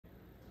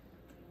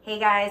Hey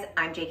guys,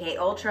 I'm JK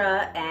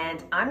Ultra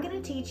and I'm going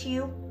to teach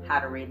you how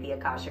to read the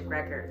Akashic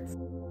Records.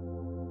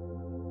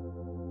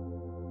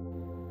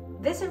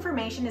 This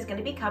information is going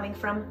to be coming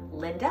from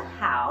Linda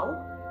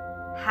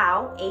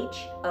Howe,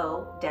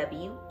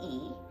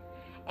 H-O-W-E,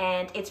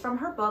 and it's from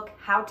her book,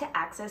 How to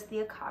Access the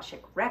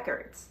Akashic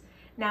Records.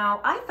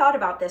 Now, I thought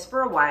about this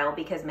for a while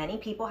because many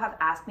people have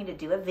asked me to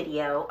do a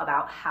video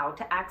about how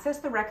to access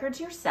the records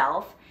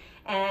yourself,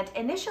 and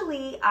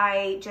initially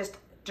I just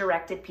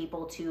directed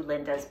people to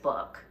Linda's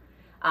book.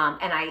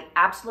 And I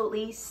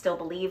absolutely still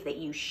believe that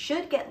you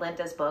should get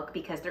Linda's book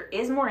because there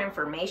is more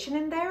information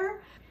in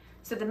there.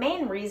 So the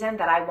main reason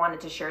that I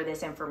wanted to share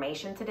this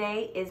information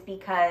today is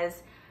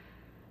because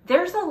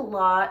there's a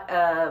lot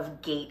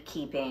of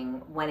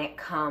gatekeeping when it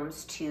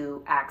comes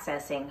to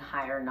accessing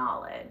higher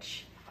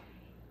knowledge.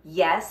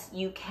 Yes,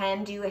 you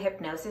can do a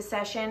hypnosis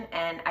session,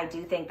 and I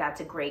do think that's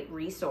a great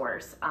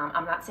resource.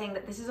 I'm not saying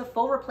that this is a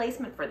full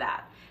replacement for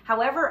that.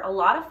 However, a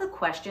lot of the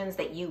questions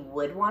that you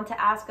would want to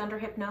ask under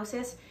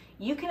hypnosis,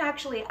 you can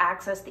actually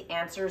access the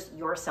answers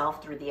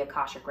yourself through the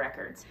Akashic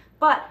Records.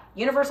 But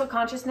universal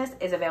consciousness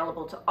is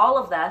available to all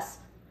of us.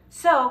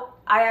 So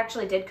I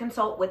actually did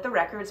consult with the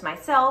records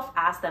myself,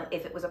 asked them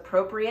if it was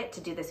appropriate to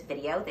do this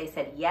video. They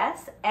said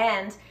yes,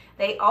 and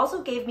they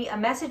also gave me a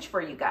message for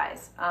you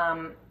guys.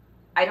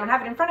 I don't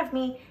have it in front of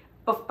me,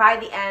 but by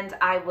the end,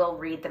 I will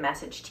read the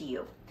message to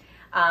you,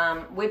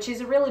 which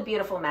is a really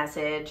beautiful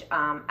message.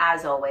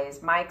 As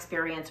always, my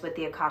experience with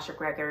the Akashic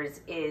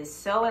Records is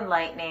so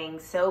enlightening,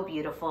 so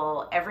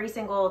beautiful. Every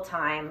single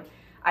time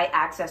I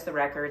access the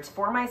records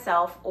for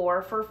myself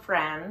or for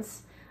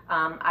friends,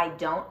 I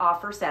don't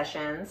offer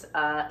sessions,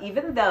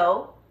 even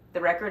though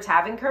the records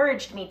have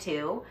encouraged me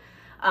to.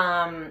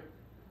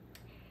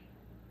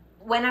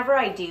 Whenever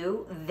I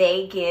do,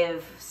 they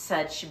give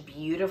such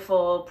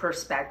beautiful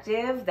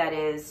perspective that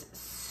is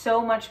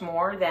so much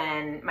more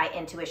than my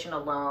intuition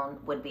alone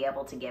would be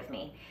able to give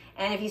me.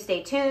 And if you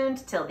stay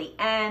tuned till the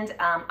end,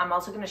 I'm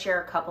also going to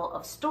share a couple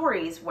of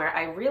stories where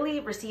I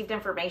really received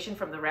information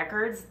from the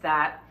records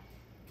that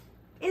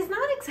is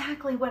not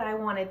exactly what I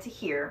wanted to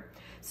hear.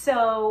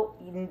 So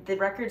the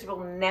records will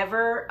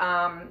never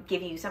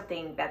give you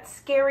something that's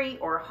scary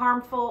or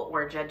harmful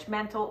or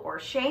judgmental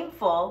or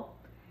shameful,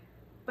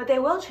 but they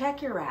will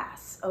check your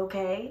ass,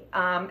 okay?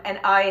 And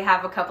I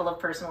have a couple of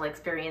personal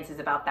experiences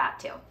about that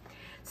too.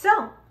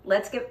 So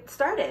let's get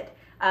started.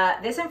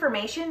 This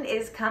information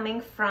is coming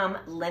from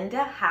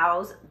Linda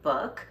Howe's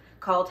book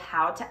called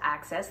How to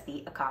Access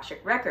the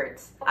Akashic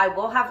Records. I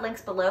will have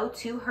links below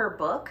to her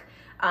book.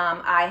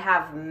 I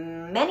have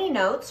many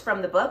notes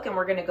from the book and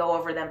we're gonna go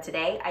over them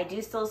today. I do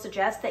still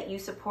suggest that you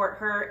support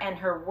her and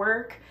her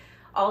work.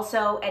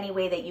 Also, any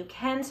way that you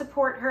can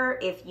support her,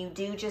 if you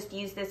do just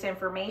use this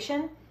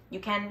information, you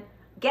can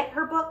get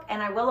her book,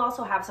 and I will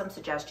also have some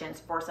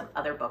suggestions for some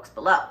other books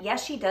below.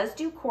 Yes, she does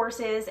do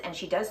courses and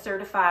she does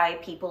certify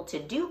people to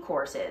do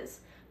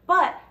courses,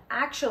 but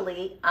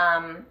actually,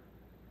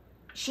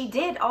 she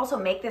did also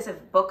make this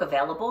book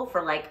available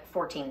for like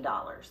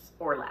 $14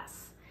 or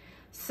less.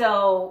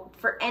 So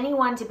for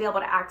anyone to be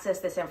able to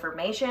access this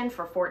information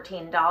for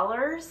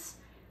 $14,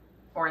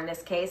 or in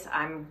this case,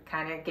 I'm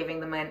kind of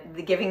giving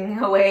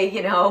away,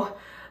 you know,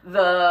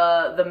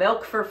 the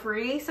milk for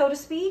free, so to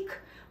speak.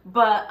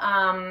 But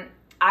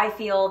I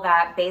feel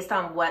that based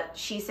on what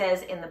she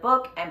says in the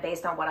book and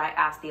based on what I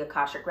asked the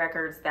Akashic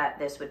Records, that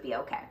this would be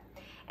okay.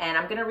 And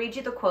I'm going to read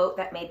you the quote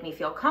that made me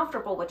feel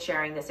comfortable with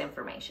sharing this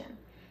information.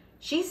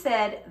 She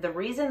said the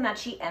reason that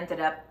she ended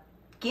up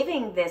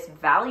giving this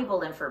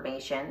valuable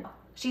information,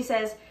 she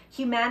says,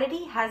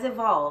 humanity has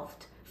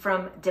evolved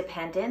from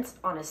dependence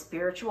on a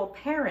spiritual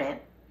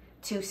parent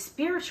to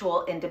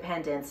spiritual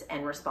independence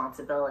and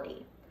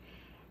responsibility.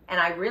 And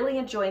I really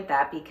enjoyed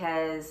that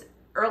because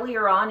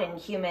earlier on in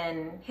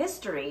human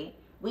history,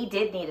 we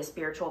did need a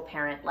spiritual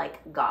parent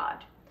like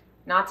God.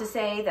 Not to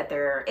say that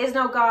there is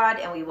no God,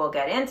 and we will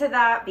get into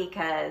that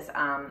because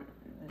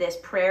this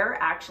prayer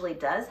actually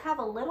does have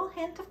a little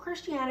hint of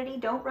Christianity.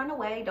 Don't run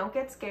away. Don't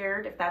get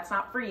scared if that's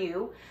not for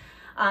you.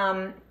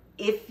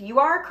 If you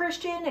are a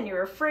Christian and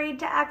you're afraid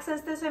to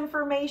access this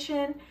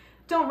information,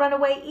 don't run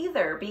away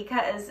either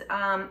because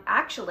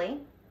actually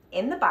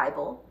in the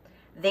Bible,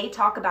 they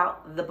talk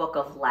about the book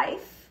of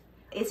life.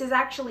 This is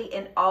actually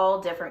in all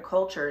different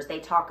cultures. They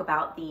talk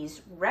about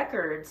these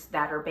records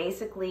that are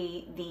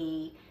basically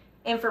the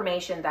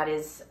information that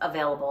is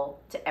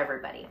available to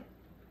everybody.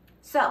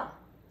 So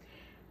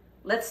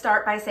let's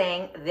start by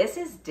saying this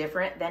is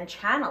different than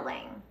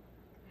channeling.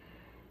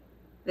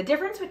 The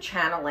difference with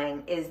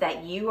channeling is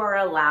that you are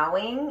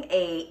allowing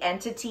an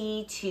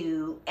entity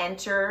to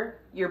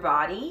enter your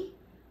body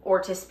or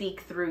to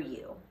speak through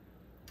you.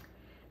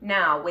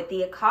 Now, with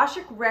the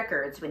Akashic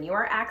Records, when you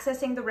are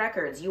accessing the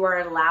records, you are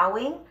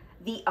allowing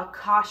the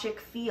Akashic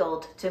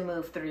field to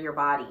move through your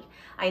body.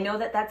 I know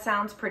that that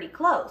sounds pretty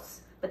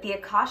close, but the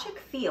Akashic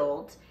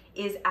field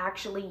is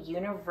actually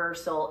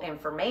universal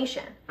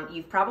information.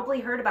 You've probably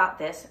heard about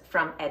this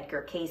from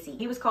Edgar Cayce.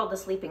 He was called the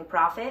Sleeping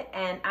Prophet,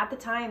 and at the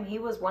time, he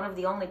was one of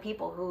the only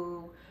people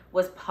who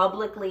was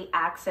publicly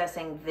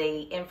accessing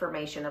the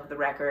information of the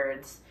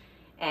records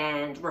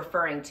and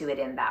referring to it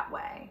in that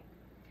way.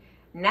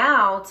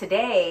 Now,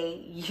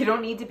 today, you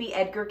don't need to be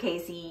Edgar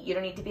Cayce. You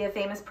don't need to be a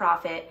famous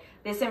prophet.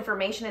 This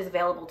information is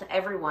available to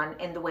everyone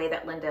in the way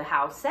that Linda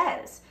Howe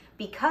says,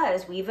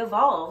 because we've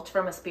evolved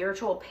from a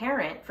spiritual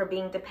parent, from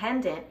being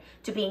dependent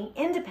to being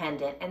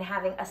independent and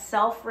having a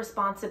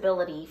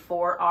self-responsibility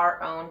for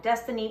our own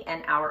destiny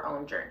and our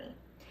own journey.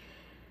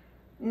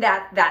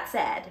 That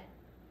said,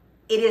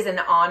 it is an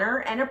honor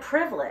and a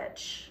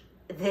privilege.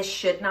 This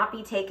should not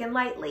be taken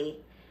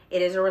lightly.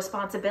 It is a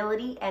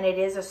responsibility and it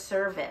is a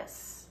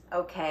service,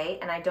 okay?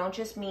 And I don't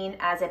just mean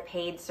as a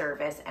paid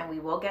service, and we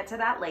will get to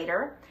that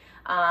later.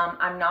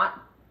 I'm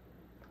not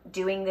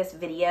doing this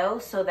video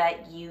so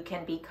that you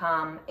can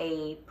become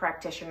a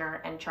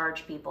practitioner and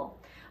charge people.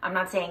 I'm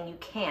not saying you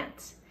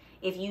can't.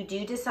 If you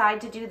do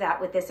decide to do that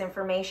with this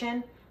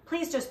information,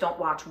 please just don't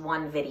watch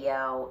one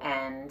video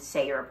and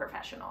say you're a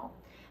professional,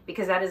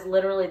 because that is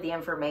literally the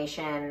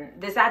information.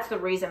 That's the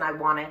reason I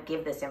want to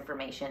give this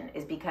information,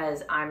 is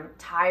because I'm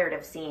tired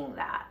of seeing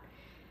that.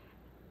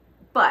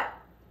 But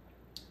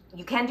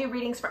you can do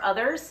readings for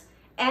others.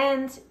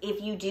 And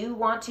if you do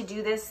want to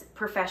do this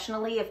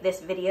professionally, if this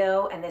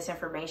video and this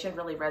information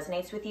really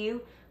resonates with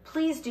you,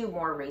 please do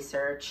more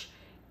research,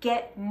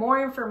 get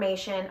more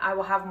information. I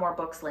will have more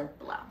books linked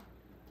below.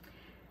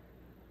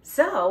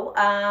 So,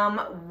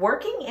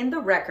 working in the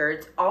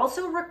records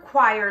also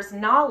requires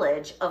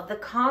knowledge of the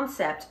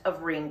concept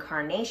of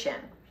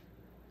reincarnation.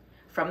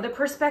 From the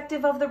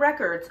perspective of the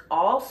records,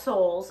 all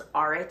souls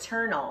are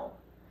eternal.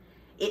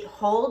 It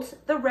holds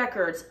the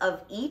records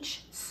of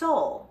each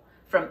soul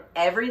from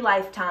every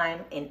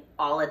lifetime in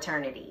all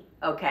eternity,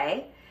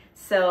 okay?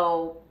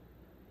 So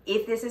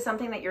if this is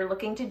something that you're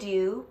looking to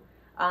do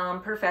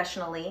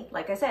professionally,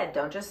 like I said,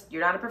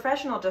 you're not a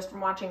professional just from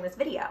watching this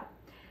video.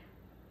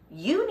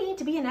 You need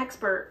to be an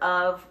expert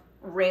of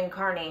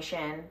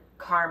reincarnation,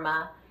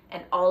 karma,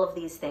 and all of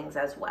these things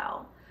as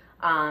well.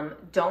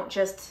 Don't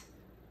just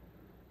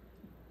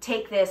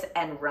take this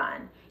and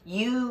run.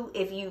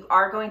 If you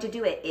are going to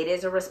do it, it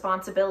is a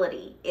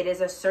responsibility. It is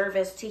a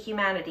service to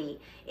humanity.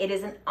 It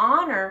is an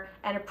honor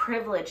and a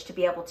privilege to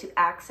be able to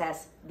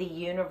access the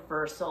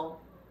universal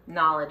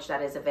knowledge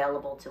that is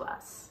available to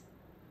us.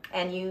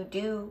 And you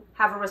do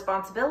have a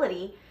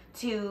responsibility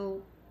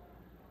to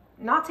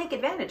not take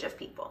advantage of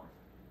people.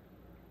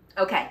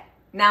 Okay,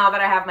 now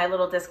that I have my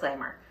little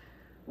disclaimer,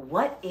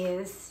 what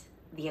is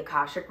the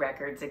Akashic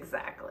Records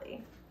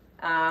exactly?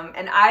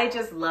 And I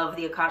just love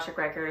the Akashic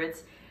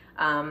Records.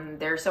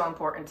 They're so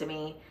important to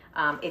me.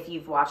 If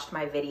you've watched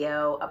my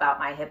video about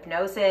my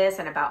hypnosis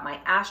and about my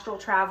astral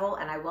travel,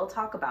 and I will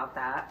talk about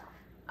that.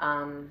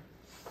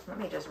 Let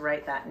me just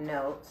write that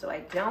note so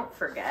I don't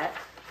forget.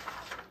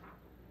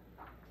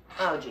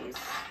 Oh, geez.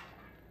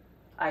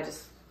 I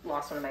just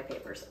lost one of my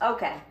papers.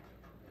 Okay.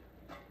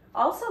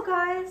 Also,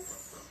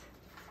 guys,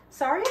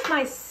 sorry if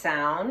my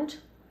sound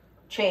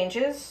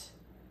changes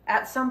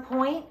at some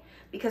point,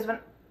 because when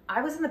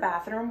I was in the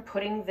bathroom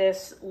putting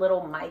this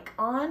little mic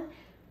on,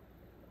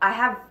 I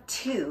have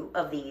two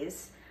of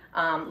these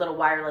little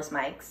wireless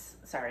mics.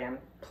 Sorry, I'm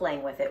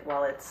playing with it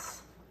while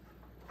it's...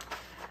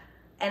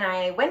 And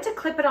I went to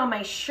clip it on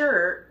my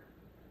shirt,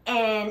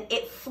 and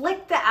it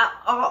flicked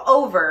all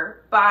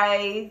over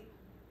by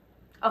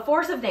a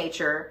force of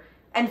nature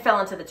and fell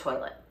into the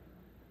toilet.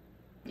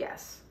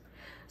 Yes.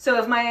 So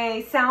if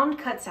my sound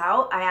cuts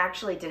out, I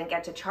actually didn't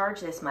get to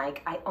charge this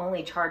mic. I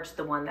only charged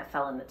the one that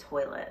fell in the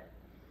toilet.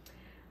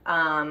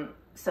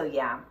 So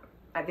yeah,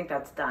 I think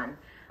that's done.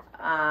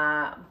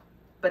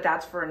 But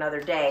that's for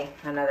another day,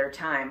 another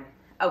time.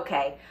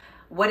 Okay,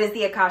 what is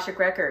the Akashic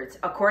Records?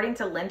 According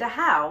to Linda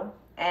Howe,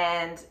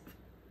 and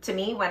to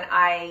me, when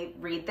I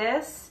read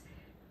this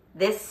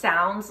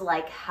sounds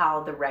like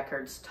how the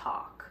records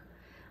talk.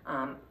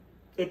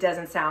 It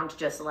doesn't sound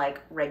just like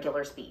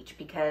regular speech,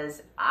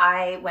 because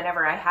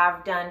whenever I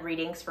have done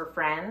readings for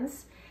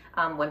friends,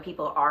 when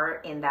people are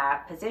in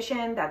that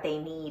position that they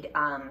need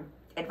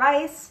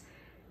advice,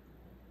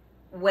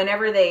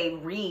 whenever they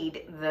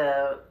read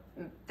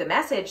the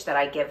message that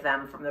I give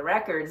them from the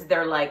records,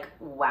 they're like,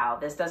 wow,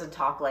 this doesn't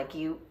talk like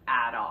you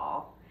at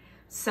all.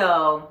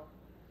 So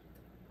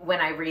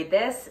when I read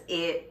this,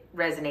 it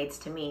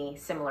resonates to me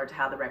similar to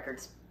how the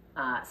records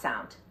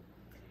sound.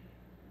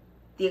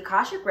 The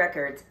Akashic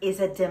Records is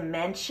a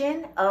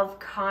dimension of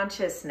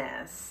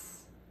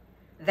consciousness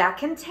that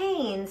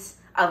contains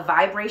a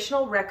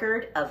vibrational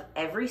record of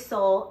every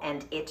soul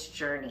and its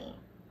journey.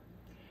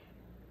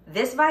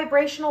 This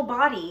vibrational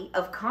body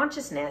of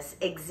consciousness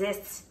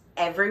exists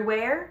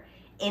everywhere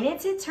in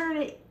its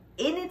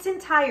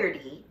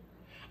entirety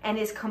and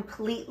is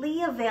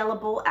completely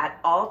available at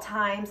all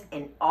times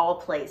in all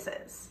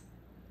places.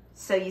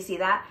 So you see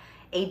that?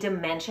 A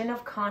dimension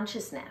of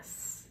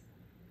consciousness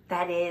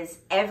that is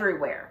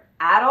everywhere,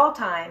 at all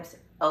times,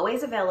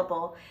 always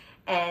available,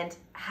 and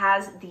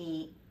has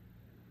the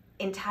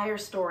entire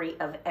story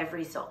of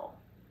every soul.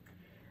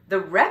 The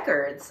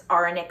records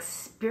are an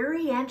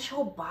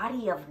experiential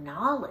body of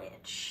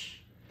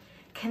knowledge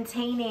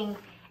containing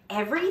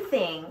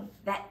everything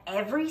that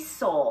every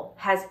soul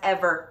has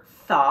ever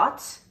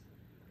thought,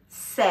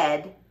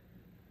 said,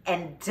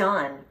 and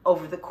done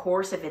over the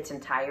course of its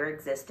entire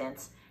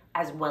existence,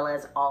 as well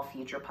as all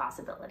future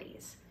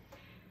possibilities.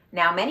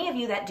 Now, many of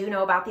you that do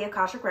know about the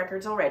Akashic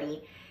Records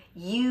already,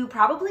 you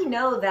probably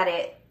know that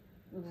it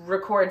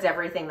records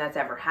everything that's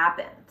ever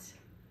happened.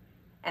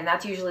 And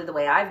that's usually the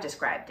way I've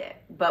described it.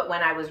 But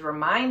when I was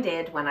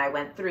reminded, when I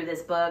went through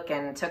this book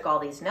and took all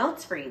these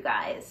notes for you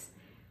guys,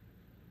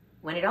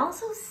 when it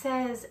also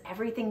says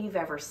everything you've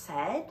ever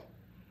said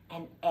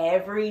and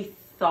every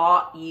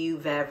thought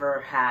you've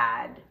ever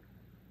had,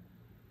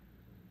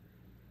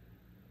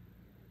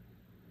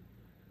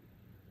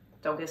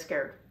 don't get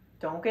scared.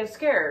 Don't get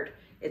scared.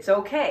 It's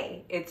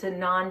okay. It's a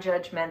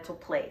non-judgmental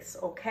place,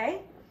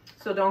 okay?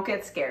 So don't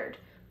get scared.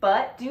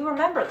 But do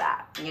remember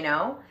that, you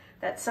know,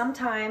 that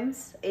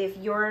sometimes if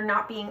you're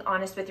not being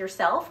honest with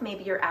yourself,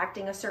 maybe you're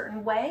acting a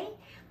certain way,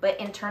 but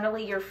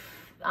internally you're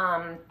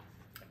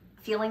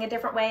feeling a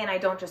different way. And I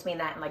don't just mean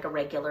that in like a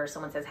regular,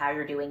 someone says how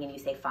you're doing and you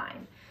say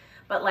fine.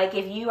 But like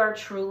if you are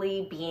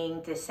truly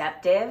being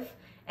deceptive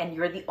and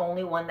you're the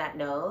only one that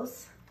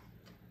knows,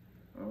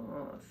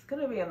 it's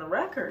going to be in the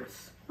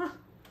records.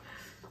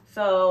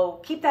 So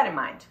keep that in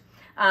mind.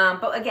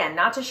 But again,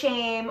 not to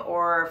shame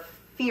or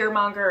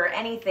fearmonger or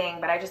anything,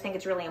 but I just think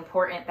it's really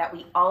important that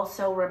we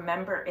also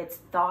remember its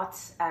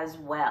thoughts as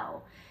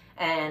well.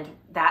 And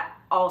that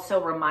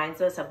also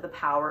reminds us of the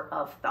power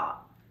of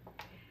thought.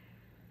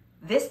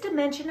 This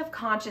dimension of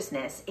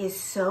consciousness is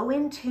so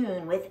in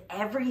tune with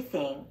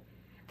everything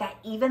that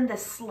even the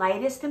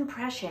slightest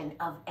impression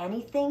of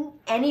anything,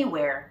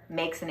 anywhere,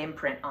 makes an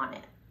imprint on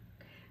it.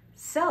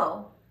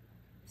 So,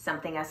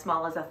 something as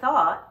small as a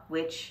thought,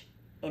 which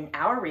in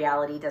our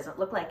reality doesn't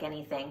look like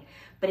anything,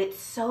 but it's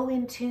so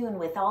in tune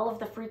with all of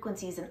the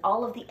frequencies and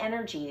all of the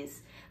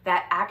energies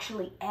that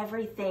actually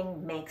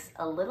everything makes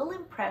a little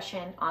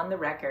impression on the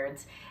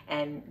records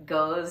and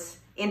goes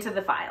into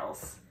the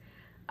files.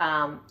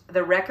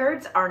 The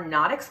records are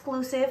not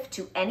exclusive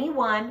to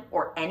anyone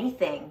or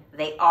anything.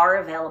 They are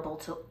available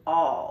to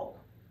all.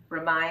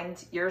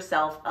 Remind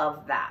yourself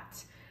of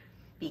that,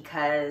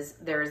 because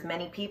there's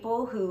many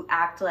people who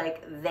act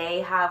like they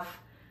have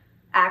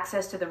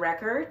access to the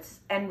records,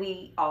 and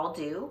we all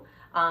do,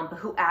 but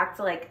who act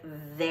like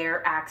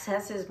their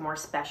access is more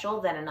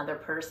special than another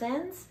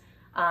person's.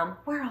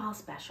 We're all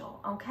special,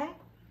 okay?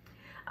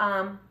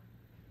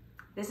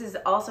 This is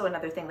also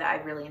another thing that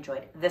I really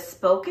enjoyed. The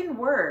spoken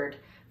word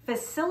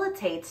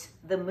facilitates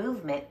the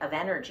movement of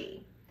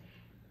energy.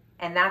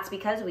 And that's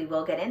because we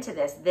will get into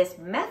this. This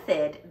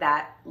method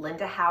that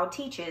Linda Howe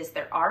teaches,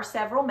 there are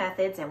several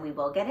methods and we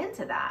will get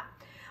into that.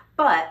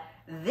 But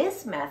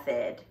this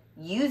method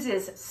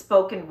uses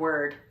spoken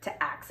word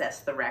to access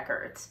the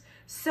records.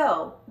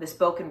 So the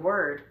spoken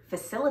word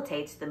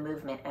facilitates the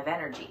movement of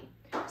energy.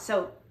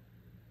 So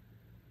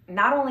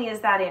not only is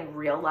that in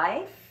real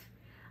life,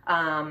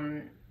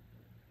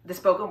 the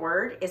spoken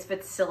word is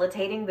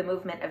facilitating the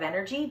movement of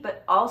energy,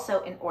 but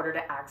also in order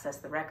to access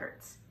the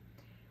records.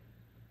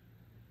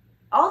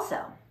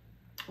 Also,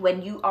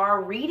 when you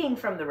are reading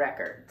from the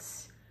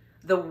records,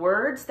 the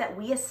words that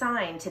we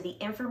assign to the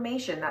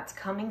information that's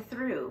coming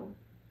through,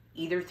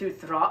 either through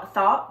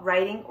thought,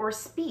 writing, or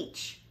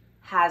speech,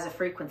 has a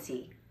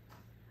frequency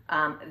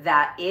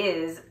that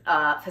is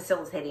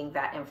facilitating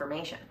that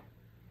information.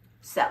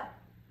 So,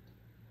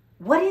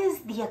 what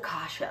is the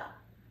Akasha?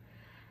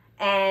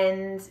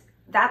 And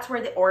that's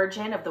where the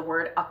origin of the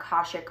word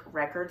Akashic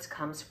Records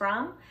comes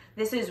from.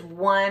 This is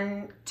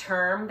one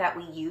term that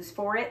we use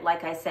for it.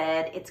 Like I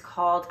said, it's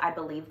called, I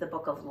believe, the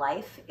Book of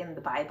Life in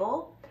the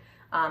Bible.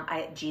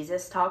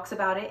 Jesus talks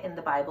about it in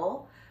the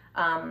Bible.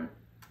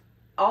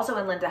 Also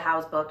in Linda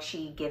Howe's book,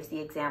 she gives the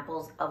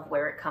examples of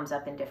where it comes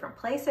up in different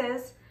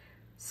places.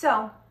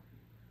 So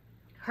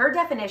her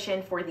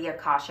definition for the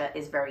Akasha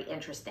is very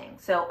interesting.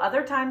 So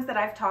other times that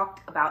I've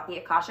talked about the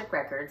Akashic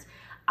Records,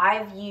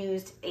 I've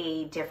used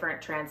a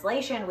different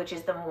translation, which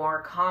is the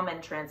more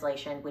common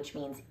translation, which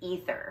means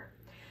ether.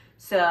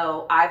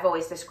 So I've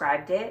always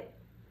described it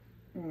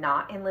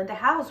not in Linda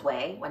Howe's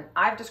way. When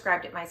I've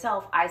described it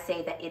myself, I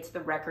say that it's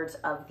the records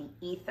of the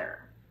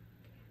ether.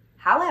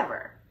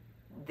 However,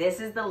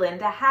 this is the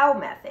Linda Howe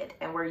method,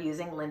 and we're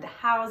using Linda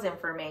Howe's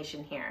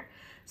information here.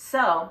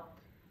 So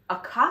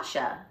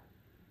Akasha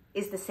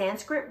is the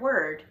Sanskrit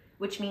word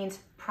which means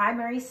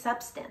primary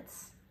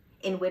substance,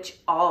 in which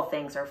all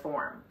things are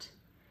formed.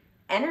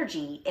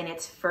 Energy in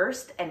its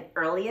first and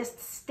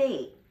earliest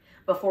state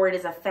before it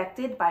is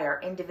affected by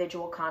our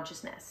individual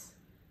consciousness.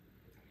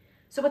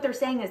 So what they're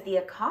saying is the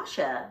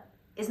Akasha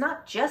is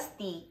not just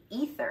the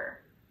ether,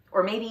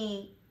 or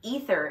maybe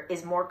ether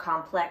is more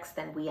complex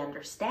than we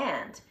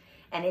understand,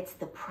 and it's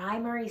the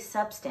primary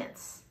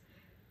substance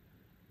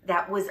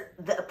that was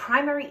the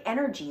primary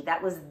energy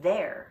that was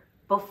there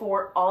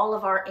before all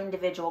of our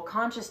individual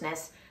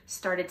consciousness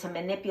started to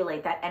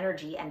manipulate that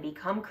energy and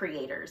become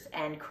creators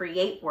and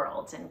create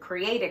worlds and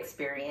create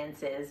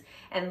experiences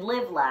and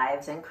live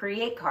lives and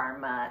create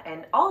karma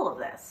and all of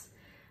this.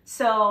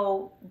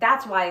 So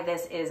that's why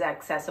this is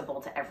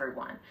accessible to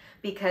everyone,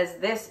 because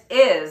this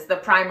is the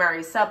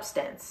primary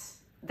substance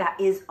that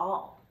is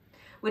all,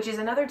 which is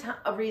another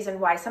a reason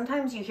why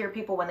sometimes you hear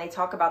people when they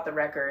talk about the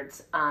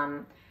records,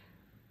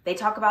 they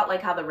talk about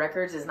like how the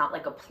records is not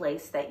like a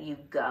place that you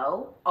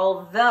go,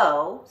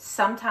 although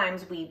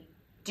sometimes we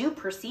do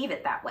perceive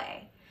it that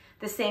way.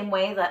 The same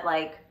way that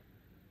like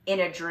in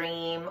a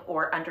dream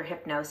or under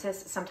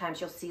hypnosis, sometimes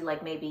you'll see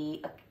like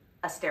maybe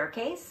a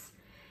staircase.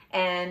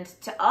 And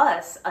to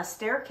us, a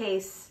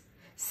staircase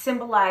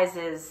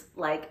symbolizes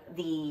like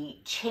the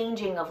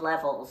changing of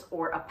levels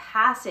or a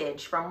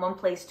passage from one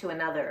place to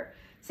another.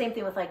 Same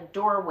thing with like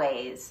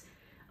doorways,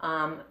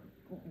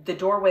 the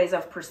doorways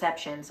of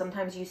perception.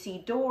 Sometimes you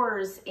see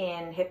doors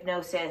in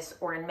hypnosis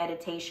or in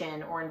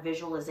meditation or in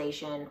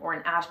visualization or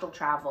in astral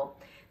travel.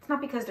 It's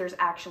not because there's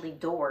actually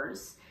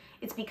doors.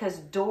 It's because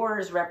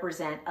doors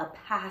represent a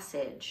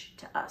passage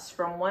to us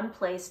from one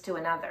place to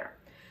another.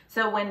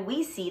 So when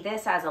we see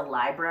this as a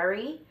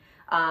library,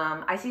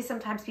 I see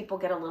sometimes people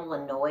get a little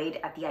annoyed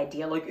at the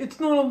idea, like, it's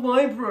not a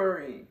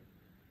library.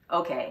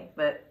 Okay,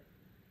 but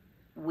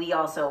we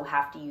also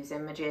have to use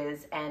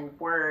images and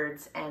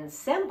words and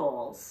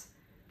symbols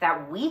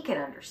that we can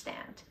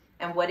understand.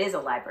 And what is a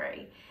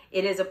library?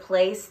 It is a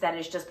place that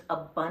is just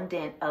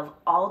abundant of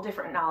all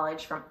different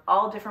knowledge from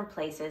all different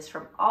places,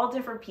 from all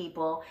different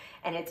people,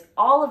 and it's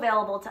all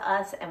available to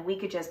us, and we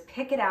could just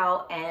pick it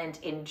out and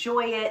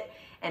enjoy it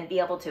and be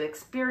able to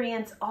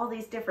experience all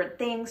these different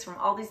things from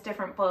all these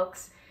different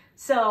books.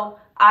 So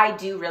I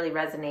do really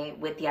resonate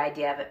with the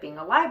idea of it being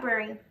a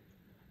library.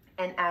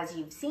 And as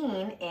you've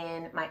seen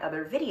in my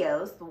other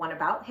videos, the one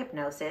about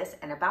hypnosis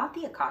and about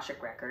the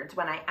Akashic Records,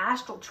 when I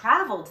astral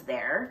traveled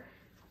there,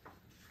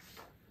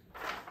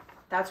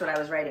 that's what I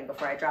was writing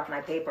before I dropped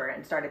my paper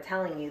and started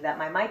telling you that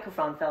my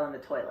microphone fell in the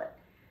toilet.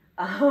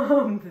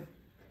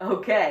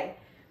 Okay,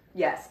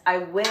 yes, I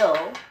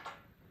will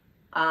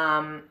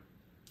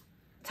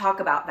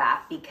talk about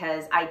that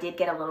because I did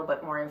get a little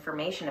bit more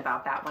information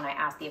about that when I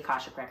asked the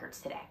Akashic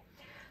Records today.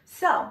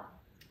 So,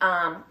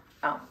 oh,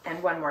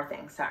 and one more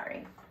thing,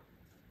 sorry.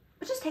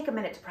 But just take a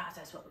minute to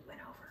process what we went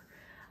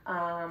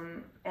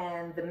over.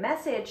 And the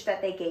message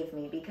that they gave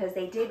me, because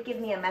they did give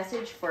me a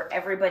message for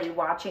everybody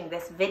watching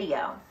this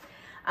video.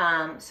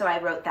 So I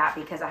wrote that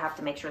because I have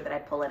to make sure that I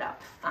pull it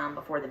up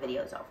before the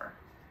video is over.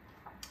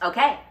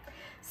 Okay,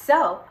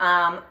 so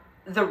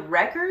the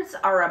records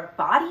are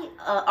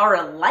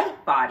a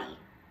light body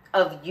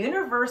of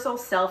universal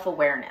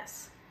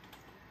self-awareness.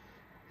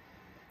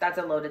 That's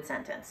a loaded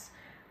sentence.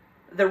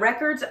 The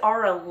records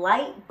are a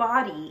light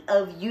body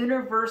of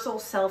universal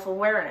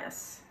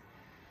self-awareness.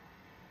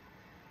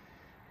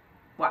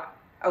 Wow,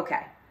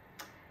 okay.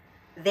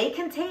 They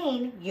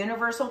contain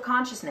universal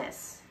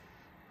consciousness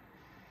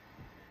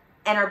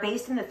and are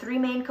based in the three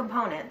main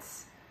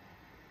components: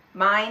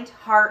 mind,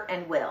 heart,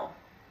 and will,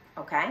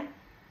 okay?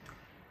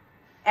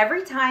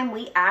 Every time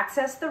we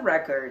access the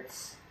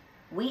records,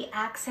 we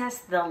access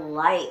the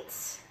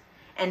light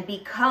and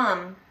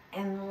become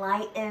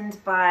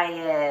enlightened by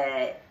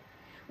it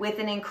with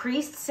an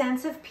increased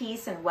sense of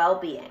peace and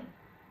well-being.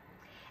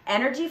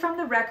 Energy from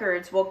the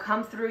records will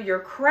come through your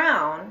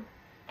crown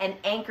and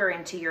anchor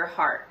into your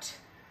heart.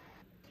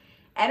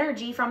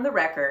 Energy from the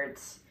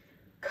records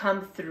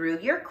come through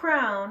your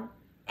crown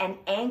and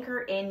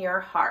anchor in your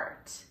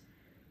heart.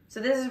 So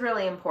this is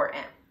really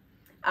important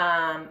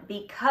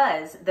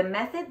because the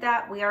method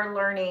that we are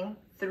learning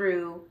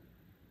through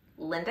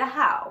Linda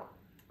Howe,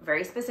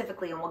 very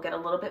specifically, and we'll get a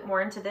little bit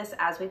more into this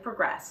as we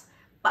progress,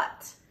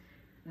 but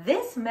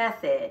this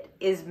method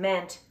is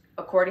meant,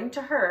 according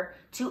to her,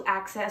 to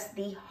access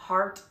the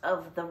heart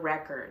of the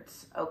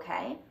records,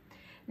 okay?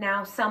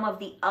 Now, some of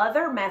the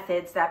other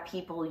methods that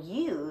people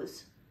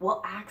use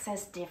will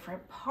access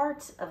different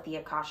parts of the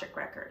Akashic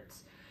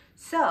Records.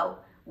 So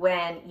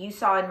when you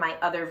saw in my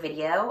other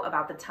video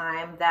about the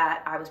time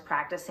that I was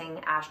practicing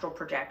astral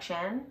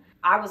projection,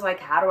 I was like,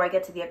 how do I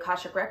get to the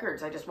Akashic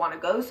Records? I just want to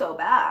go so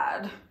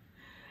bad.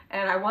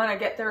 And I want to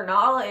get their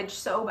knowledge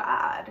so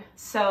bad.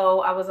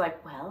 So I was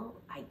like, well,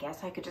 I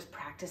guess I could just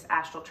practice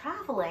astral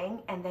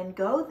traveling and then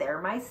go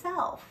there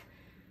myself.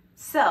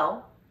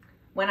 So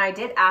when I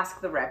did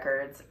ask the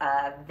records,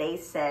 they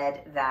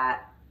said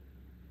that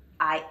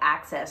I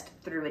accessed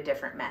through a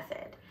different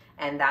method.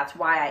 And that's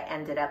why I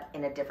ended up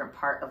in a different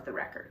part of the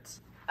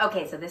records.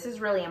 Okay, so this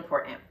is really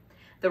important.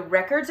 The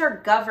records are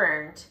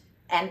governed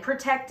and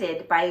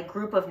protected by a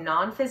group of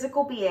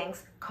non-physical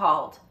beings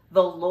called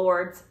the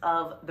Lords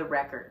of the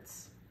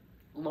Records.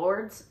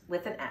 Lords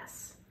with an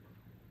S.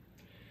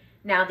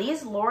 Now,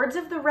 these Lords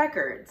of the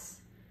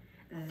Records,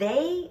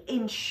 they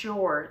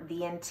ensure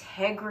the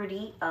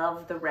integrity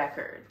of the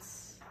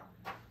records.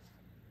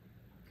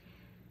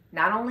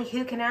 Not only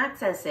who can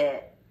access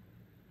it,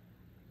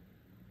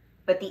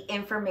 but the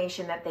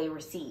information that they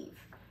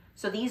receive.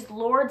 So these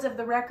Lords of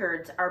the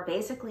Records are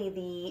basically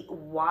the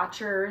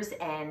watchers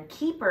and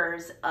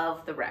keepers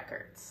of the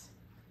records.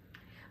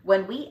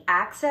 When we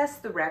access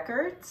the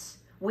records,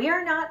 we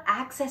are not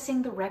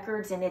accessing the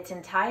records in its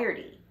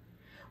entirety.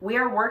 We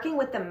are working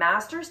with the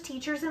masters,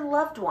 teachers, and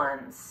loved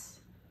ones.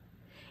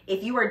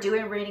 If you are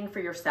doing reading for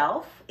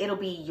yourself, it'll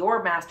be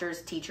your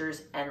masters,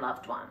 teachers, and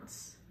loved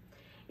ones.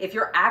 If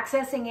you're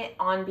accessing it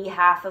on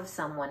behalf of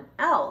someone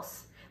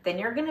else, then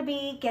you're going to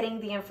be getting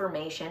the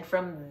information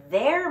from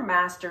their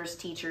masters,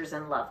 teachers,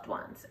 and loved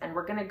ones. And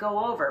we're going to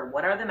go over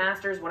what are the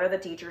masters, what are the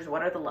teachers,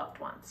 what are the loved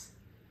ones.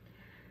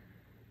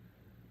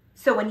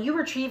 So when you're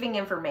retrieving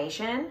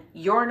information,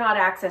 you're not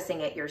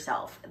accessing it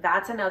yourself.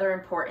 That's another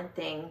important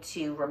thing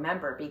to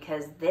remember,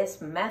 because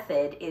this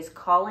method is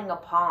calling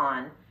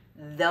upon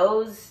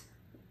those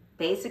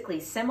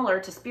basically similar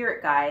to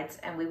spirit guides,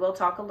 and we will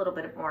talk a little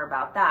bit more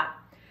about that.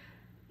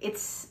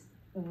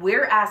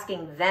 We're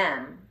asking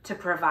them to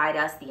provide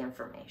us the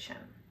information.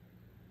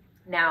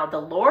 Now, the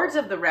Lords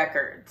of the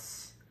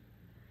Records,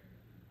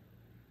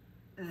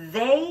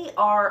 they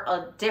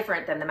are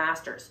different than the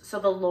Masters. So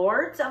the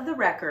Lords of the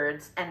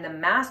Records and the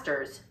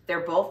Masters, they're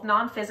both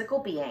non-physical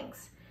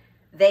beings.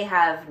 They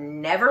have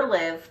never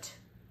lived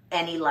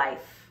any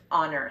life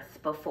on Earth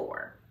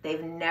before.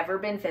 They've never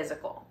been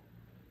physical.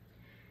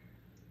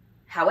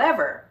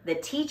 However, the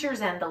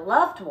teachers and the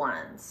loved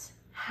ones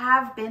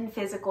have been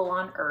physical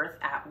on Earth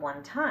at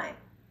one time.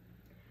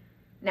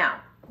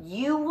 Now,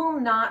 you will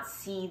not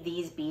see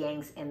these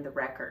beings in the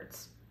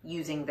records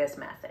using this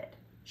method.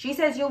 She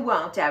says you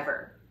won't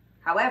ever.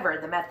 However,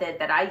 the method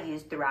that I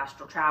used through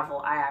astral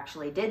travel, I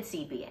actually did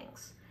see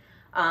beings.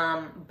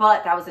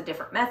 But that was a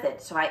different method.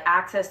 So I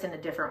accessed in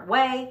a different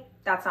way.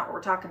 That's not what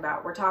we're talking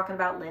about. We're talking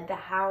about Linda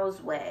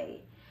Howe's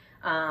way.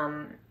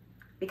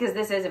 Because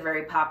this is a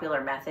very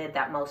popular method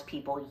that most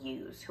people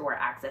use who are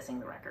accessing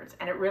the records.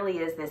 And it really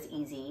is this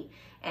easy,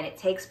 and it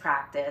takes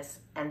practice.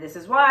 And this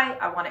is why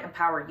I want to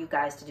empower you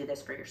guys to do this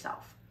for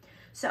yourself.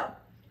 So,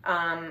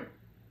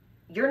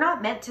 you're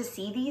not meant to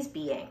see these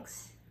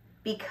beings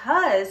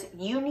because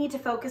you need to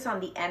focus on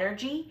the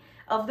energy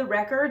of the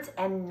records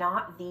and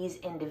not these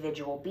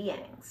individual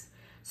beings.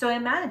 So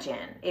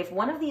imagine if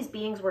one of these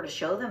beings were to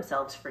show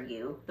themselves for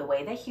you the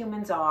way that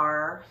humans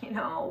are, you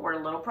know, we're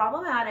a little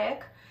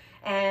problematic,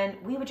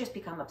 and we would just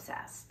become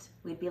obsessed.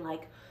 We'd be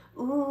like,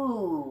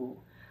 ooh,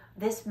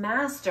 this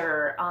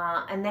master,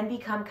 and then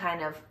become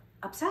kind of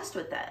obsessed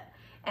with it.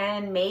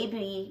 And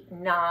maybe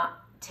not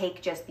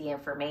take just the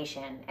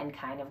information and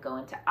kind of go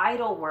into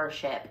idol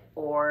worship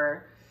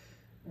or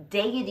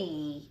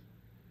deity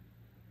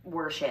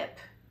worship.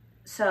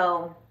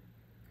 So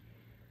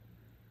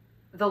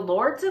the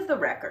Lords of the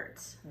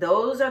Records,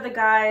 those are the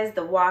guys,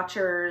 the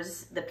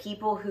watchers, the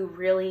people who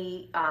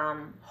really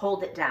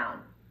hold it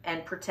down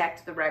and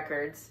protect the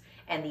records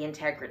and the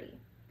integrity.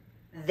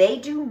 They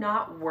do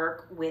not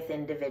work with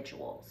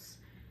individuals.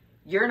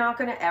 You're not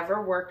going to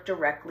ever work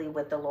directly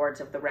with the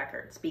Lords of the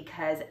Records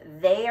because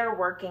they are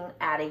working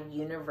at a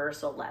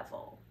universal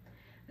level.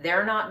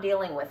 They're not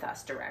dealing with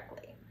us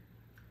directly.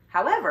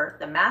 However,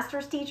 the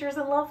masters, teachers,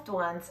 and loved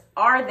ones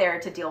are there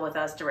to deal with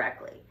us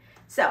directly.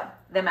 So,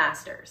 the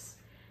masters.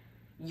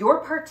 Your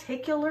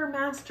particular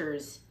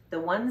masters, the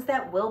ones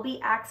that will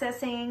be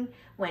accessing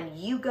when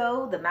you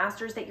go, the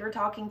masters that you're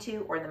talking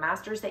to, or the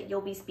masters that you'll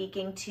be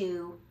speaking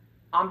to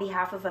on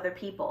behalf of other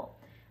people,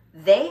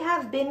 they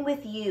have been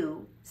with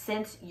you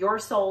since your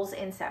soul's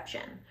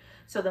inception.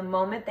 So the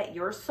moment that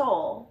your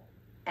soul,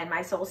 and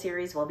my soul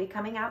series will be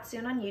coming out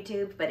soon on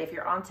YouTube, but if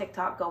you're on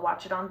TikTok, go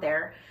watch it on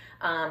there.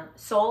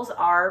 Souls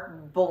are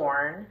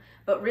born,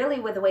 but really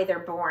with the way they're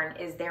born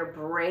is they're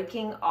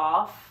breaking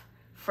off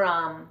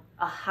from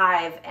a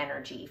hive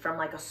energy, from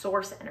like a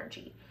source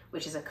energy,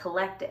 which is a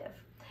collective.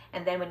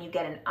 And then when you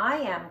get an I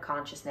am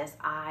consciousness,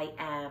 I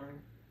am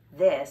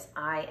this,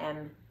 I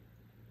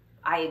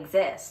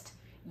exist,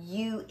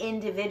 you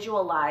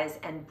individualize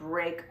and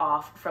break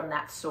off from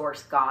that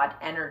source God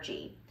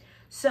energy.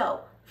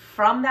 So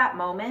from that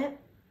moment,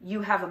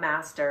 you have a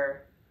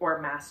master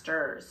or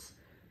masters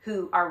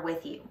who are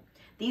with you.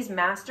 These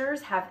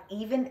masters have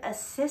even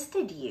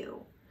assisted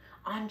you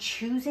on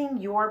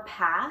choosing your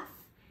path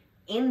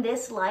in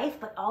this life,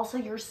 but also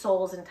your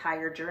soul's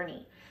entire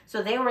journey.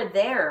 So they were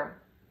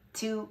there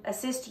to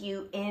assist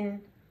you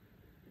in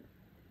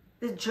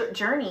the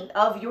journey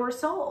of your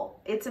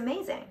soul. It's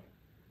amazing.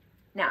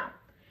 Now,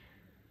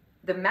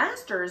 the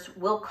masters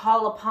will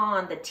call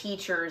upon the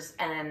teachers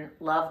and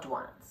loved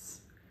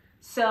ones.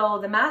 So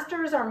the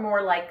masters are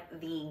more like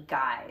the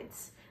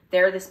guides.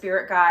 They're the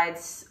spirit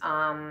guides,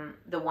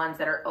 the ones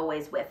that are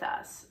always with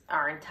us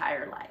our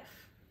entire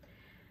life.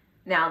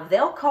 Now,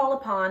 they'll call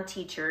upon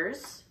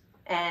teachers,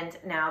 and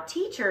now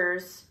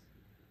teachers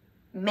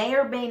may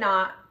or may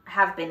not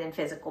have been in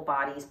physical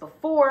bodies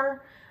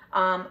before.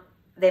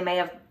 They may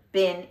have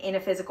been in a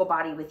physical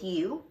body with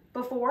you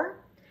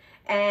before.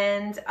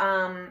 And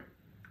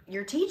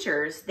your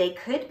teachers, they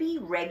could be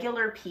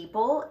regular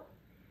people.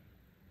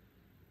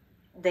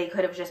 They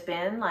could have just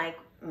been like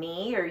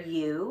me or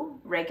you,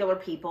 regular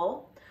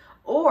people.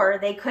 Or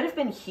they could have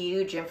been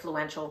huge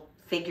influential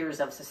figures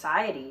of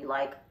society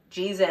like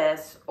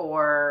Jesus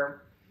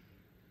or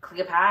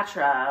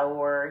Cleopatra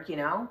or, you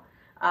know,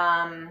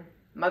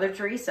 Mother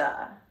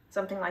Teresa,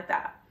 something like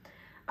that.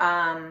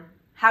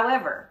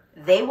 However,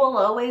 they will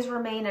always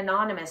remain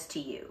anonymous to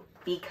you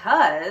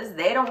because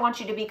they don't want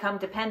you to become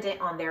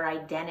dependent on their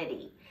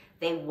identity.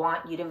 They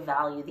want you to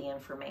value the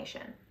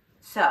information.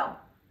 So,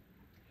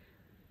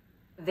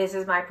 this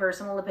is my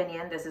personal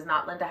opinion. This is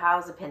not Linda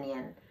Howe's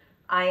opinion.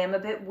 I am a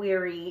bit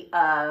weary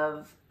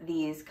of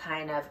these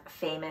kind of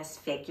famous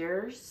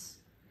figures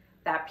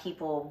that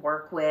people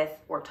work with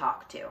or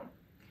talk to.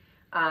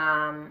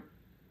 I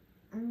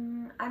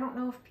don't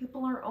know if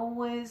people are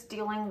always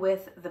dealing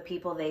with the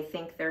people they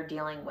think they're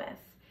dealing with.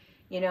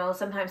 You know,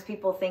 sometimes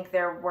people think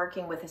they're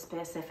working with a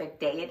specific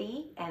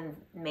deity, and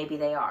maybe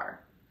they are.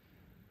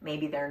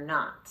 Maybe they're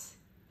not.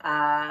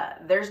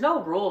 There's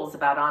no rules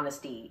about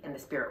honesty in the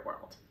spirit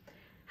world.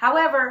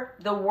 However,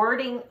 the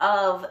wording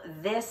of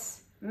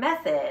this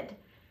method,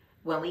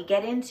 when we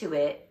get into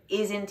it,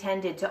 is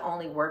intended to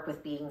only work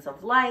with beings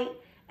of light,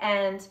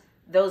 and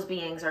those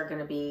beings are going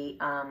to be,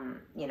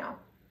 you know,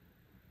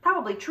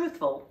 probably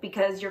truthful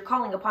because you're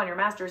calling upon your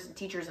masters and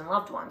teachers and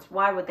loved ones.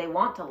 Why would they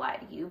want to lie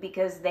to you?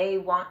 Because they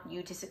want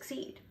you to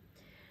succeed.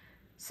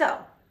 So,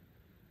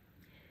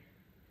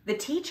 the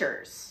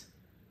teachers,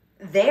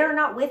 they are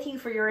not with you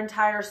for your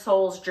entire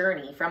soul's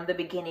journey from the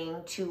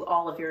beginning to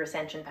all of your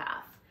ascension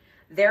path.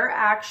 They're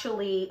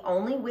actually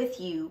only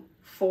with you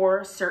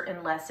for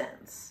certain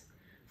lessons.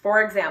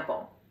 For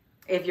example,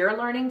 if you're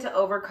learning to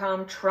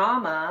overcome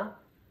trauma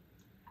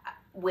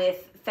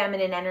with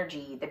feminine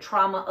energy, the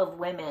trauma of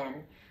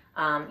women,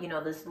 you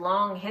know, this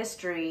long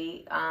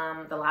history,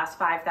 the last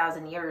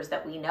 5,000 years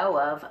that we know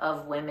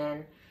of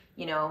women,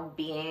 you know,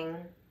 being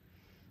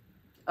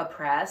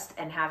oppressed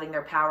and having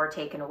their power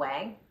taken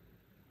away.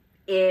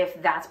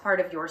 If that's part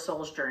of your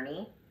soul's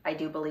journey, I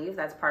do believe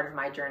that's part of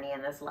my journey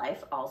in this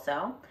life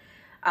also.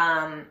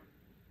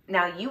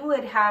 Now you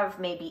would have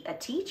maybe a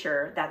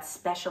teacher that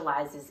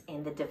specializes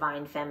in the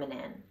divine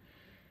feminine.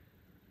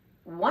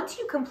 Once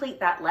you complete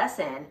that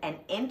lesson and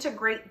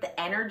integrate the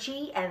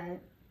energy and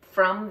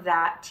from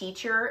that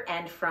teacher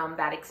and from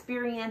that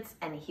experience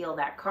and heal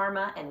that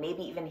karma and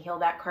maybe even heal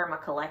that karma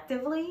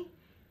collectively,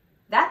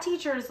 that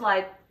teacher is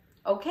like,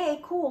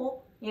 okay,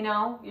 cool. You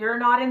know, you're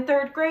not in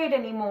 3rd grade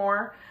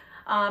anymore.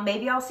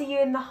 Maybe I'll see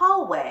you in the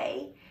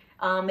hallway.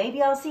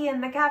 Maybe I'll see you in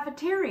the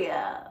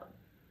cafeteria,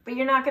 but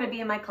you're not going to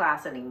be in my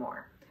class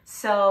anymore.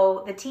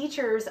 So the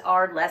teachers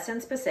are lesson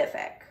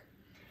specific.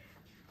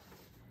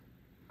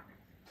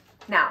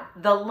 Now,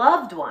 the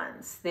loved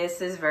ones,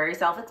 this is very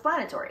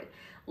self-explanatory.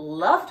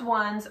 Loved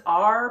ones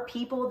are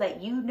people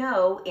that you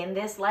know in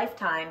this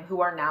lifetime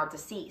who are now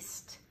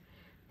deceased.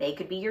 They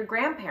could be your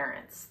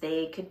grandparents.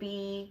 They could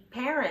be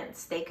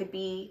parents. They could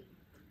be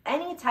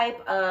any type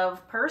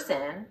of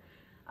person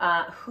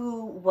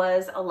who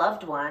was a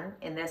loved one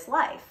in this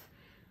life.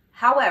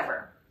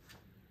 However,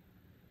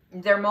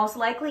 they're most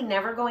likely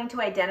never going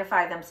to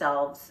identify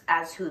themselves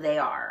as who they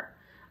are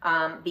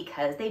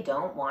because they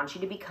don't want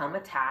you to become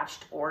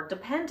attached or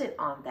dependent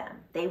on them.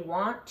 They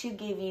want to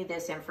give you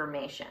this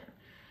information.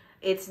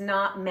 It's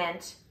not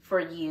meant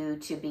for you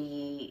to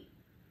be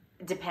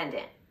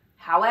dependent.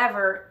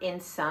 However,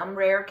 in some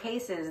rare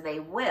cases, they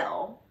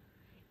will,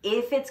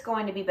 if it's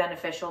going to be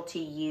beneficial to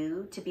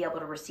you to be able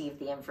to receive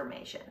the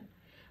information.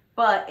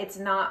 But it's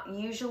not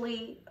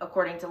usually,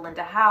 according to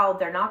Linda Howe,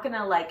 they're not going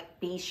to like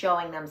be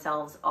showing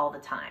themselves all the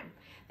time.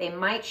 They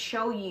might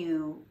show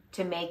you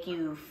to make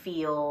you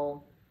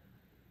feel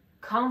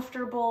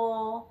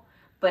comfortable,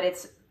 but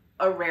it's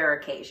a rare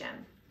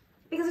occasion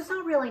because it's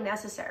not really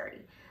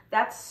necessary.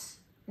 That's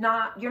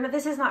not,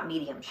 this is not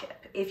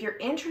mediumship. If you're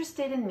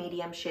interested in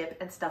mediumship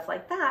and stuff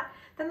like that,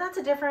 then that's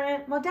a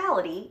different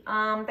modality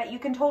that you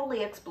can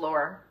totally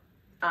explore,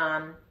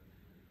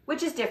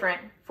 which is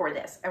different for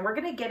this. And we're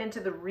going to get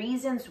into the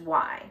reasons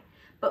why.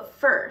 But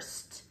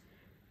first,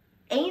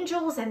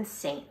 angels and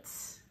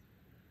saints.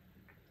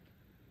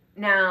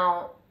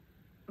 Now,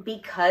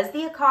 because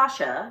the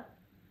Akasha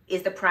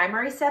is the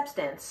primary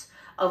substance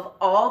of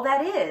all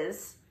that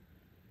is,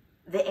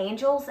 the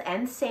angels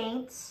and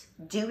saints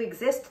do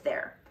exist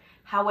there.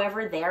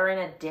 However, they're in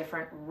a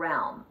different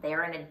realm.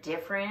 They're in a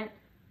different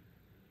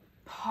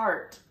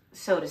part,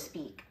 so to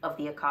speak, of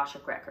the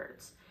Akashic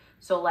Records.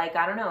 So like,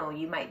 I don't know,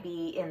 you might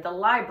be in the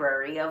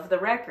library of the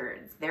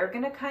records. They're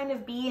going to kind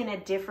of be in a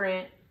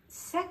different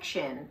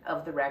section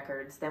of the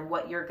records than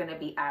what you're going to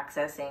be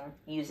accessing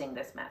using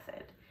this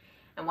method.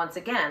 And once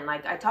again,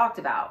 like I talked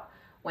about,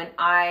 when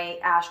I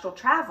astral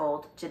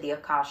traveled to the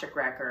Akashic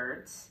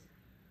Records,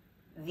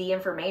 the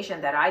information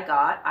that I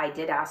got, I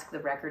did ask the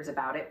records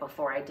about it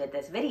before I did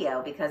this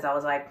video because I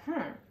was like,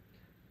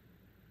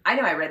 I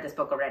know I read this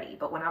book already,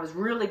 but when I was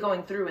really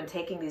going through and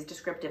taking these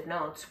descriptive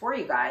notes for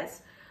you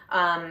guys,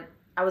 I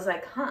was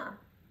like,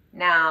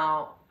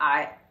 now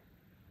I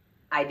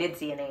did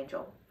see an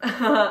angel.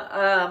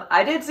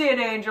 I did see an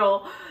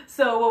angel.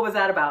 So what was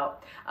that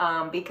about?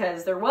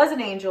 Because there was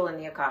an angel in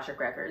the Akashic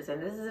Records,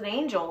 and this is an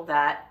angel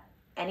that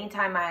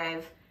anytime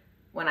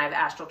when I've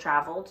astral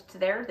traveled to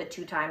there, the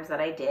 2 times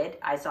that I did,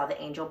 I saw the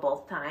angel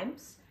both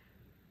times.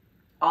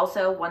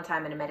 Also, one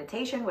time in a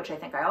meditation, which I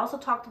think I also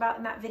talked about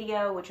in that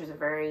video, which was a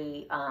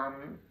very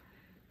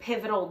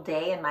pivotal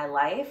day in my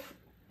life.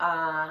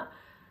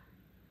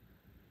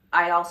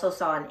 I also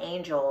saw an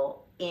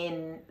angel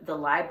in the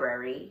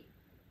library,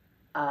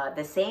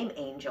 the same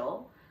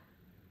angel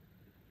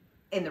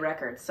in the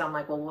records. So I'm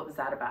like, well, what was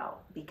that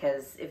about?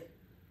 Because if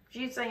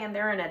she's saying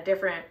they're in a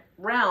different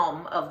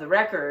realm of the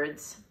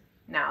records,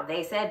 now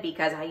they said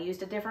because I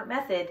used a different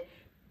method,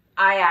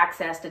 I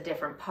accessed a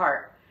different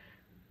part,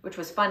 which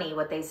was funny.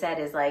 What they said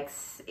is like,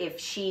 if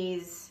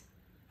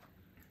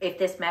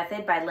this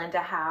method by Linda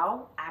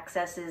Howe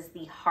accesses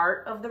the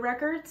heart of the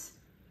records,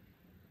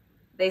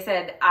 they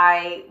said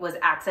I was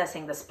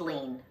accessing the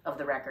spleen of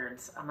the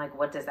records. I'm like,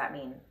 what does that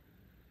mean?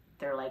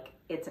 They're like,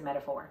 it's a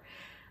metaphor.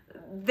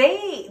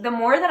 The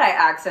more that I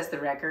access the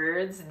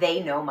records,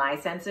 they know my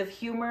sense of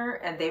humor,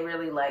 and they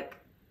really like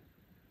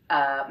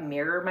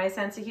mirror my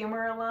sense of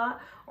humor a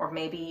lot. Or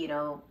maybe, you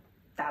know,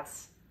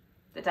 that's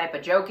the type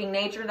of joking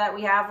nature that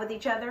we have with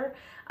each other.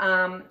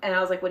 And I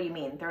was like, what do you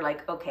mean? They're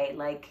like, okay,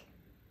 like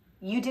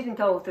you didn't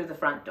go through the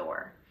front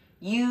door.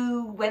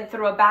 You went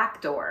through a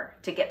back door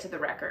to get to the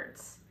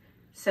records.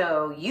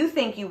 So you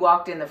think you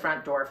walked in the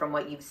front door from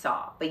what you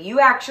saw, but you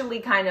actually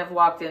kind of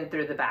walked in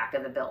through the back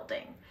of the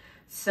building.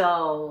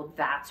 So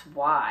that's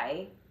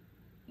why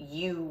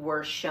you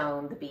were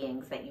shown the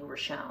beings that you were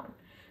shown.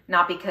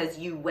 Not because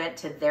you went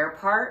to their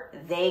part,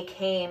 they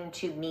came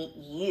to meet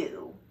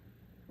you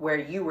where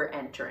you were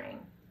entering.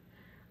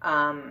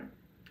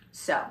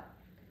 So,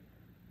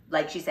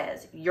 like she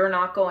says, you're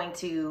not going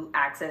to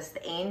access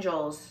the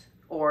angels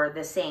or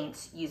the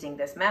saints using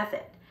this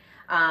method.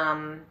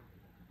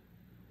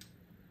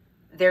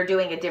 They're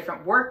doing a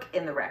different work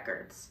in the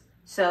records.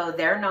 So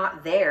they're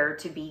not there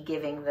to be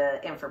giving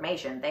the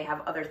information. They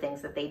have other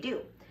things that they do.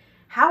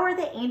 How are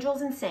the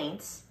angels and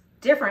saints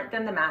different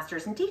than the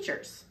masters and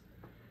teachers?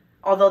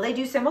 Although they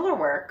do similar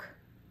work,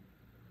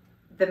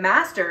 the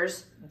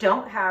masters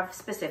don't have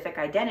specific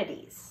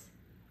identities.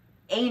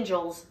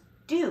 Angels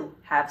do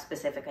have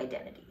specific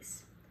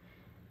identities.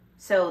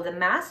 So the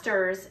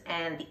masters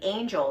and the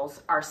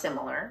angels are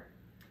similar,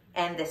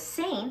 and the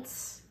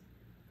saints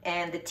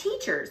and the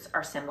teachers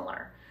are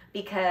similar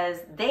because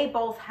they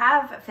both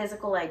had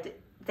physical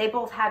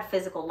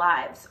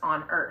lives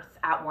on earth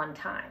at one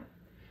time.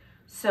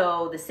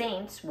 So the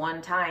saints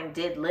one time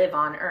did live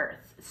on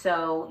earth.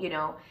 So, you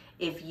know,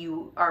 if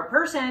you are a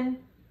person,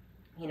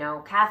 you know,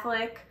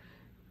 Catholic,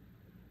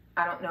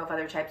 I don't know if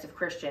other types of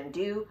Christian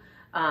do.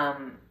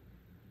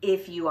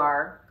 If you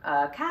are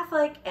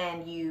Catholic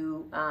and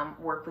you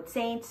work with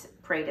saints,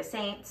 pray to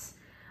saints,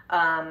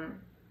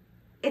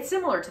 it's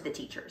similar to the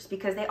teachers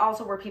because they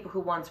also were people who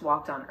once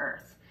walked on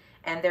earth.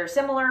 And they're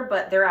similar,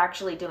 but they're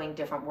actually doing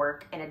different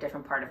work in a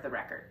different part of the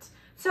records.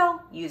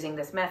 So using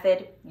this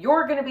method,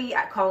 you're going to be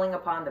calling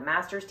upon the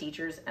masters,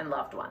 teachers, and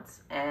loved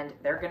ones, and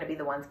they're going to be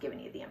the ones giving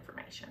you the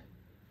information.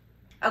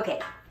 Okay,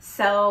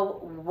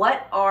 so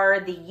what are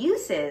the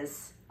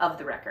uses of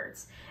the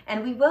records?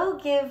 And we will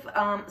give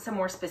some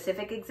more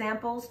specific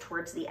examples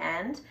towards the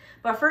end,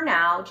 but for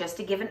now, just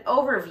to give an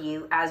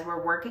overview as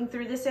we're working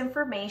through this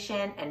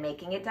information and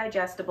making it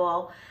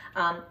digestible,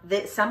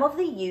 some of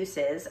the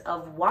uses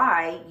of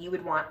why you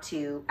would want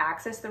to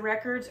access the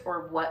records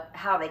or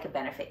how they could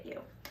benefit you.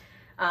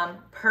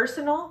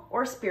 Personal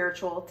or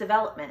spiritual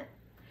development,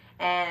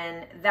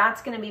 and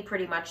that's going to be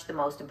pretty much the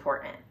most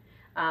important.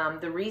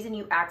 The reason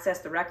you access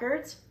the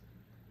records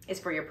is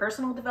for your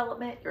personal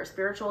development, your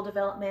spiritual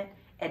development,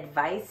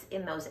 advice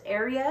in those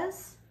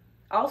areas.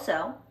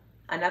 Also,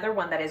 another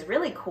one that is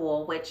really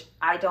cool, which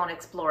I don't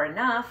explore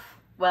enough,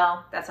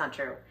 well, that's not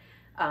true,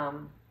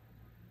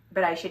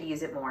 but I should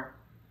use it more,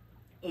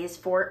 is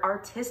for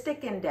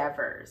artistic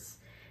endeavors.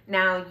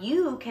 Now,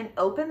 you can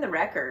open the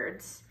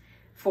records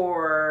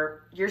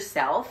for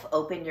yourself,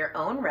 open your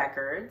own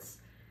records,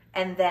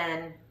 and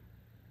then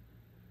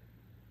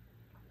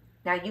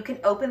now you can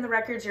open the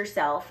records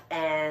yourself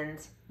and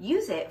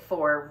use it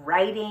for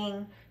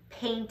writing,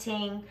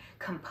 painting,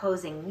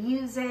 composing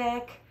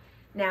music.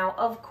 Now,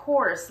 of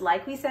course,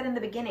 like we said in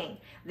the beginning,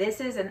 this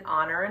is an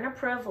honor and a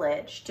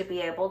privilege to be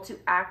able to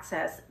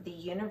access the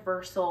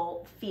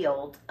universal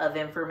field of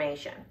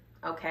information,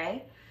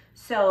 okay?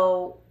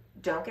 So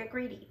don't get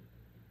greedy.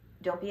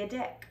 Don't be a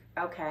dick,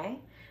 okay?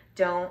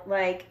 Don't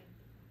like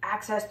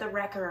access the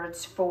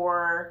records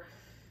for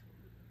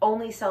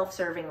only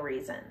self-serving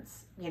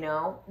reasons, you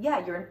know?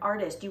 Yeah, you're an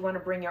artist. You want to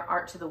bring your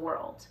art to the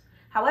world.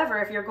 However,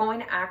 if you're going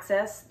to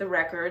access the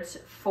records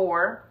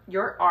for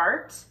your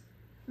art,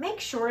 make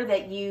sure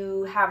that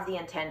you have the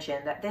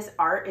intention that this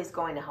art is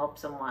going to help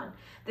someone.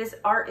 This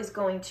art is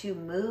going to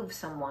move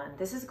someone.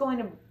 This is going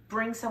to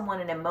bring someone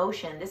an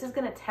emotion. This is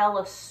going to tell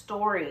a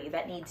story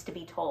that needs to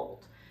be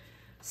told.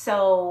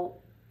 So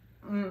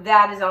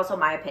that is also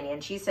my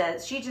opinion. She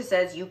just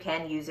says you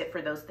can use it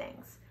for those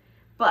things.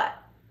 But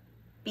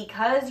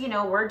because, you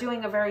know, we're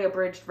doing a very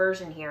abridged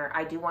version here,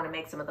 I do want to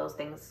make some of those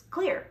things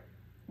clear.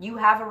 You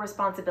have a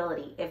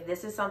responsibility. If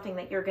this is something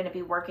that you're going to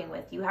be working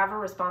with, you have a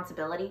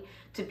responsibility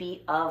to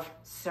be of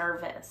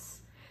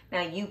service.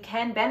 Now, you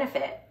can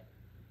benefit,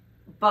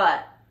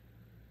 but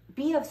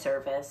be of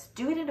service.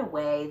 Do it in a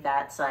way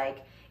that's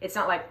like, it's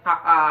not like,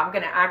 I'm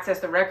going to access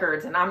the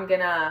records and I'm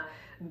going to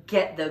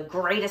get the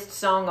greatest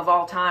song of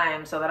all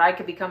time so that I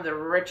could become the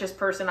richest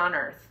person on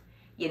earth.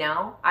 You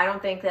know, I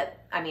don't think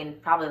that, I mean,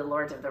 probably the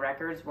Lords of the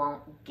Records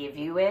won't give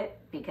you it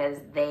because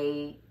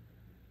they,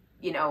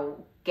 you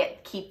know,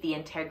 keep the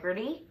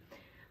integrity.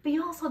 But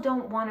you also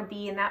don't want to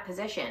be in that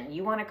position.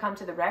 You want to come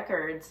to the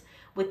records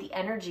with the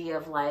energy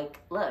of like,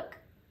 look,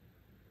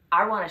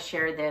 I want to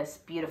share this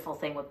beautiful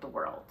thing with the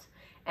world.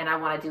 And I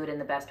want to do it in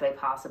the best way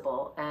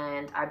possible.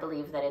 And I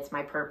believe that it's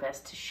my purpose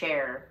to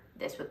share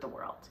this with the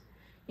world.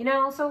 You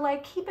know, so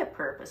like keep it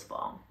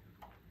purposeful.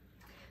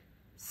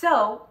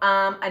 So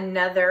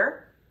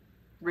another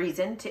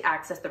reason to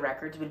access the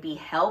records would be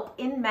help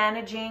in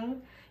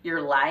managing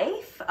your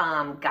life,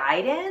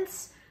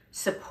 guidance,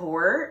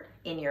 support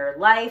in your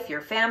life,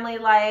 your family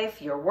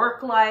life, your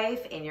work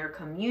life, in your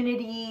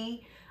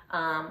community,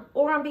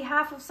 or on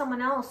behalf of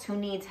someone else who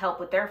needs help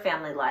with their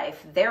family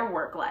life, their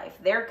work life,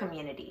 their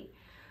community.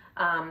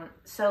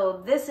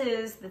 So this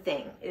is the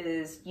thing,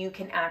 is you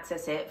can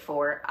access it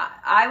for,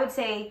 I would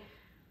say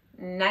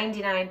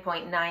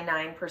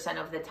 99.99%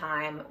 of the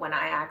time when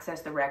I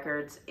access the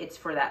records, it's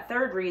for that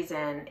third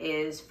reason,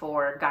 is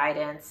for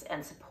guidance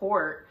and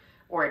support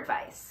or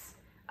advice.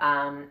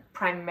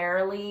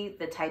 Primarily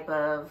the type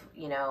of,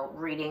 you know,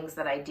 readings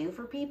that I do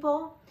for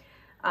people,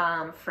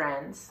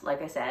 friends,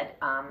 like I said,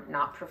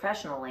 not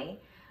professionally.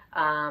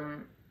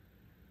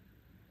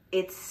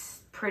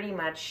 It's pretty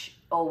much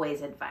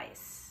always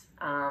advice.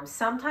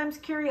 Sometimes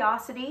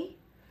curiosity,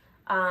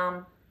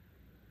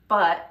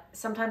 but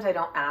sometimes I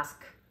don't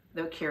ask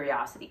the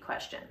curiosity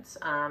questions.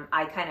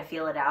 I kind of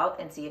feel it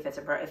out and see if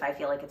I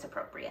feel like it's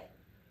appropriate.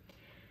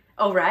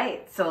 All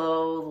right,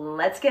 so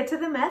let's get to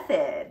the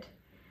method.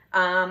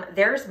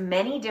 There's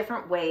many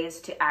different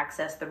ways to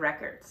access the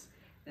records.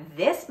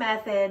 This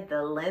method,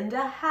 the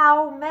Linda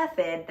Howe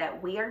method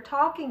that we are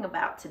talking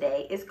about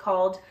today, is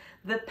called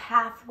the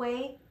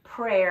Pathway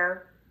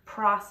Prayer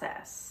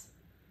Process.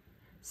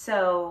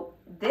 So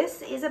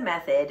this is a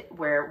method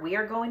where we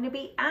are going to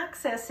be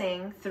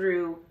accessing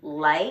through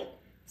light,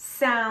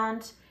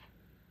 sound,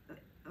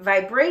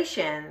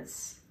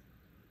 vibrations,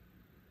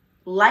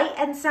 light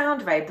and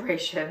sound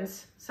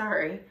vibrations,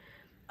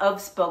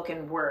 of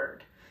spoken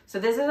word. So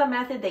this is a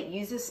method that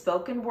uses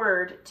spoken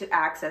word to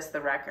access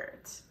the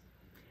records.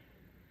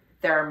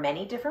 There are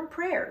many different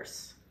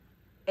prayers,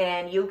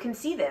 and you can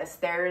see this.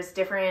 There's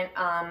different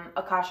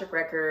Akashic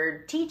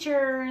Record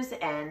teachers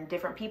and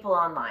different people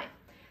online.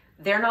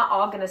 They're not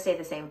all going to say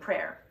the same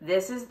prayer.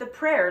 This is the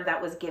prayer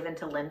that was given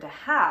to Linda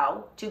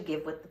Howe to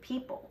give with the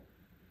people.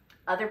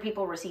 Other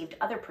people received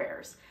other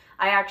prayers.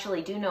 I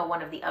actually do know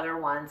one of the other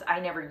ones. I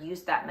never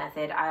used that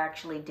method. I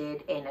actually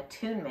did an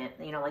attunement,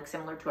 you know, like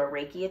similar to a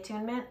Reiki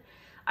attunement.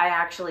 I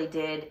actually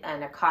did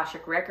an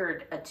Akashic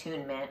Record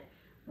attunement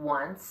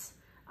once.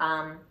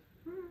 I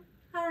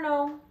don't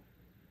know.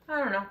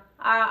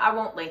 I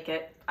won't link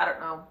it. I don't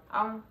know.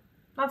 I'm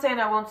not saying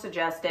I won't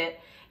suggest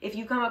it. If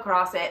you come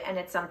across it and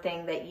it's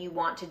something that you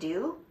want to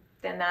do,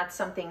 then that's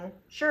something,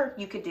 sure,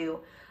 you could do.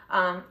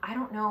 I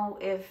don't know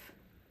if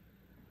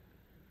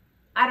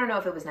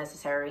it was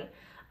necessary.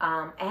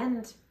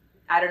 And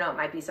I don't know, it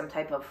might be some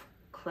type of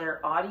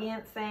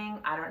clairaudient thing.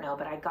 I don't know,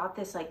 but I got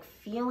this like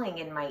feeling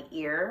in my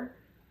ear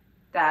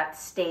that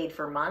stayed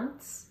for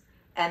months.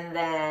 And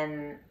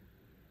then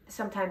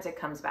sometimes it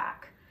comes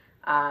back.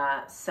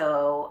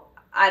 So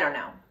I don't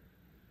know.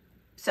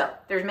 So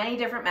there's many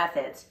different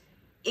methods.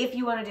 If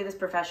you want to do this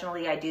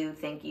professionally, I do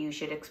think you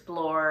should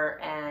explore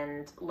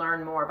and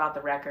learn more about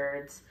the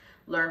records,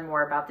 learn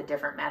more about the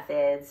different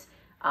methods,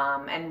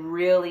 and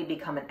really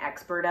become an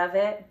expert of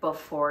it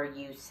before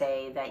you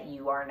say that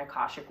you are an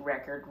Akashic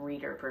Record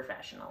reader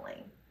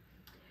professionally.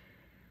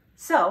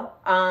 So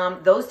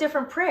those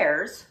different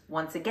prayers,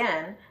 once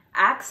again,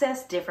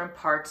 access different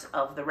parts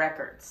of the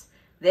records.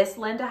 This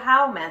Linda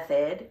Howe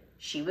method,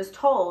 she was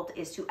told,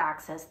 is to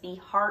access the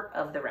heart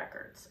of the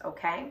records,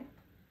 okay?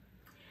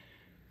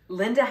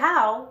 Linda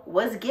Howe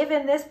was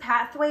given this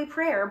pathway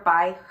prayer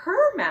by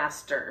her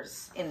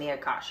masters in the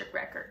Akashic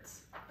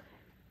Records.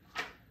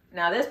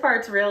 Now this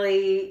part's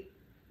really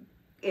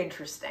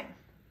interesting.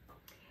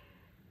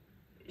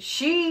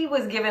 She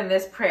was given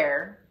this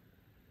prayer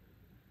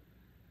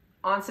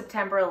on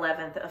September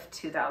 11th of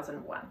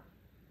 2001.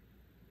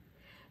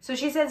 So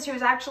she said she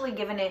was actually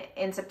given it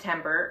in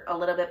September, a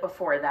little bit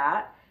before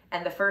that.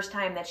 And the first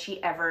time that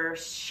she ever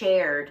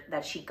shared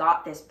that she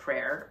got this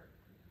prayer,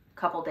 a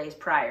couple days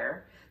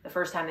prior, the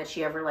first time that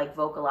she ever like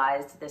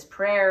vocalized this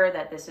prayer,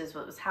 that this is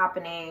what was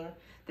happening,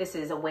 this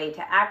is a way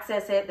to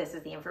access it, this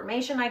is the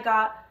information I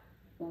got,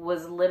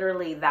 was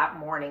literally that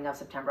morning of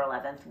September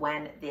 11th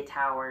when the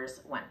towers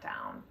went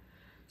down.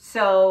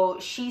 So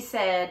she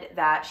said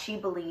that she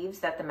believes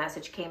that the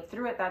message came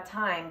through at that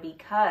time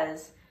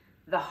because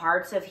the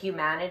hearts of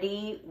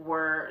humanity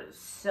were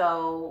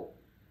so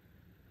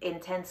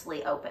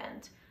intensely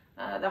opened.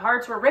 The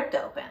hearts were ripped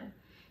open.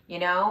 You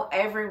know,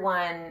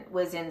 everyone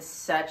was in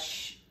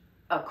such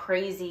a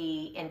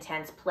crazy,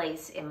 intense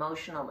place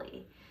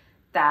emotionally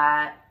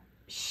that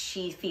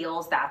she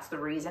feels that's the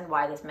reason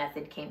why this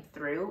method came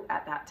through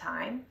at that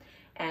time,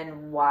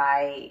 and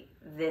why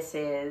this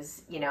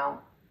is, you know,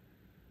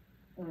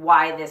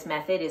 why this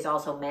method is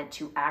also meant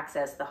to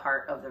access the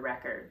heart of the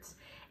records.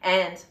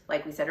 And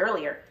like we said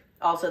earlier,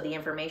 also the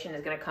information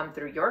is going to come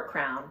through your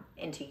crown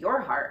into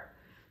your heart.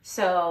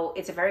 So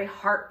it's a very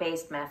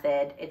heart-based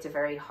method. It's a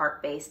very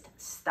heart-based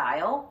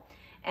style.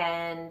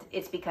 And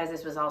it's because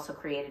this was also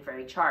created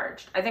very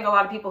charged. I think a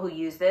lot of people who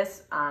use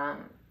this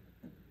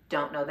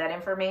don't know that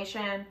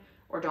information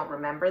or don't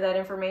remember that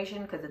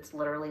information, because it's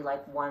literally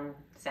like one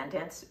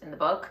sentence in the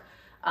book.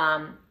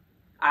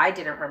 I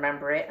didn't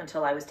remember it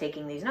until I was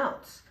taking these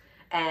notes.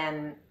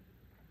 And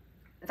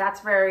that's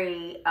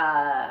very,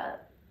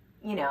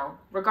 you know,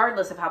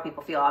 regardless of how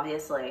people feel,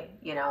 obviously,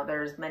 you know,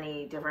 there's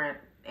many different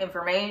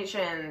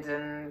informations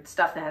and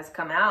stuff that has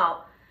come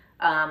out.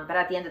 But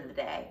at the end of the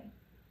day,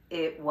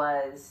 it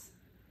was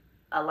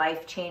a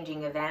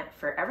life-changing event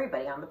for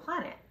everybody on the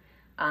planet.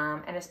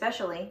 And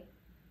especially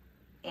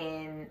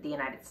in the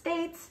United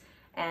States.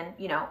 And,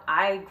 you know,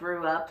 I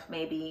grew up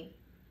maybe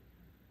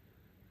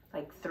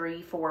like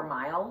 3-4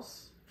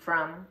 miles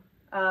from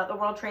the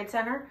World Trade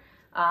Center.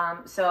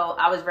 So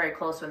I was very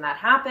close when that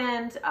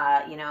happened.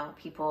 You know,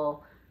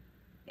 people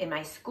in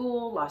my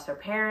school lost their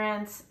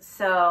parents.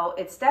 So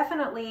it's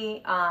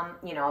definitely,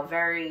 you know, a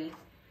very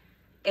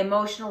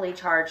emotionally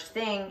charged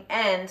thing.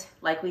 And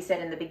like we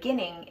said in the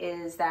beginning,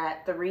 is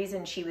that the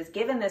reason she was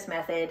given this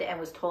method and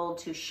was told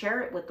to share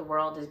it with the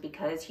world is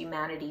because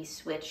humanity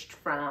switched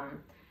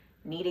from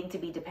needing to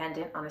be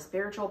dependent on a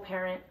spiritual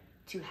parent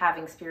to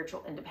having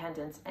spiritual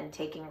independence and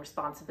taking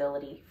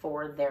responsibility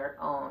for their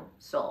own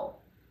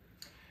soul.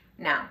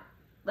 Now,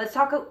 let's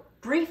talk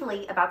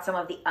briefly about some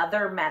of the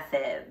other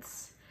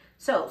methods.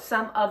 So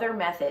some other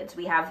methods,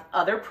 we have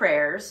other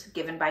prayers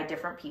given by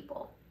different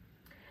people.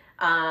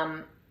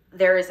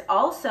 There is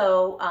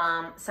also,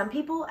 some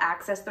people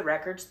access the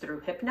records through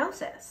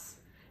hypnosis.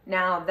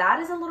 Now that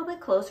is a little bit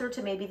closer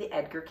to maybe the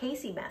Edgar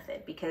Cayce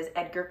method, because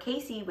Edgar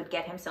Cayce would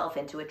get himself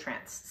into a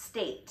trance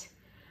state.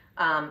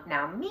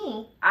 Now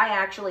me, I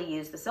actually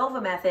use the Silva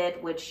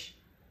method, which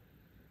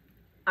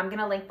I'm going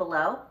to link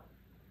below,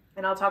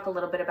 and I'll talk a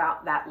little bit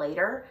about that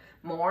later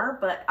more,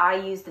 but I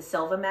use the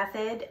Silva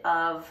method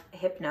of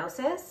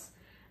hypnosis,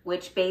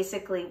 which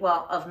basically,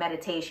 well, of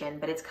meditation,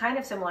 but it's kind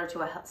of similar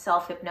to a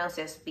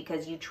self-hypnosis,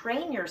 because you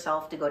train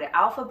yourself to go to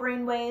alpha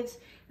brainwaves,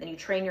 then you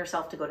train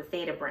yourself to go to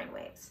theta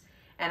brainwaves.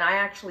 And I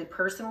actually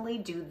personally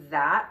do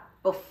that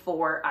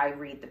before I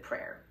read the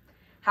prayer.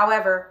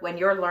 However, when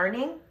you're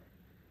learning,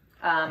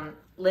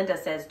 Linda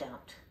says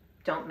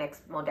don't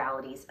mix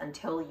modalities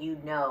until you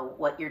know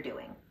what you're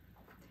doing.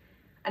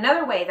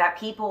 Another way that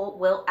people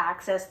will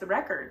access the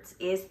records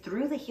is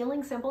through the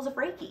healing symbols of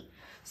Reiki.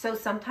 So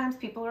sometimes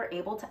people are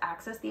able to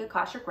access the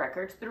Akashic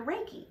Records through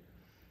Reiki.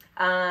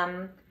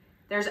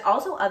 There's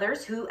also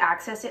others who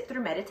access it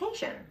through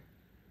meditation.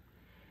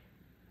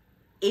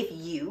 If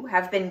you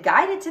have been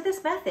guided to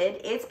this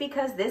method, it's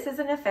because this is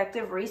an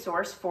effective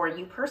resource for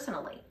you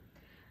personally.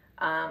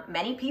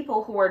 Many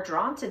people who are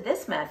drawn to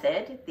this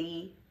method,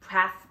 the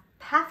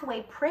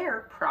pathway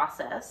prayer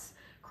process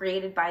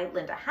created by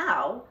Linda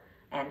Howe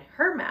and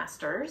her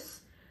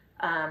masters,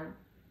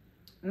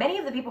 many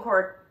of the people who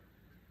are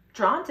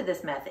drawn to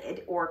this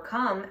method or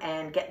come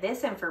and get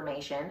this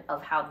information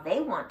of how they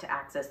want to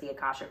access the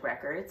Akashic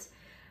Records,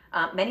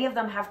 many of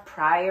them have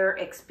prior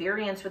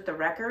experience with the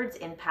records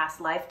in past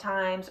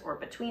lifetimes or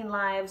between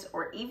lives,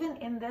 or even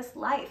in this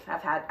life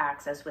have had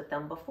access with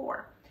them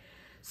before.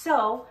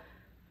 So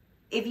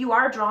if you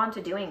are drawn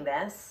to doing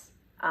this,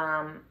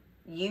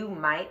 you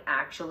might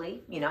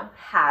actually, you know,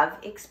 have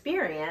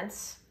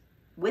experience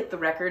with the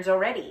records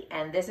already.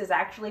 And this is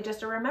actually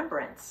just a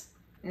remembrance.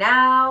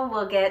 Now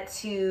we'll get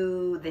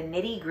to the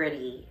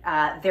nitty-gritty.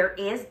 There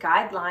is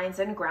guidelines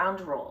and ground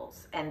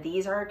rules, and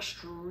these are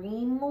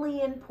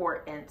extremely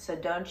important, so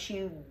don't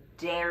you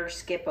dare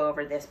skip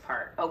over this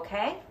part,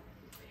 okay?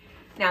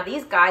 Now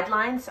these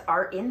guidelines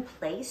are in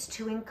place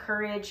to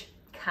encourage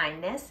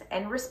kindness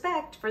and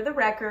respect for the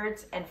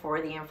records and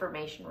for the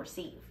information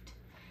received.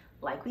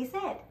 Like we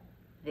said,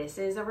 this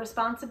is a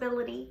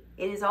responsibility.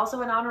 It is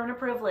also an honor and a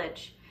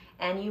privilege,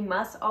 and you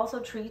must also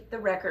treat the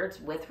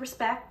records with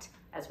respect,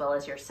 as well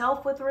as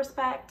yourself with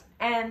respect,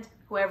 and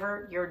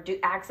whoever you're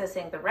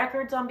accessing the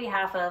records on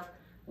behalf of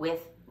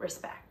with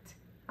respect,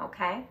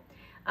 okay?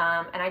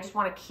 And I just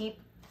want to keep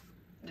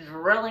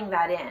drilling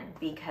that in,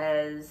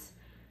 because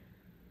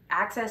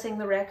accessing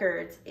the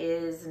records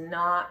is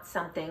not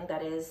something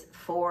that is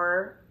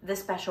for the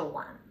special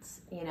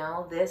ones. You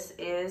know, this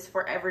is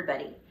for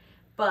everybody.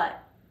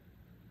 But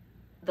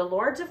the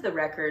lords of the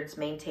records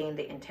maintain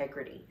the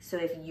integrity. So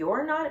if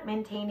you're not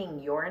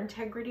maintaining your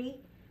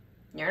integrity,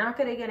 you're not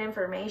going to get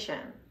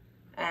information,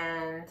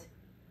 and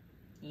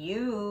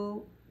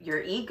your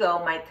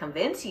ego might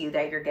convince you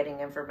that you're getting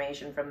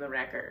information from the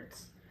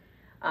records,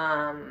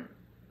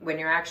 when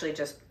you're actually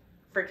just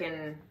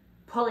freaking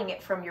pulling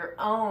it from your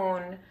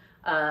own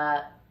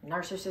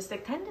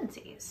narcissistic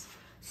tendencies.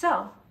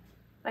 So,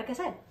 like I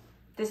said,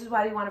 this is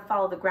why we want to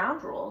follow the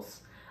ground rules.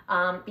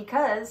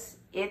 because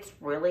it's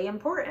really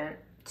important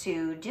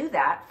to do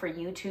that for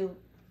you to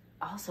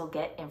also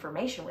get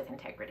information with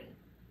integrity.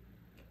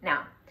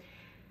 Now,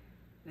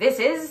 this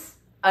is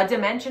a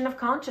dimension of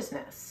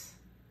consciousness.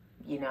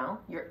 You know,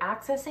 you're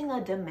accessing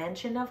a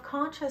dimension of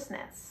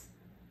consciousness.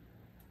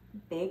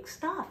 Big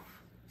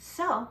stuff.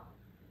 So,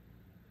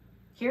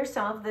 here's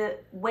some of the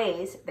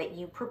ways that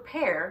you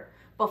prepare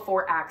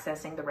before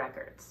accessing the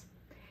records.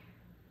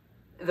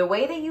 The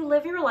way that you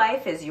live your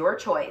life is your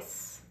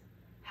choice.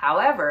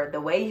 However,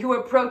 the way you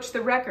approach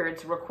the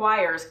records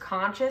requires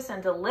conscious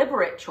and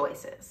deliberate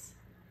choices.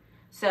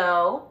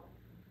 So,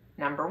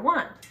 number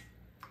 1,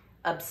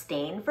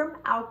 abstain from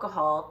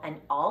alcohol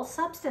and all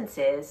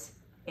substances,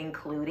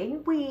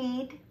 including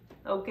weed.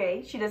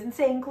 Okay, she doesn't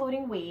say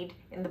including weed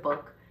in the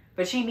book,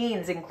 but she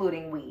means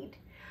including weed,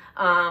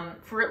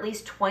 for at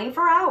least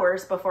 24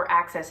 hours before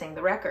accessing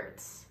the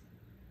records.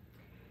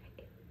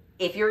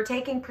 If you're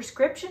taking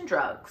prescription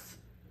drugs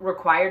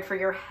required for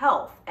your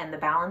health and the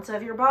balance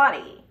of your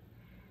body,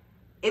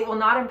 it will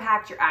not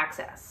impact your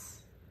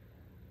access.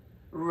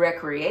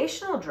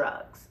 Recreational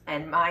drugs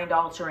and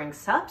mind-altering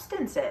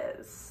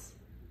substances,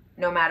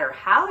 no matter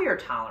how your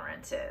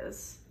tolerance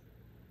is,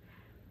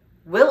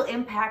 will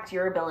impact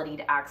your ability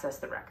to access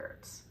the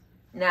records.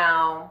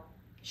 Now,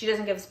 she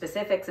doesn't give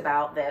specifics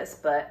about this,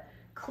 but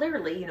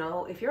clearly, you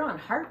know, if you're on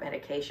heart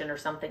medication or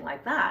something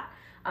like that,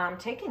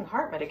 taking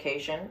heart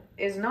medication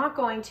is not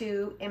going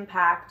to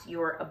impact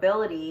your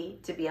ability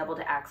to be able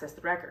to access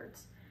the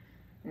records.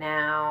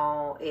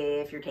 Now,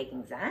 if you're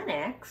taking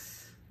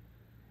Xanax,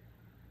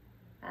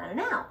 I don't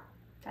know.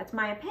 That's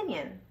my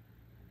opinion.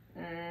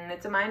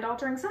 It's a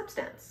mind-altering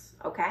substance,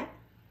 okay?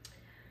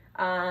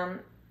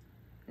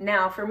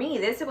 Now, for me,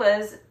 this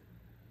was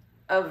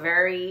a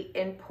very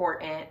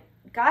important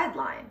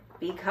guideline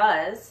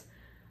because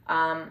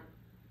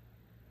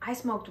I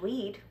smoked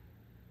weed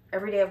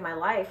every day of my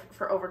life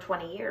for over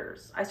 20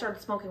 years. I started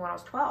smoking when I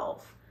was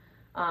 12.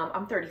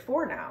 I'm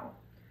 34 now.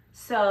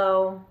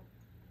 So,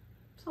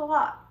 it's a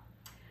lot.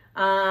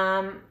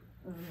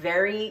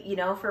 Very, you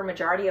know, for a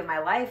majority of my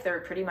life, there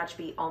would pretty much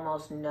be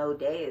almost no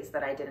days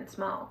that I didn't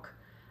smoke.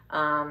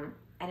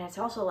 And it's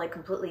also like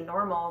completely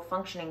normal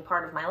functioning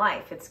part of my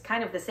life. It's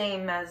kind of the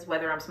same as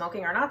whether I'm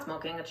smoking or not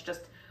smoking. It's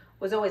just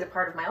was always a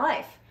part of my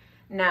life.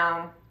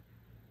 Now,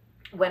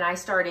 when I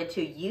started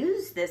to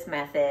use this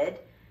method,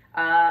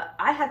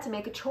 I had to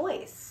make a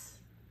choice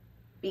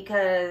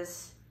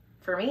because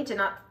for me to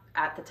not,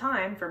 at the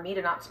time, for me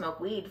to not smoke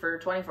weed for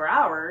 24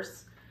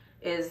 hours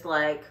is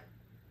like,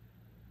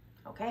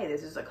 okay,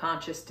 this is a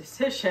conscious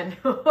decision.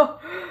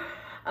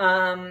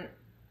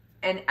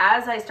 And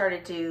as I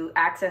started to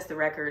access the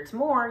records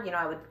more, you know,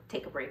 I would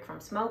take a break from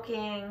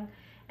smoking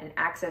and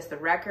access the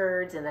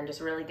records and then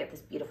just really get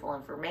this beautiful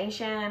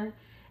information.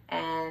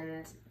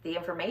 And the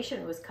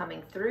information was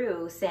coming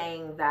through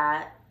saying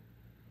that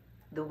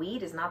the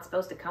weed is not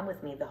supposed to come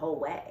with me the whole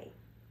way.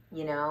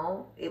 You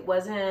know, it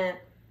wasn't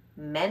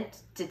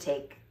meant to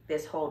take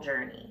this whole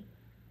journey.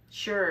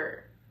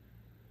 Sure,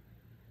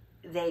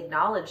 they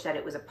acknowledged that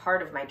it was a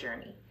part of my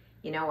journey.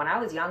 You know, when I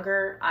was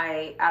younger,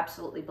 I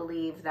absolutely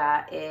believe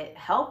that it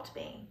helped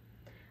me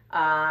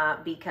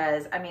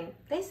because, I mean,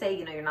 they say,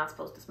 you know, you're not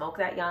supposed to smoke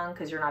that young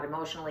because you're not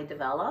emotionally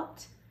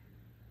developed.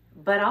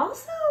 But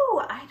also,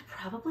 I'd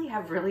probably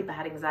have really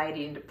bad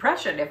anxiety and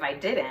depression if I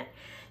didn't,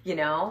 you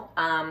know.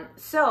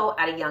 So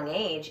at a young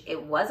age,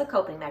 it was a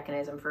coping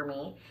mechanism for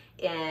me.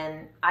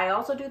 And I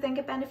also do think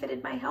it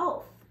benefited my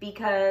health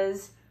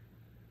because,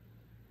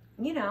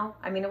 you know,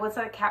 I mean, what's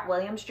that Cat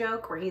Williams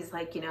joke where he's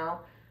like, you know,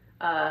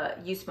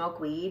 you smoke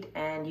weed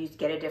and you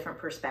get a different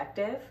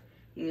perspective.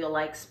 You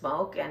like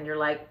smoke and you're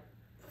like,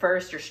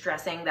 first you're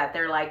stressing that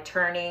they're like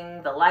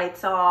turning the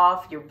lights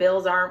off, your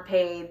bills aren't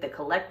paid, the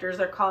collectors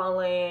are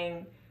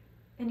calling.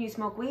 Then you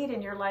smoke weed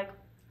and you're like,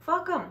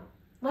 fuck them.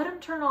 Let them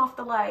turn off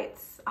the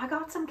lights. I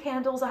got some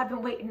candles I've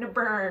been waiting to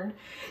burn,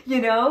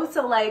 you know?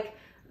 So like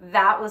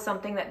that was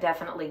something that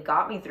definitely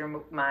got me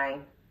through my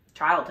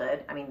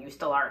childhood. I mean, you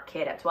still are a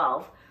kid at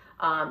 12.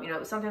 You know, it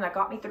was something that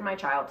got me through my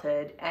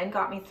childhood and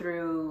got me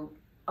through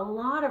a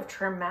lot of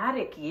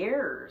traumatic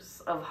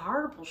years of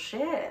horrible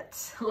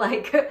shit.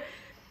 Like,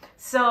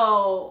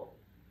 so,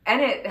 and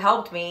it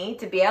helped me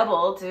to be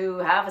able to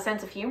have a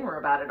sense of humor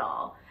about it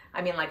all.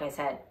 I mean, like I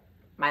said,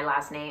 my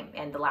last name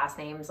and the last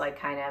names like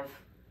kind of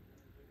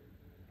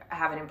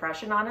have an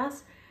impression on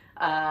us,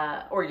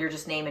 or your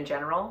just name in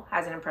general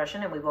has an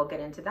impression, and we will get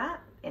into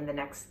that in the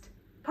next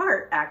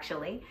part,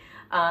 actually.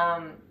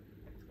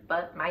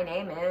 But my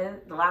name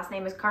is, the last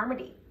name is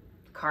Carmody,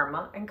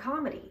 Karma and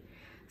Comedy.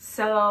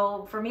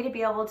 So for me to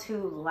be able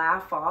to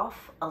laugh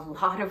off a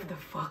lot of the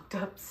fucked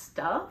up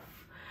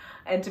stuff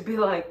and to be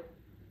like,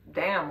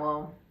 damn,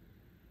 well,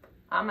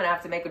 I'm gonna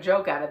have to make a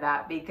joke out of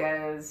that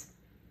because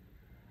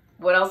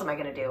what else am I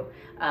gonna do?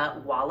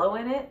 Wallow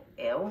in it?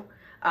 Ew.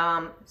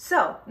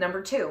 So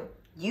number 2,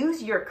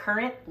 use your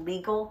current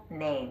legal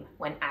name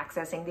when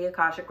accessing the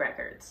Akashic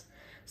Records.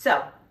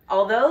 So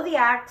although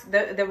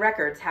the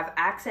records have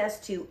access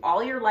to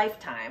all your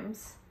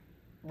lifetimes,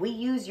 we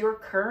use your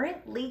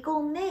current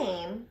legal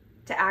name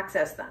to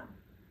access them.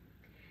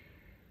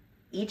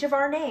 Each of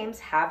our names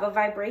have a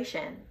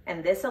vibration,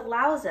 and this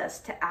allows us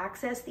to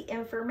access the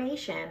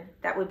information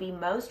that would be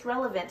most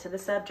relevant to the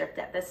subject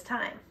at this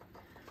time.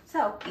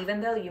 So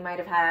even though you might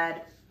have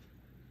had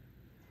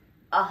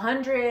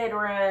 100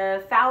 or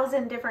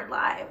 1,000 different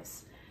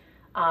lives,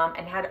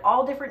 and had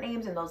all different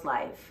names in those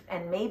lives,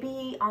 and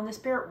maybe on the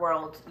spirit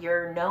world,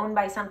 you're known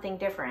by something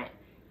different.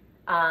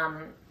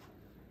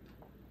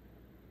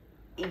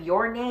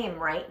 Your name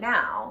right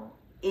now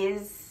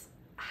is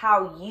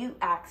how you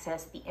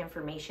access the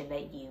information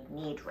that you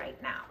need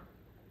right now.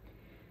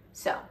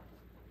 So,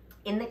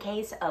 in the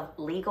case of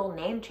legal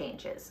name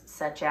changes,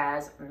 such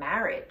as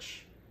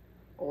marriage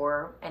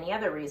or any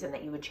other reason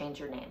that you would change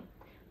your name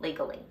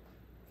legally,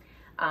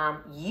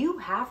 you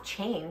have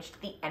changed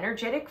the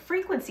energetic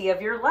frequency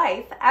of your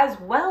life as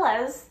well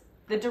as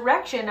the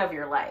direction of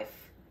your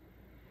life.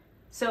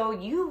 So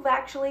you've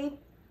actually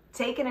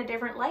taken a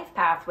different life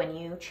path when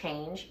you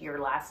change your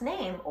last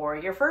name or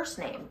your first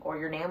name or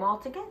your name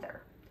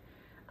altogether.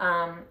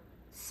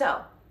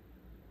 So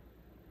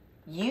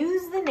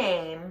use the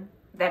name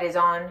that is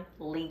on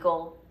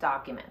legal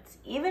documents.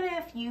 Even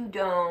if you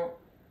don't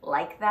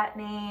like that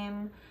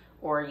name,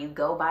 or you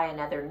go by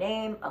another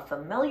name, a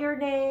familiar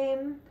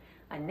name,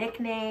 a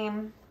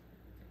nickname.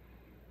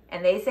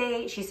 And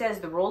she says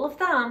the rule of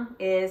thumb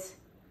is,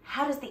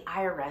 how does the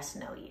IRS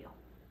know you?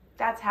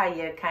 That's how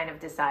you kind of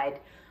decide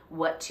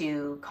what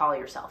to call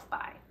yourself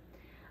by.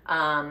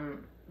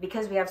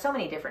 Because we have so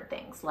many different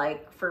things.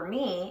 Like for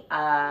me,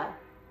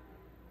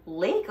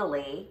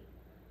 legally,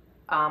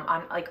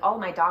 on like all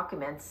my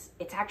documents,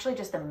 it's actually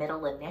just a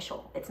middle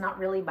initial. It's not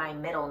really my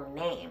middle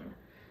name.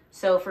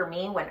 So for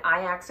me, when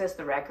I access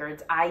the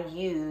records, I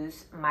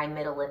use my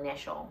middle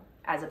initial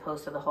as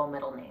opposed to the whole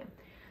middle name.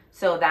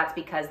 So that's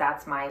because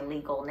that's my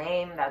legal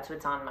name. That's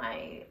what's on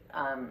my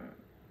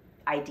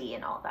ID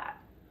and all that.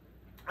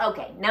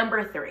 Okay,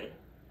 number 3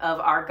 of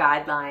our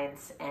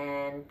guidelines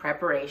and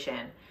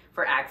preparation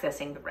for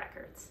accessing the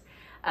records.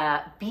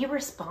 Be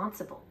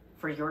responsible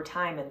for your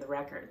time in the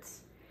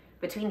records.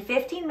 Between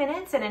 15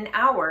 minutes and an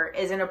hour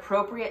is an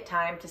appropriate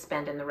time to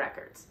spend in the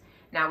records.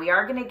 Now, we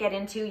are going to get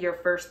into your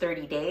first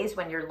 30 days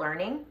when you're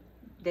learning.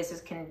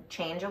 This can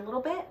change a little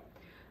bit.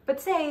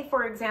 But say,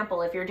 for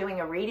example, if you're doing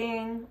a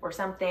reading or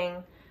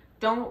something,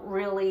 don't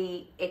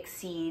really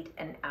exceed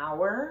an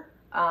hour.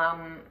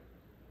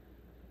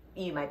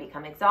 You might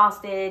become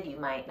exhausted. You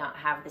might not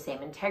have the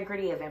same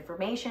integrity of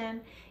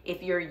information.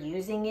 If you're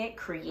using it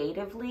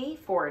creatively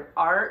for an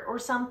art or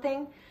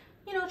something,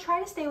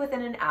 try to stay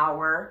within an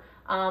hour.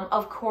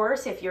 Of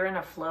course, if you're in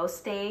a flow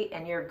state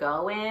and you're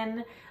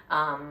going,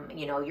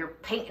 you're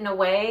painting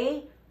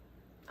away,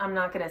 I'm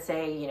not going to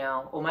say,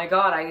 oh my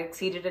God, I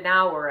exceeded an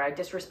hour, I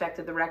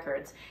disrespected the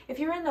records. If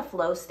you're in the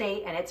flow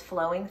state and it's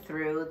flowing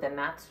through, then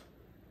that's,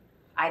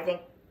 I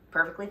think,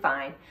 perfectly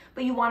fine.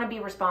 But you want to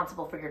be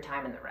responsible for your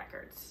time in the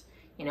records.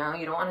 You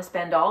don't want to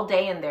spend all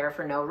day in there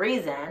for no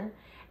reason.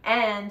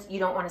 And you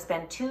don't want to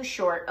spend too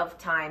short of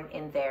time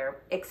in there,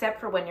 except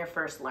for when you're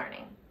first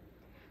learning.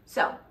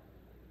 So,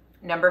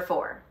 number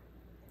 4,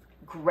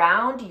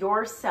 ground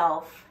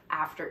yourself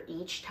after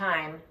each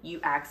time you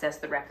access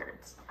the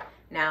records.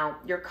 Now,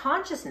 your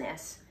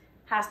consciousness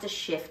has to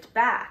shift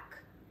back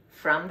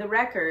from the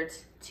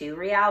records to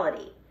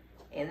reality,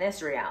 in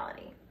this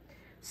reality.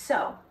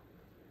 So,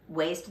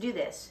 ways to do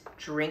this: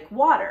 drink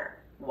water,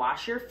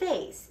 wash your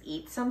face,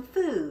 eat some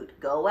food,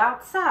 go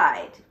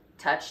outside,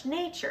 touch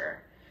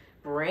nature.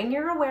 Bring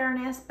your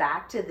awareness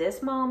back to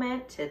this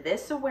moment, to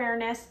this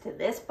awareness, to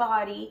this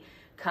body.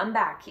 Come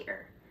back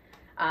here.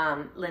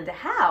 Linda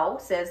Howe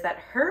says that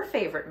her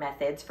favorite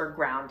methods for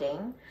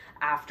grounding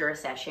after a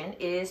session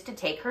is to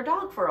take her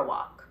dog for a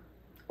walk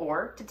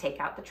or to take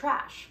out the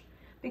trash,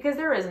 because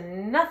there is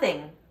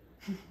nothing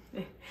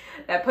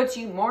that puts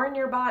you more in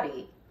your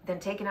body than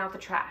taking out the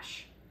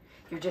trash.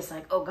 You're just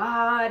like, oh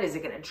God, is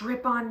it going to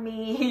drip on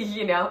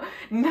me?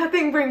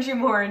 Nothing brings you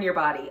more in your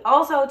body.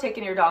 Also,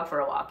 taking your dog for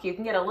a walk. You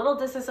can get a little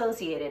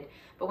disassociated,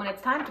 but when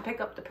it's time to pick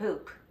up the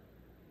poop,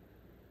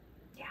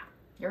 yeah,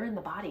 you're in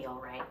the body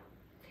all right.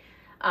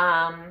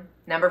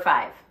 Number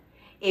 5,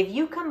 if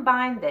you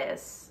combine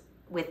this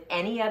with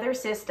any other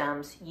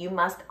systems, you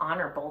must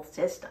honor both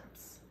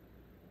systems.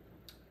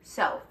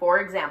 So, for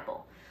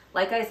example,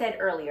 like I said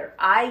earlier,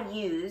 I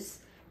use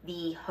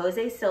the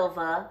Jose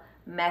Silva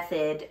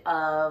method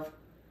of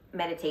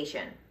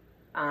meditation.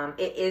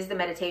 It is the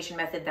meditation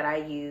method that I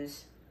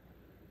use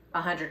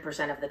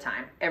 100% of the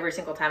time. Every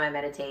single time I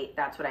meditate,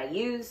 that's what I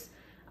use.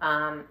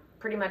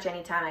 Pretty much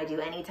anytime I do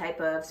any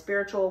type of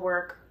spiritual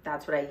work,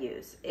 that's what I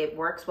use. It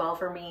works well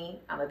for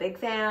me. I'm a big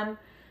fan.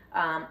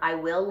 I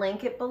will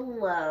link it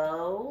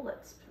below.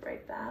 Let's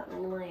write that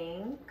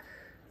link.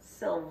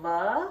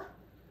 Silva.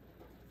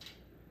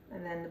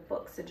 And then the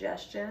book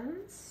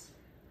suggestions.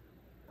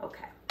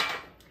 Okay.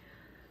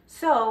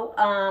 So,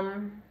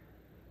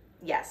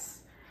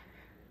 yes.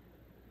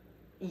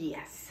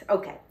 Yes.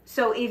 Okay.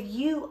 So if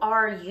you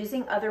are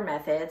using other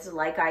methods,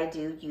 like I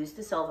do, use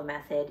the Silva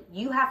method,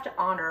 you have to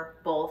honor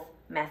both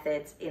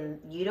methods.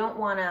 You don't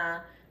want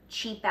to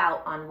cheap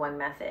out on one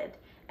method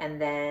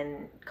and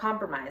then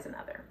compromise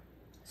another.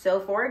 So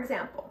for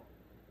example,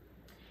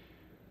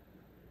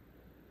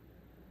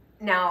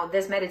 now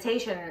this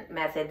meditation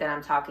method that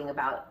I'm talking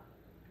about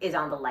is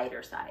on the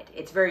lighter side.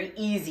 It's very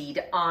easy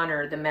to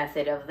honor the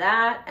method of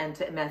that and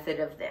the method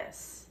of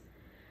this.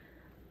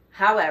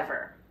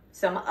 However,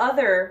 some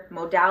other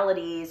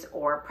modalities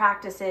or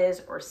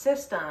practices or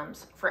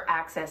systems for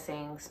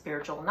accessing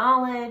spiritual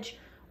knowledge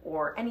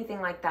or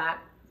anything like that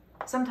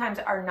sometimes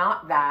are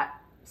not that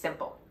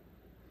simple.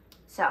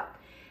 So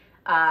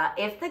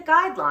if the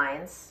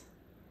guidelines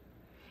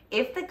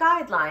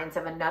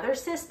of another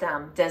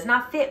system does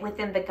not fit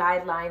within the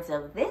guidelines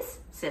of this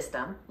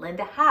system,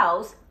 Linda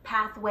Howe's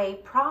pathway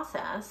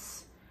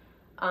process,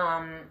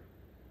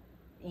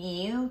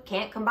 you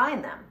can't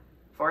combine them.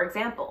 For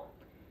example,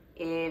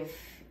 if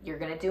you're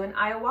going to do an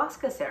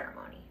ayahuasca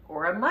ceremony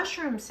or a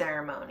mushroom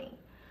ceremony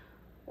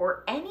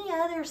or any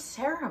other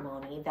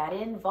ceremony that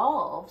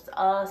involves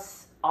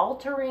us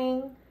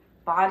altering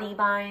body,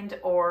 mind,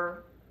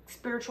 or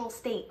spiritual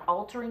state,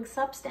 altering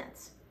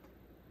substance,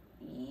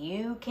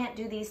 you can't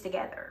do these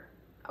together,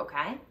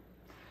 okay?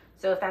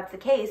 So if that's the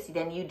case,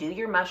 then you do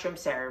your mushroom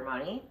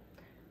ceremony,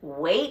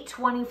 wait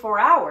 24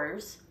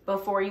 hours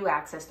before you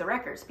access the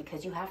records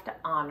because you have to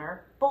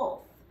honor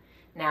both.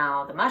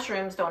 Now, the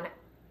mushrooms don't,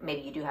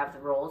 maybe you do have the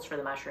rolls for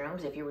the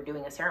mushrooms if you were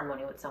doing a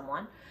ceremony with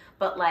someone,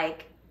 but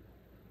like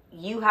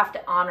you have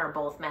to honor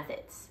both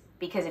methods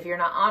because if you're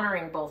not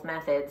honoring both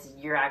methods,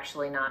 you're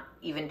actually not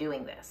even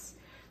doing this.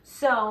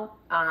 So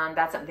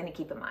that's something to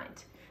keep in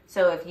mind.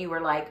 So if you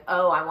were like,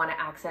 oh, I want to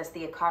access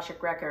the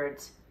Akashic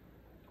Records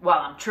while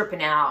I'm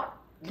tripping out,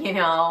 you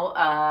know,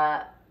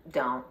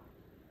 don't.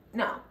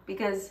 No,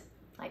 because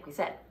like we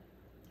said,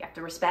 you have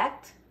to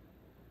respect.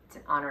 It's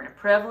an honor and a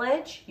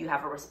privilege. You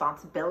have a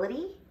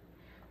responsibility.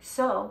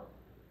 So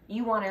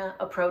you want to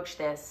approach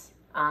this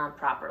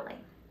properly.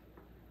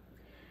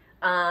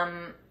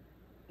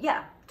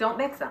 Yeah, don't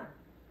mix them,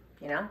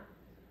 you know.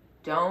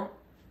 Don't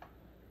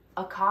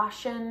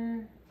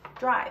Akashian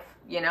drive,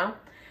 you know.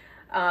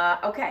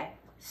 Okay,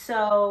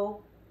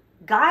 so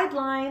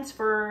guidelines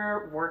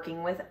for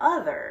working with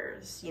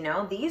others, you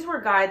know, these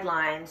were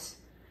guidelines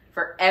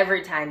for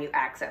every time you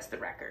access the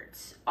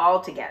records, all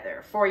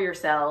together, for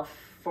yourself,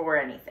 for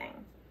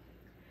anything.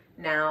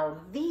 Now,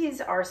 these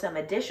are some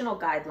additional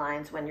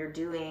guidelines when you're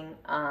doing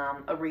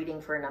a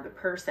reading for another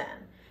person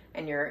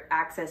and you're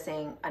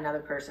accessing another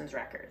person's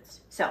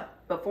records. So,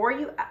 before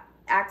you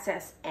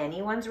access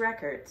anyone's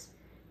records,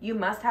 you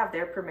must have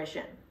their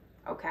permission,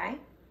 okay?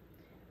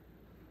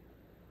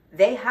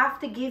 They have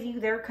to give you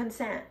their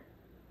consent.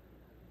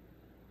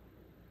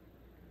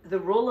 The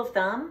rule of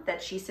thumb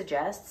that she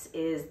suggests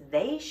is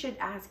they should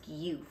ask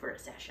you for a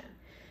session.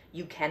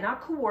 You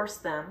cannot coerce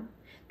them.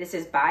 This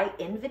is by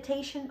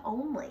invitation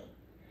only.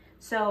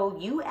 So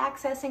you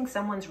accessing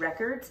someone's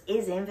records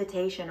is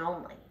invitation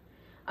only.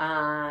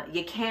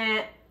 You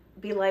can't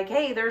be like,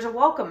 hey, there's a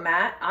welcome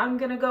mat, I'm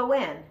gonna go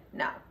in.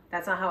 No,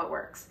 that's not how it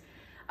works.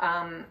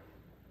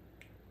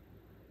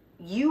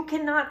 You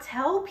cannot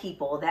tell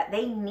people that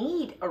they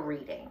need a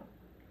reading.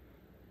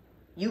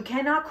 You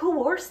cannot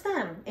coerce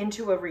them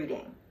into a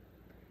reading.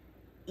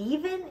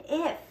 Even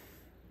if,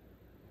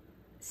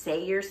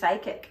 say you're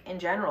psychic in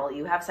general,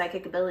 you have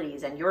psychic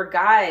abilities and your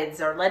guides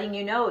are letting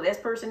you know this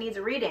person needs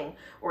a reading,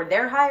 or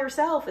their higher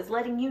self is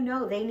letting you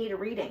know they need a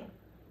reading.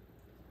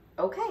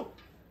 Okay,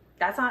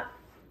 that's not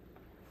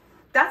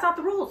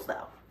the rules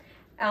though.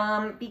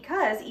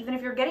 Because even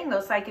if you're getting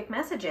those psychic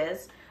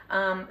messages,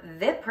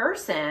 the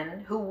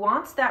person who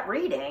wants that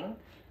reading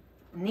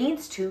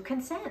needs to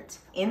consent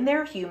in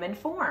their human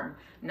form,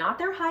 not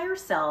their higher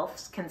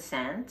self's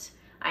consent.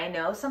 I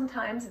know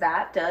sometimes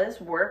that does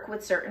work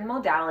with certain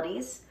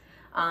modalities,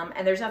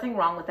 and there's nothing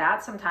wrong with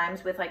that.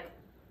 Sometimes with like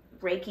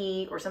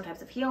Reiki or some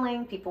types of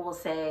healing, people will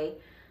say,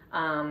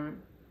 I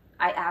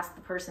ask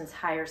the person's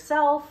higher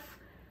self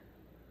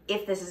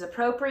if this is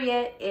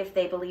appropriate. If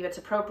they believe it's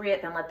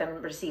appropriate, then let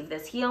them receive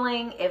this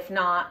healing. If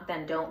not,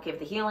 then don't give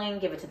the healing,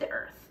 give it to the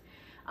earth.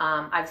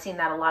 I've seen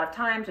that a lot of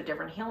times with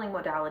different healing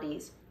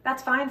modalities.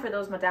 That's fine for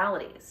those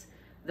modalities.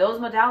 Those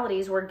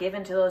modalities were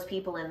given to those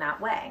people in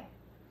that way.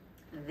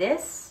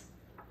 This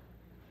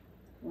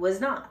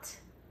was not.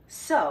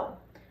 So,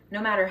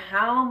 no matter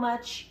how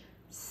much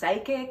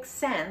psychic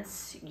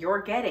sense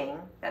you're getting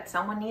that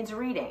someone needs a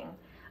reading,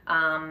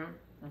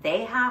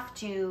 they have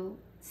to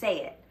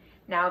say it.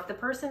 Now, if the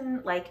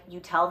person, like, you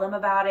tell them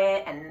about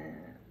it and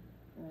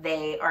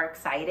they are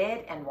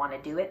excited and want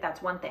to do it,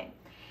 that's one thing.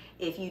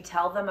 If you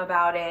tell them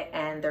about it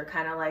and they're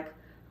kind of like,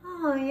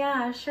 oh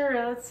yeah, sure,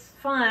 that's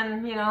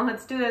fun, you know,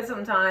 let's do that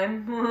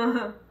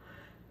sometime.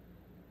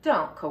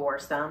 Don't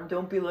coerce them.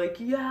 Don't be like,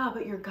 yeah,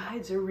 but your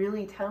guides are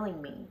really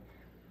telling me.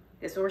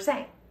 This is what we're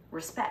saying.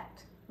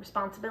 Respect,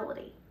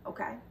 responsibility,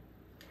 okay?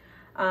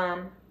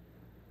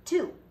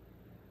 2,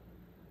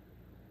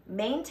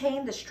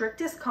 maintain the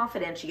strictest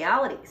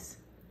confidentialities.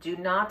 Do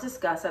not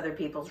discuss other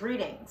people's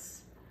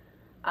readings.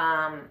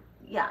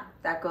 Yeah,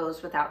 that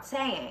goes without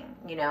saying.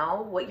 You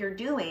know, what you're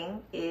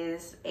doing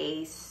is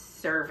a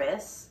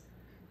service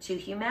to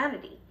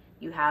humanity.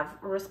 You have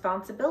a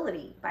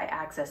responsibility by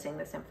accessing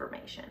this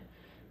information.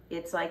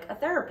 It's like a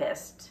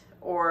therapist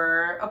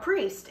or a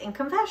priest in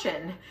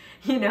confession,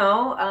 you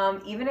know,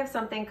 even if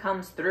something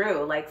comes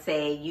through, like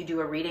say you do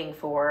a reading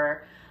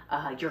for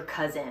your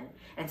cousin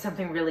and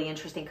something really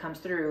interesting comes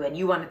through and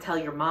you want to tell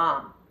your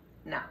mom.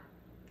 No,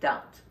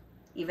 don't.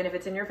 Even if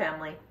it's in your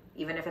family,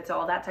 even if it's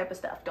all that type of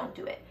stuff, don't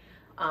do it.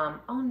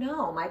 Oh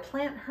no, my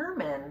plant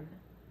Herman.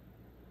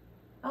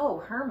 Oh,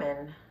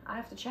 Herman, I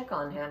have to check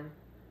on him.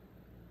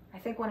 I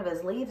think one of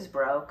his leaves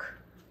broke.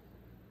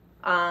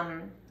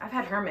 I've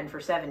had Herman for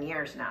 7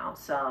 years now,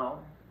 so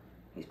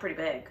he's pretty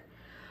big.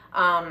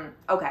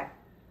 Okay,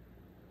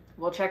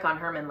 we'll check on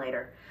Herman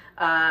later.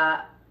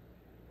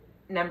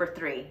 Number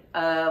 3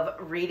 of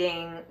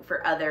reading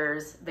for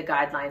others, the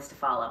guidelines to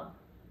follow.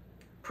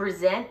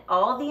 Present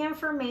all the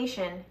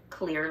information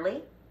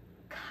clearly,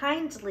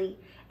 kindly,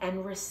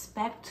 and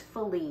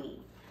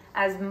respectfully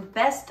as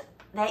best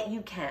that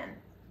you can,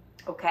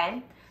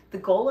 okay? The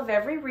goal of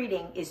every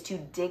reading is to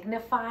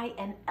dignify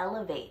and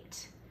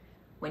elevate.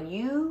 When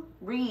you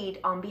read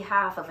on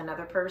behalf of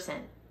another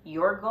person,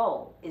 your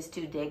goal is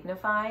to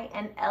dignify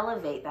and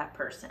elevate that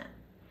person.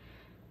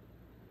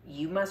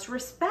 You must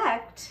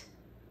respect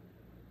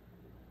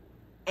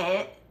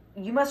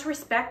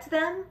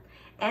them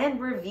and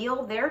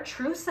reveal their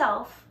true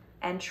self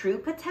and true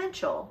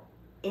potential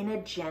in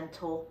a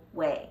gentle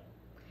way.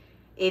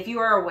 If you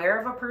are aware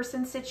of a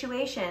person's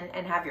situation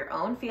and have your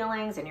own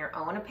feelings and your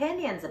own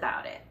opinions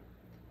about it,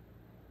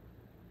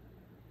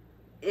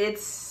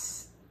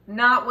 it's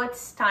not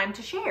what's time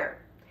to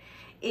share.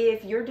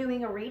 If you're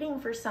doing a reading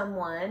for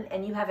someone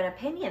and you have an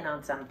opinion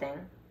on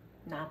something,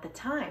 not the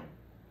time.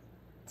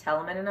 Tell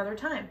them at another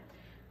time.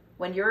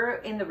 When you're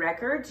in the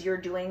records, you're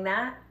doing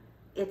that,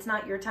 it's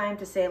not your time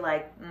to say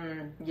like,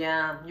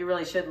 yeah, you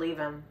really should leave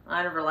him.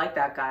 I never liked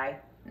that guy.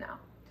 No.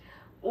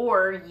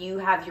 Or you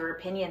have your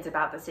opinions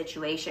about the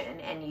situation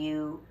and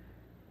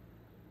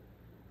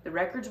the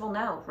records will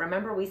know.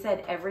 Remember, we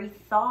said every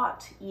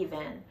thought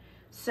even.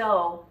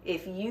 So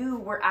if you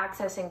were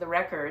accessing the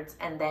records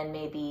and then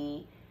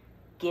maybe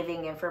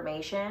giving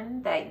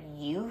information that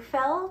you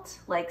felt,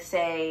 like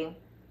say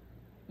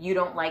you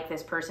don't like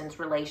this person's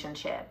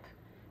relationship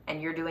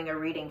and you're doing a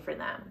reading for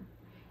them,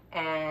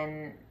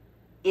 and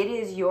it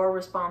is your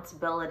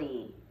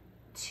responsibility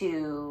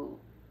to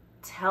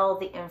tell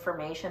the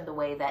information the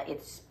way that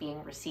it's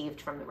being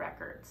received from the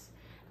records,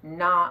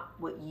 not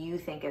what you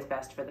think is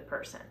best for the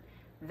person.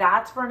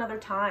 That's for another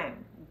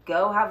time.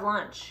 Go have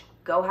lunch.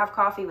 Go have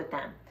coffee with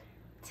them.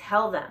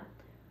 Tell them.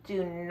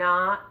 Do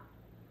not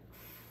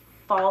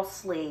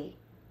falsely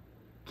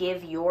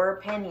give your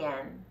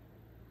opinion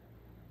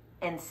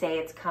and say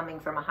it's coming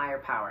from a higher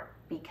power,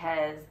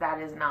 because that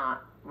is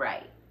not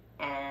right.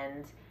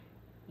 And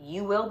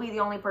you will be the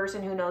only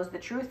person who knows the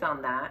truth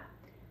on that.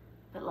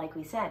 But like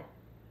we said,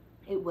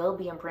 it will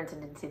be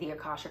imprinted into the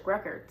Akashic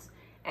Records.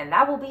 And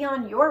that will be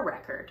on your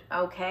record,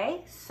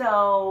 okay?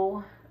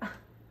 So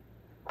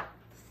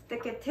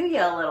stick it to you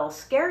a little,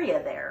 scare you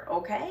there,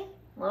 okay?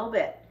 A little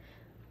bit.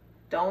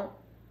 Don't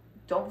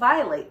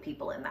violate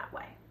people in that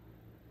way.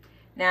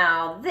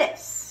 Now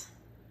this.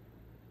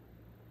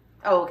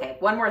 Oh, okay,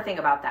 one more thing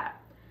about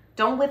that.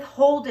 Don't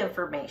withhold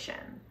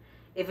information.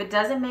 If it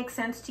doesn't make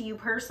sense to you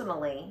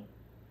personally,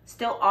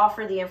 still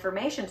offer the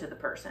information to the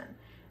person,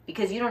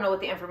 because you don't know what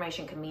the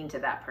information can mean to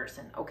that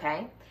person,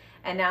 okay?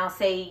 And now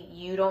say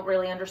you don't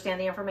really understand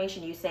the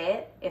information, you say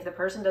it. If the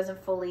person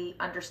doesn't fully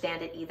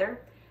understand it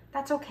either,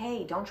 that's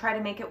okay. Don't try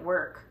to make it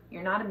work.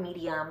 You're not a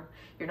medium.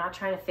 You're not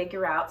trying to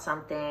figure out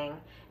something.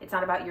 It's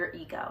not about your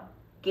ego.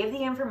 Give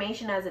the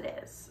information as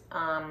it is,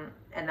 and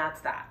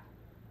that's that.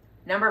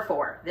 Number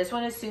 4, this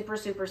one is super,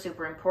 super,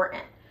 super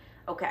important.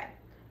 Okay,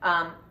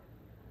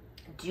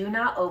 do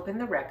not open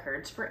the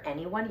records for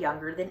anyone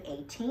younger than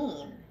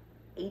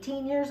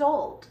 18 years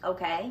old,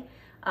 okay?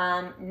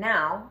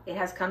 Now, it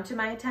has come to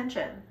my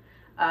attention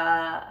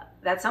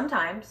that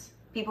sometimes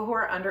people who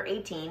are under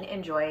 18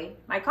 enjoy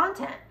my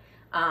content.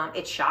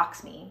 It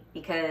shocks me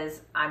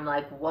because I'm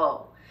like,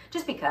 whoa,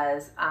 just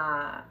because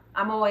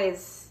I'm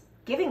always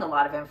giving a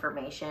lot of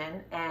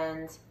information,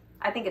 and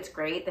I think it's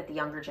great that the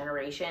younger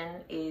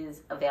generation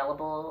is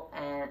available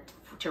and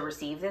to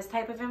receive this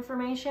type of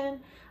information.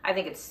 I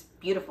think it's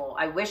beautiful.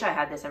 I wish I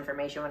had this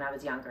information when I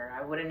was younger.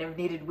 I wouldn't have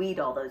needed weed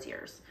all those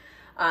years.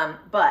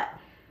 But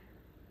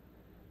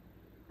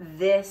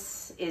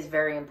this is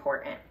very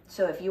important.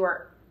 So if you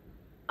are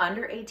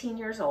under 18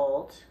 years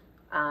old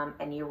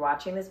and you're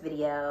watching this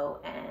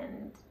video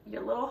and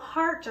your little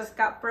heart just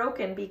got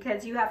broken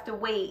because you have to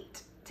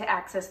wait to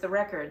access the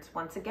records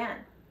once again,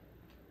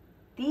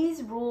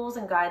 these rules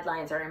and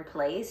guidelines are in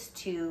place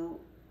to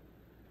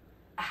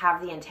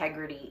have the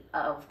integrity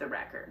of the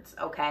records,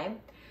 okay?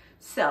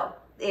 So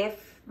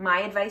if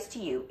my advice to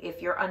you,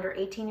 if you're under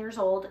 18 years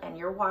old and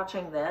you're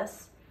watching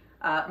this,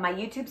 my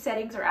YouTube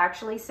settings are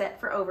actually set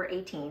for over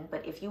 18,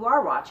 but if you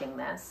are watching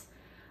this,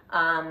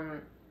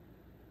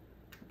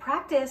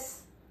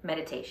 practice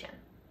meditation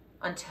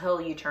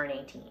until you turn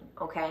 18,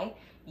 okay?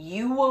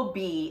 You will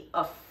be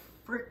a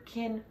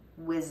freaking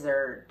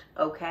wizard,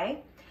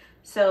 okay?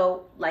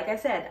 So, like I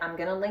said, I'm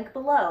going to link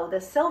below the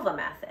Silva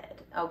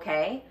method,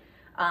 okay?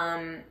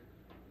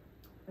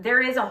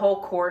 There is a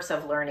whole course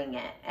of learning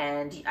it,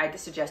 and I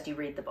suggest you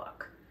read the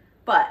book.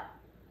 But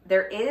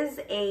there is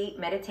a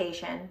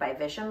meditation by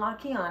Vishen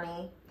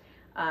Lakhiani,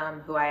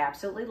 who I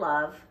absolutely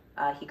love.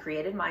 He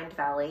created Mind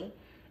Valley,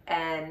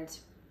 and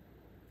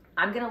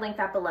I'm going to link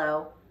that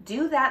below.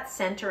 Do that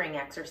centering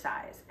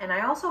exercise. And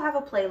I also have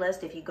a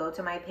playlist, if you go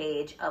to my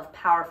page, of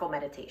powerful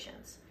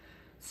meditations.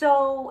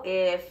 So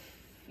if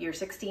you're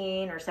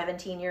 16 or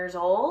 17 years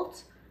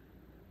old,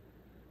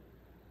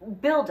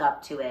 build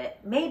up to it.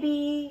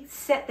 Maybe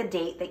set the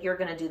date that you're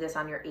going to do this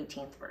on your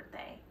 18th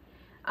birthday.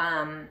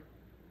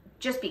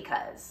 Just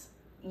because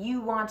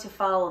you want to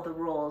follow the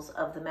rules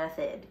of the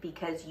method,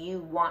 because you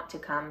want to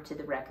come to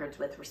the records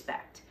with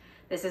respect.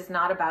 This is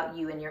not about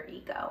you and your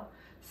ego.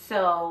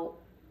 So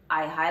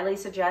I highly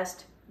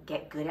suggest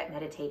get good at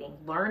meditating.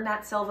 Learn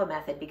that Silva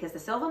method, because the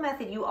Silva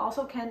method, you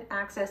also can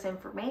access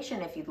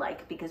information if you'd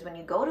like, because when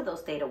you go to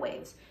those theta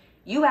waves,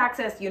 you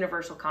access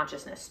universal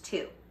consciousness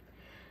too.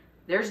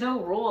 There's no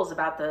rules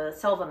about the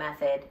Silva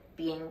method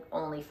being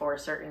only for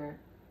certain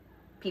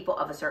people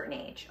of a certain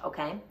age,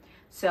 okay?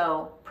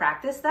 So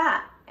practice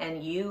that,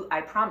 and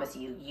I promise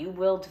you, you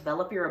will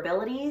develop your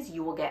abilities,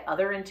 you will get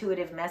other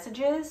intuitive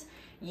messages,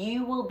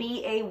 you will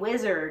be a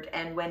wizard,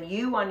 and when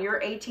you, on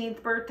your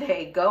 18th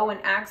birthday, go and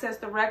access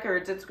the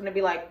records, it's going to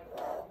be like,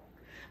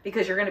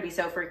 because you're going to be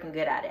so freaking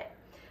good at it,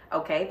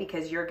 okay?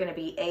 Because you're going to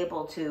be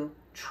able to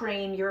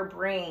train your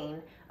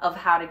brain of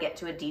how to get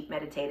to a deep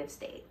meditative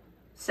state.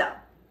 So,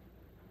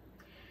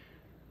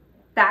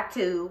 back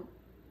to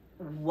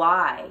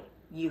why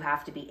you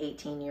have to be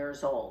 18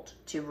 years old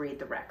to read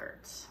the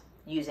records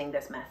using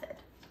this method.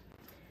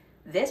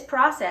 This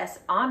process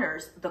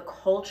honors the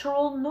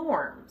cultural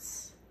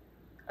norms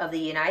of the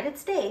United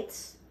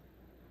States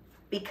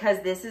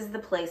because this is the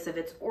place of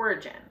its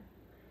origin.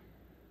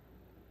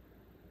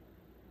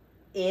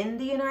 In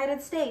the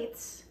United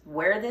States,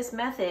 where this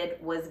method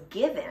was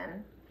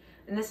given,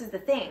 and this is the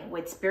thing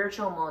with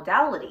spiritual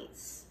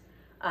modalities,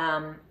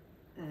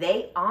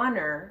 they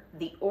honor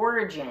the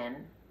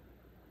origin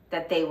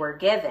that they were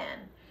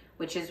given,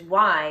 which is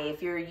why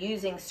if you're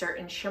using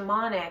certain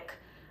shamanic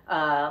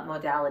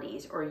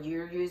modalities, or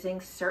you're using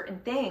certain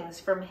things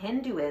from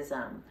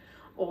Hinduism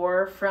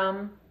or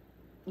from,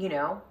 you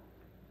know,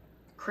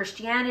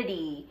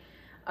 Christianity,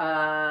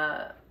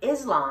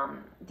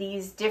 Islam,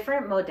 these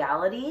different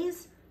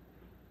modalities,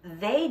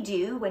 they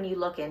do, when you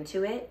look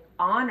into it,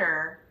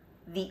 honor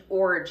the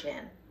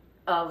origin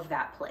of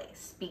that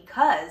place,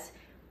 because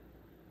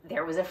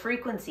there was a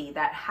frequency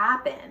that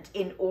happened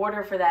in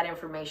order for that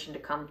information to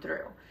come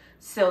through.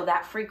 So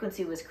that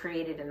frequency was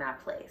created in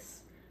that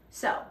place.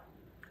 So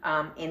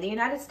in the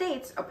United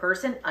States, a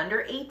person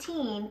under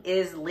 18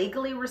 is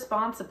legally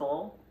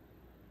responsible.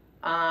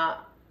 A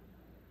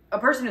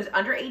person who's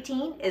under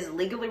 18 is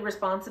legally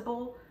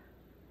responsible.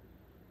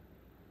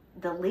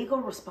 The legal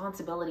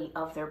responsibility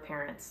of their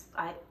parents.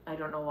 I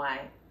don't know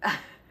why.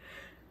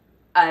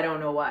 I don't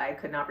know why I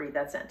could not read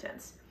that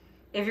sentence.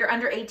 If you're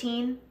under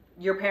 18,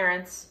 your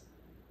parents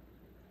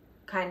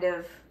kind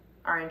of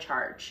are in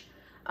charge.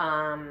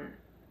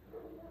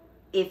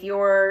 If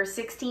you're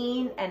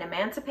 16 and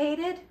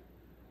emancipated,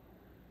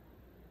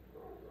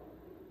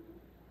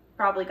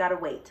 probably got to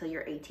wait till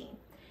you're 18.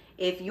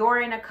 If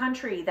you're in a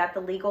country that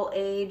the legal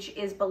age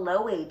is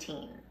below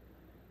 18,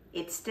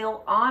 it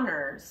still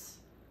honors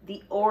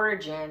the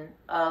origin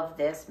of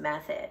this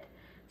method.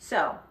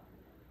 So,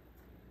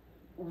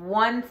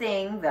 one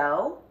thing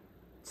though,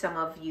 some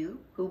of you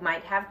who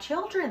might have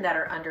children that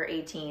are under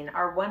 18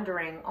 are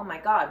wondering, oh my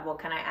God, well,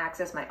 can I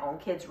access my own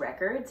kids'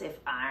 records if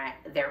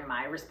they're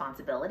my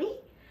responsibility?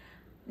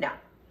 No.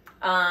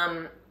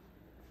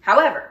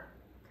 However,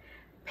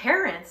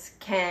 parents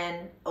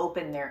can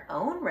open their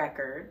own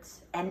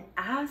records and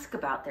ask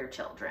about their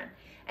children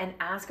and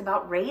ask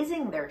about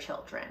raising their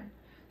children.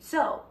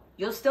 So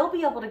you'll still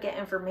be able to get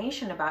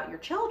information about your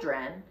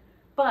children,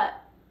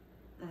 but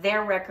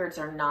their records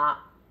are not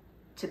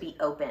to be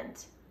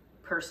opened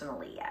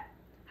personally yet.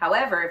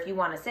 However, if you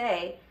want to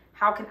say,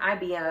 how can I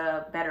be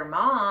a better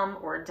mom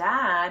or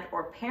dad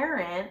or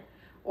parent,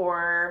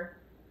 or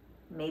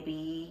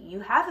maybe you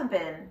haven't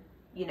been,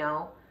 you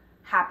know,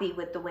 happy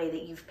with the way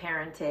that you've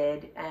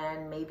parented,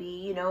 and maybe,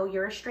 you know,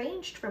 you're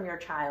estranged from your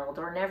child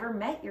or never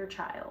met your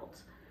child.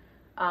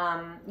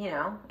 You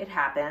know, it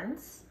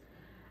happens.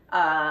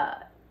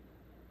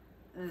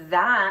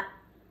 That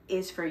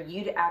is for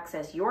you to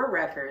access your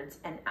records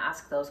and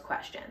ask those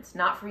questions,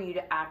 not for you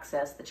to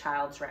access the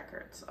child's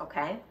records,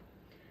 okay?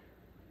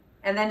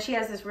 And then she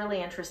has this really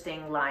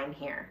interesting line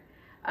here.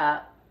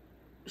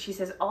 She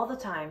says, all the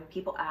time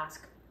people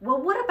ask,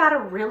 well, what about a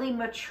really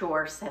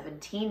mature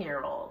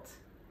 17-year-old?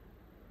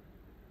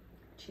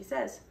 She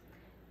says,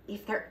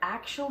 if they're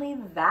actually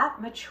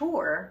that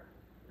mature,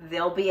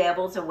 they'll be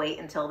able to wait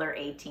until they're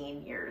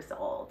 18 years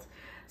old.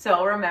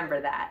 So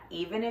remember that.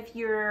 Even if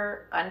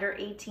you're under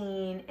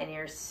 18 and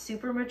you're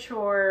super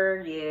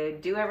mature, you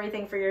do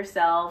everything for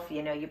yourself,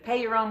 you know, you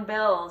pay your own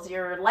bills,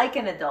 you're like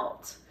an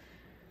adult,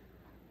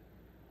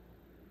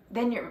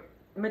 then you're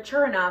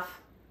mature enough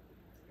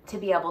to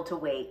be able to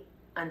wait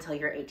until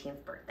your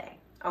 18th birthday.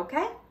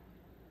 Okay?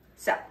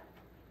 So,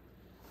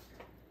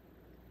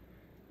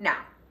 now,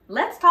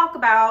 let's talk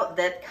about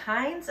the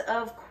kinds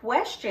of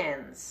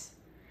questions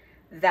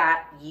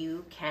that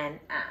you can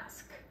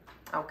ask.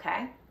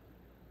 Okay?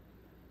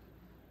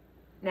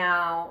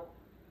 Now,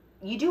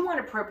 you do want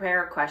to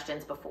prepare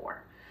questions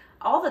before.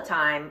 All the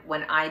time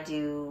when I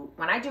do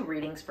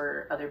readings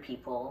for other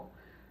people,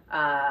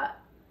 I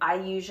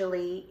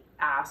usually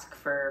ask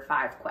for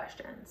 5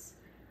 questions.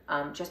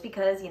 Just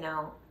because, you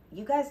know,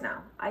 you guys know,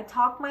 I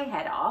talk my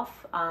head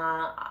off.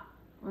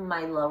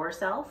 My lower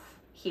self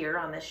here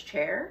on this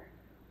chair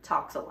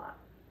talks a lot.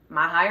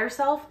 My higher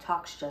self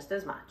talks just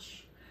as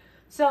much.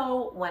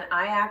 So when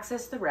I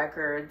access the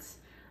records,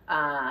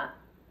 oh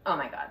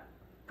my God.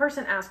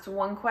 Person asks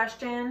one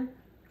question,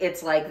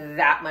 it's like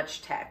that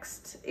much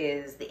text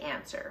is the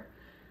answer.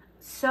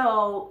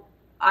 So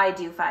I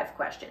do 5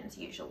 questions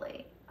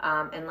usually,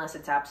 unless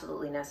it's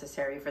absolutely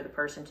necessary for the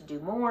person to do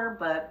more,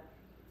 but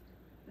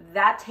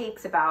that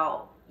takes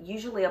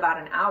usually about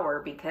an hour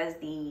because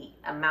the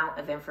amount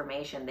of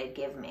information they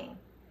give me.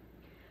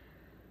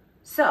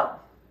 So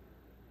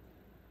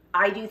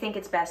I do think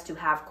it's best to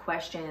have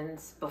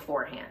questions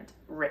beforehand,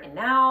 written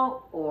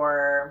out,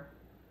 or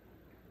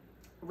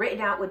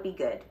written out would be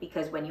good,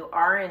 because when you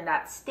are in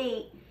that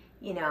state,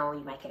 you know,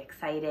 you might get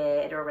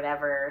excited or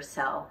whatever.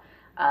 So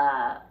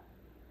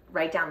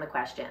write down the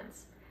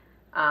questions,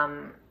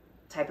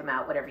 type them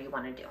out, whatever you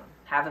want to do.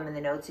 Have them in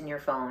the notes in your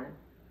phone.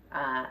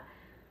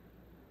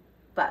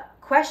 But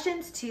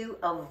questions to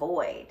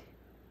avoid.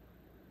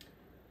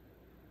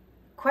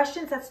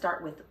 Questions that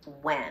start with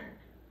when.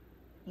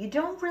 You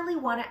don't really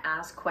want to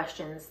ask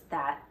questions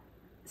that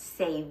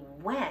say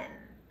when.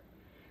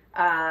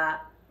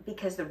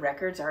 Because the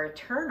records are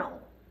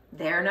eternal.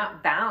 They're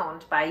not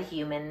bound by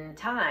human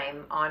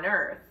time on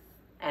Earth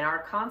and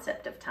our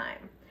concept of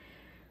time.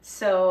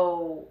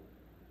 So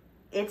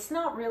it's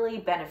not really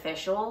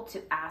beneficial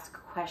to ask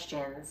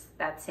questions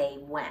that say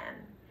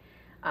when.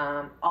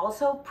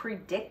 Also,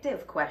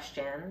 predictive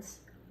questions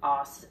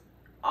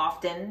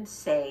often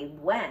say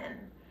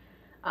when.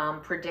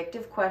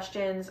 Predictive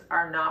questions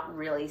are not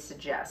really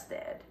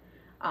suggested.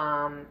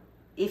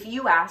 If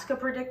you ask a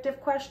predictive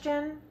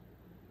question,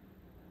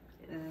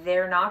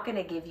 they're not going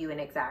to give you an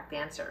exact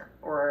answer.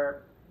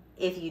 Or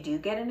if you do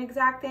get an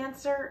exact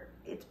answer,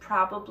 it's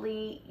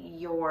probably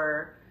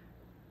your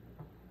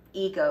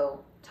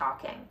ego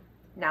talking.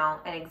 Now,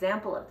 an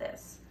example of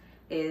this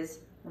is,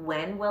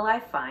 when will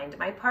I find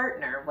my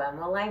partner? When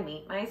will I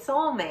meet my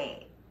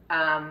soulmate?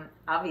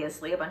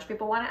 Obviously, a bunch of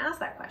people want to ask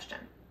that question.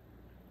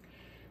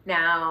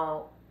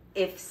 Now,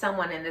 if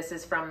someone, and this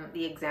is from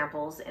the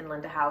examples in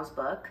Linda Howe's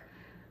book,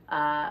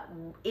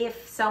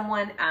 if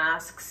someone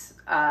asks,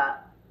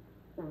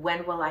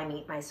 when will I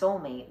meet my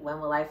soulmate? When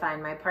will I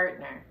find my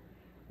partner?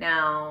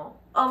 Now,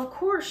 of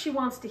course she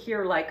wants to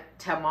hear like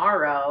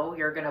tomorrow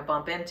you're going to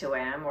bump into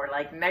him, or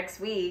like next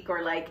week,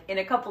 or like in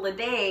a couple of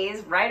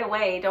days, right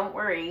away, don't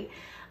worry.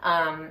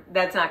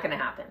 That's not going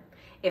to happen.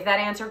 If that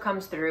answer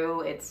comes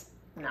through, it's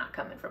not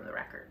coming from the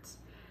records.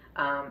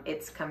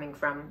 It's coming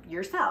from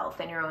yourself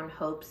and your own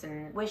hopes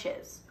and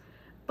wishes.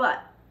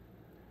 But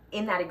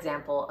in that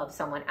example of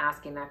someone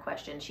asking that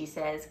question, she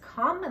says,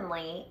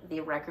 commonly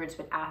the records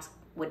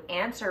would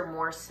answer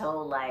more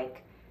so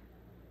like,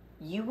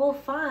 you will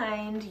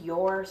find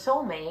your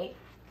soulmate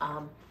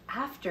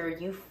after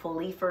you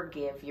fully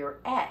forgive your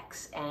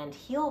ex and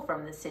heal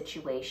from the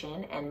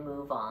situation and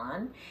move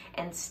on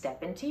and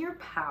step into your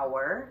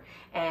power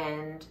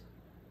and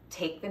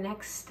take the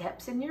next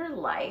steps in your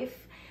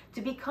life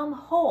to become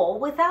whole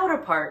without a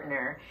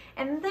partner.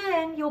 And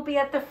then you'll be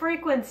at the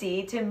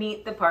frequency to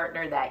meet the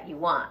partner that you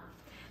want.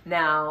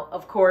 Now,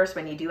 of course,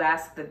 when you do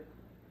ask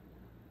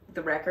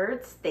the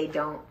records, they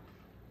don't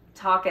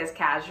talk as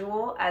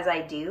casual as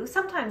I do.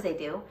 Sometimes they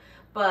do,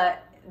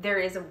 but there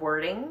is a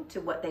wording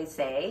to what they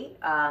say,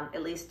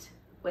 at least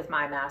with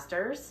my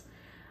masters.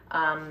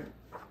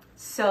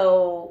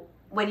 So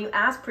when you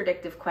ask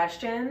predictive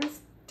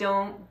questions,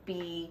 don't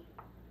be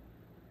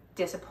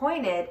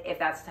disappointed if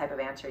that's the type of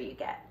answer you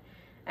get.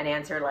 An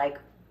answer like,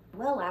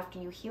 well, after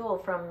you heal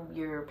from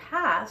your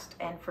past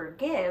and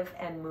forgive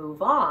and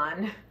move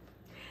on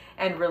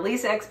and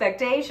release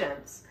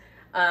expectations.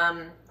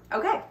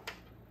 Okay.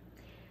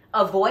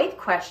 Avoid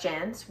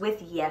questions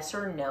with yes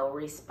or no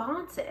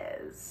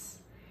responses.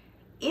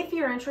 If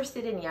you're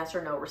interested in yes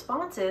or no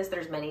responses,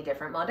 there's many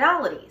different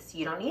modalities.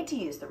 You don't need to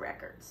use the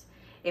records.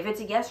 If it's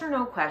a yes or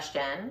no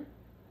question,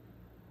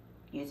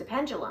 use a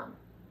pendulum,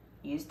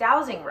 use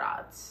dowsing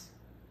rods,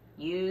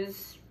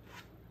 use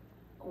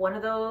one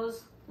of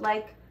those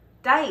like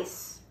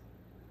dice.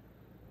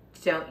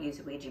 Don't use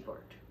a Ouija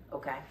board,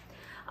 okay?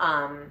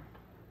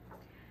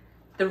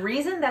 The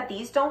reason that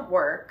these don't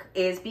work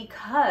is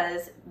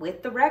because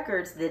with the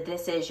records, the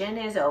decision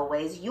is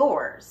always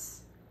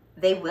yours.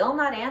 they will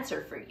not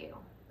answer for you,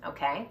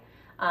 okay?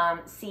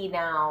 See,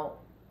 now,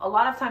 a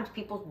lot of times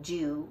people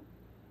do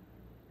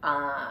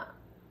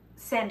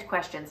send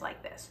questions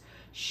like this.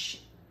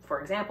 For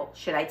example,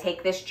 should I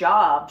take this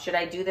job? Should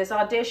I do this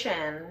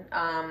audition?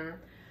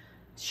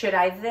 Should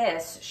I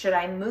this? Should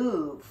I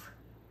move?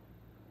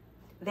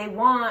 They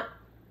want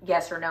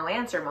yes or no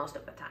answer most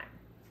of the time.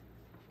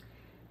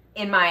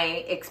 In my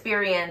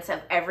experience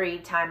of every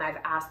time I've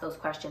asked those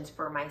questions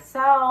for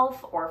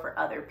myself or for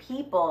other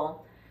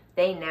people,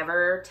 they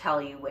never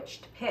tell you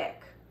which to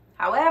pick.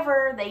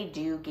 However, they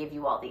do give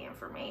you all the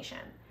information.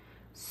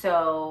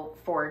 So,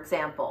 for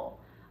example,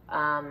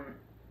 I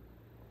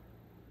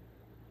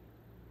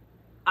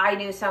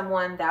knew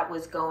someone that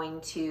was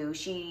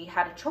she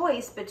had a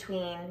choice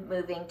between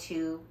moving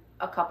to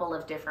a couple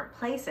of different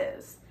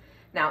places.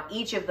 Now,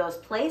 each of those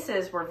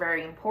places were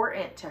very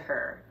important to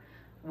her.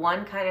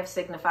 One kind of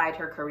signified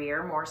her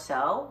career more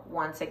so,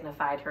 one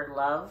signified her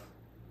love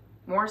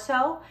more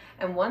so,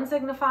 and one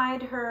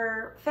signified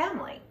her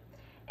family.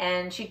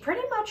 And she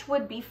pretty much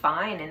would be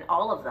fine in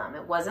all of them.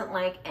 It wasn't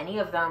like any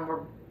of them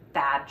were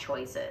bad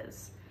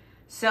choices.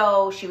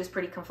 So she was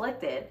pretty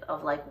conflicted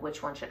of like,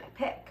 which one should I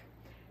pick?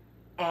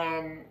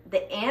 And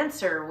the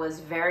answer was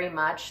very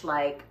much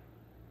like,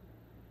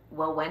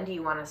 well, when do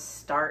you want to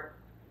start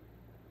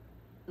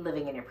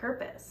living in your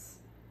purpose?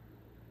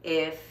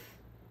 If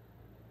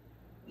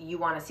you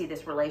want to see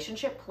this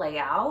relationship play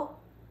out,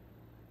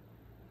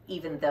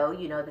 even though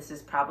you know this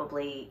is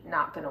probably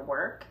not going to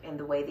work in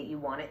the way that you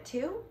want it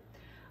to,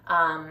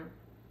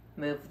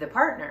 move the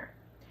partner.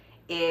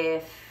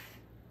 If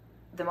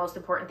the most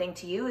important thing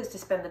to you is to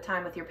spend the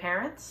time with your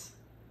parents,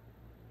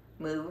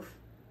 move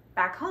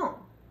back home.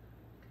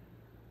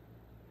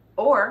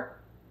 Or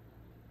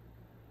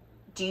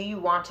do you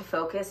want to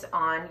focus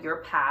on your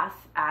path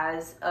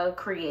as a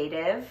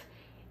creative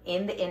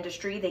in the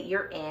industry that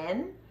you're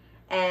in?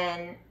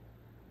 And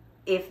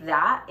if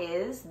that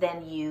is,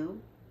 then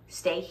you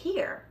stay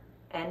here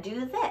and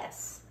do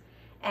this.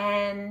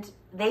 And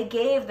they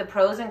gave the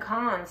pros and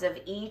cons of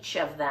each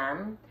of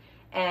them.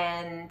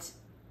 And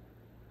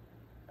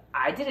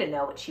I didn't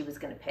know what she was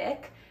going to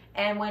pick.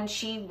 And when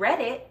she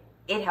read it,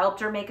 it helped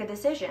her make a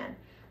decision.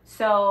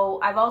 So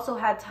I've also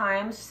had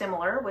times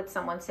similar with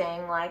someone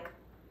saying like,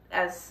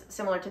 as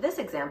similar to this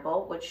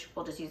example, which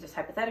we'll just use this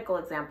hypothetical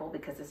example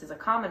because this is a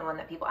common one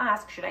that people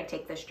ask, should I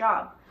take this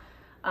job?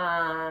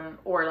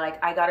 Or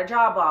like, I got a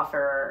job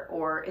offer,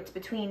 or it's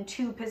between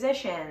two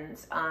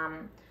positions,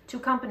 two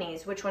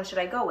companies, which one should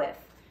I go with?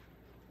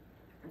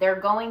 They're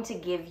going to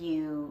give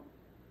you,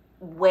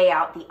 weigh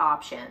out the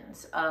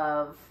options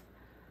of,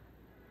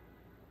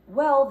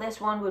 well, this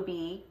one would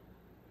be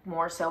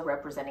more so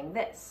representing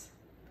this.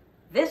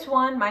 This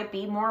one might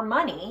be more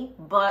money,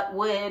 but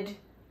would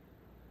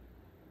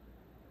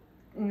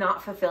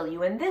not fulfill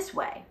you in this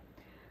way.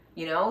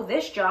 You know,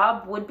 this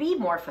job would be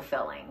more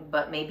fulfilling,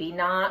 but maybe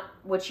not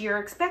what you're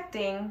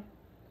expecting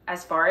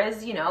as far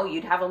as, you know,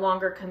 you'd have a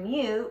longer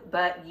commute,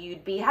 but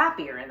you'd be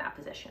happier in that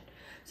position.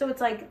 So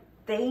it's like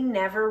they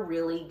never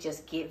really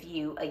just give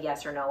you a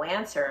yes or no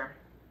answer.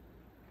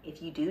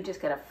 If you do just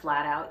get a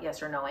flat out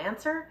yes or no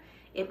answer,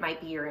 it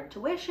might be your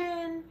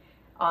intuition,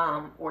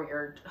 or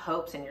your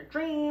hopes and your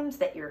dreams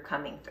that you're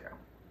coming through.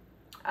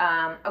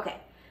 Okay,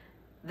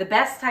 the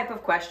best type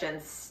of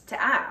questions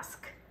to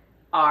ask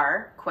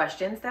are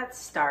questions that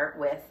start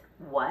with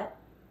what,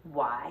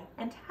 why,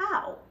 and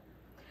how.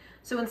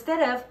 So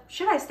instead of,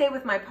 should I stay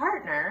with my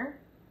partner?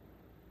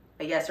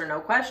 A yes or no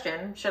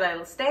question. Should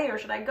I stay or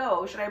should I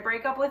go? Should I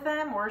break up with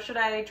them or should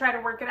I try to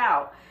work it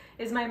out?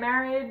 Is my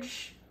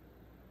marriage,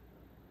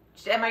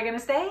 am I going to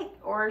stay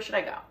or should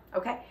I go?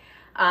 Okay.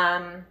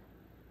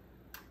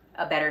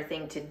 A better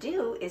thing to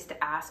do is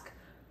to ask,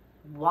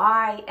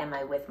 why am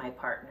I with my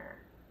partner?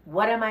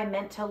 What am I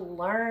meant to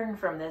learn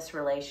from this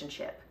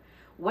relationship?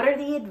 What are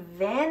the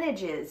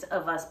advantages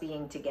of us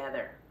being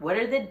together? What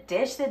are the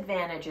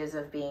disadvantages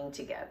of being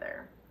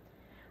together?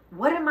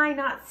 What am I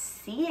not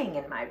seeing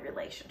in my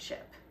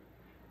relationship?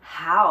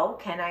 How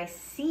can I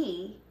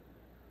see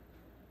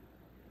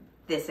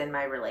this in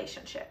my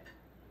relationship?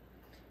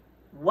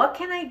 What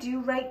can I do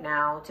right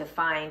now to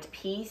find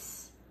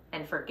peace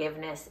and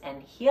forgiveness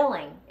and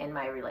healing in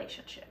my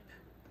relationship?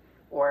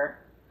 Or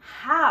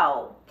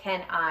how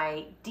can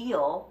I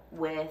deal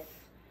with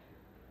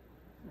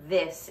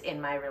this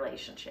in my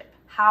relationship?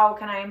 How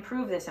can I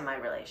improve this in my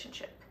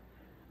relationship?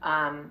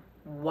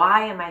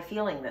 Why am I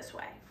feeling this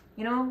way?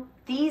 You know,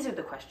 these are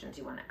the questions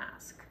you want to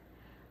ask.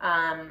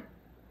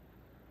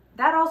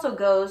 That also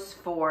goes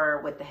for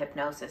with the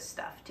hypnosis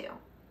stuff too.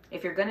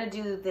 If you're going to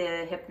do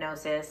the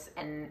hypnosis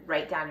and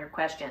write down your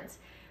questions,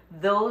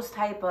 those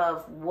type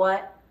of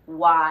what,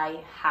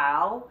 why,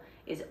 how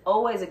is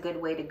always a good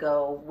way to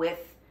go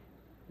with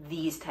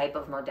these type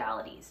of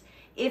modalities.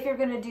 If you're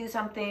going to do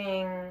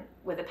something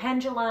with a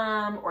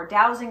pendulum or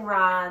dowsing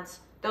rods,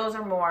 those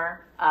are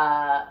more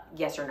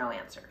yes or no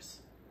answers.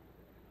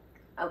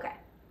 Okay.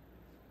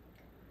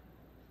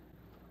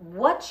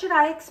 What should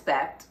I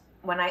expect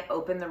when I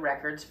open the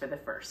records for the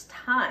first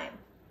time?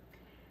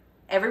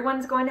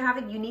 Everyone's going to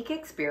have a unique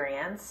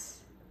experience.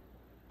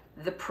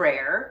 The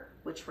prayer,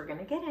 which we're going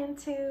to get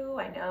into.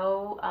 I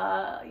know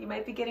you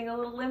might be getting a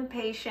little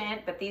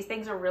impatient, but these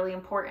things are really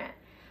important.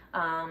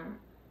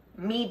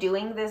 Me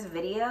doing this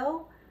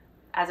video,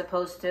 as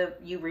opposed to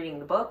you reading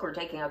the book or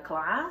taking a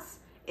class,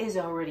 is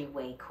already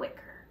way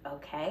quicker,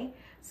 okay?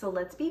 So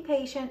let's be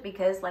patient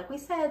because, like we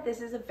said,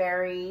 this is a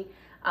very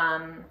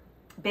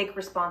big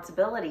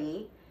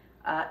responsibility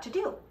to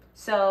do.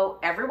 So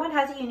everyone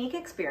has a unique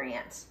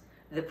experience.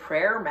 The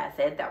prayer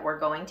method that we're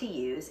going to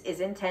use is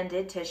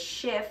intended to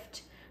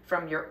shift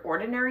from your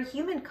ordinary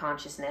human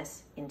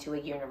consciousness into a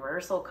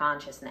universal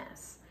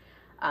consciousness.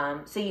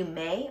 So you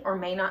may or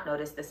may not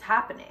notice this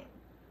happening.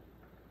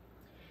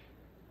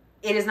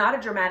 It is not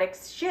a dramatic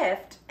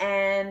shift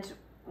and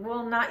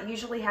will not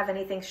usually have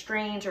anything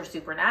strange or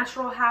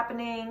supernatural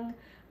happening.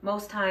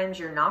 Most times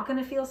you're not going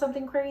to feel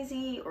something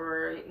crazy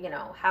or, you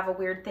know, have a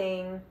weird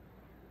thing.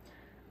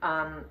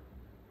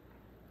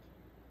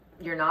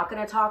 You're not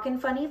going to talk in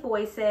funny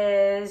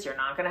voices. You're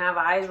not going to have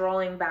eyes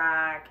rolling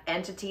back.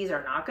 Entities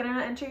are not going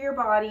to enter your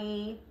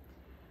body.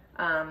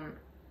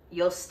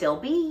 You'll still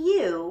be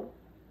you.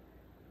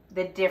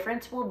 The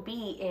difference will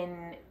be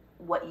in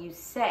what you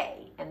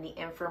say and the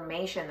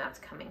information that's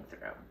coming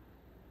through.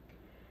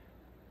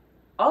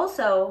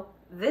 Also,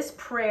 this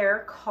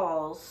prayer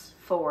calls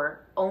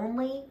for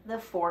only the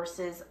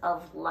forces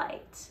of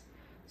light.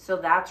 So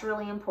that's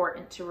really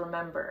important to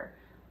remember.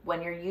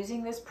 When you're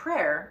using this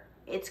prayer,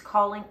 it's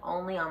calling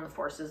only on the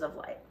forces of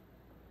light.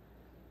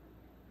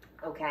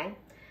 Okay?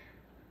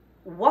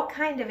 What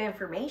kind of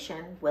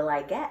information will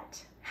I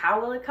get? How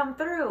will it come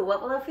through?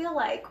 What will it feel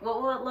like?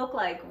 What will it look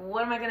like?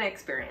 What am I going to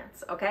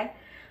experience? Okay?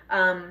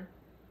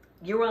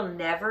 You will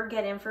never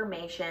get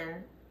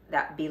information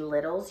that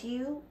belittles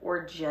you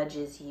or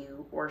judges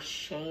you or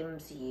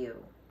shames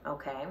you.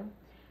 Okay?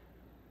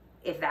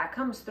 If that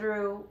comes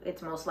through,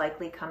 it's most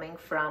likely coming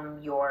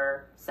from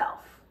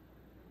yourself.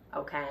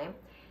 Okay?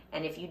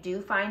 And if you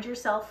do find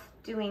yourself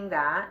doing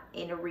that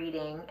in a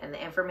reading and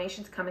the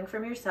information's coming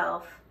from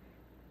yourself,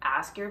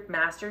 ask your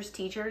masters,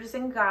 teachers,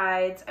 and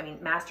guides,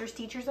 masters,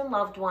 teachers, and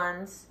loved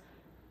ones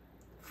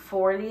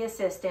for the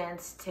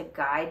assistance to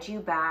guide you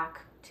back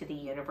to the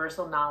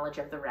universal knowledge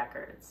of the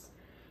records.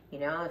 You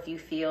know, if you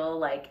feel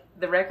like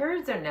the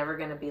records are never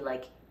going to be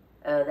like,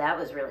 oh, that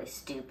was really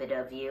stupid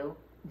of you.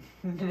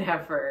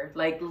 Never.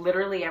 Like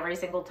literally every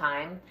single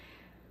time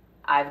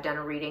I've done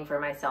a reading for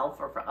myself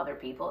or for other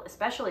people,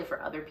 especially for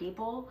other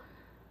people,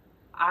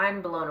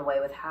 I'm blown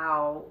away with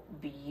how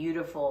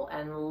beautiful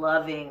and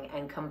loving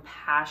and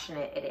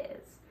compassionate it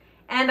is.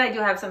 And I do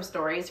have some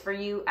stories for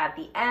you at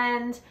the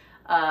end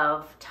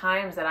of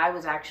times that I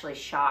was actually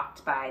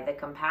shocked by the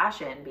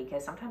compassion,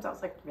 because sometimes I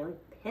was like really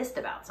pissed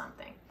about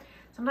something.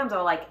 Sometimes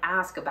I'll like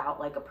ask about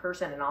like a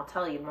person and I'll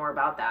tell you more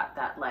about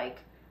that like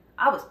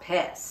I was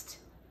pissed.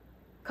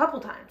 A couple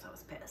times I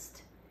was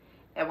pissed.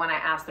 And when I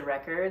ask the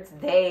records,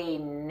 they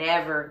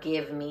never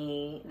give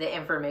me the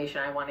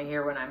information I want to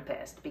hear when I'm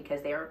pissed,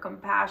 because they are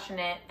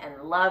compassionate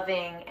and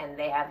loving and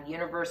they have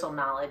universal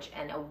knowledge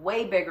and a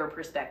way bigger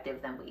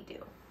perspective than we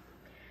do.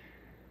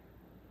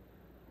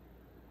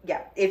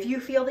 Yeah, if you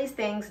feel these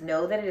things,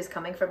 know that it is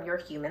coming from your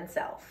human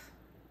self.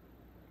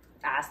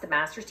 Ask the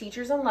masters,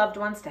 teachers, and loved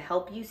ones to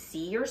help you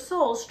see your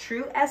soul's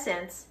true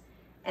essence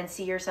and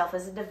see yourself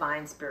as a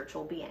divine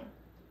spiritual being.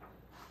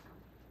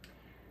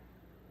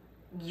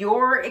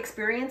 Your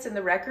experience in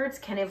the records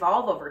can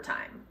evolve over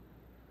time.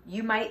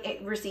 You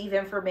might receive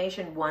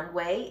information one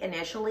way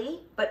initially,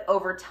 but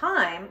over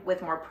time,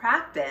 with more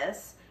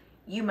practice,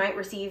 you might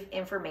receive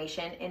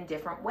information in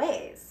different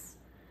ways.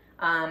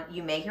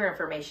 You may hear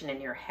information in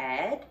your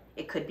head.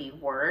 It could be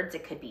words.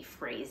 It could be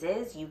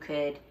phrases. You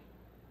could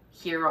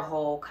hear a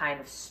whole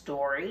kind of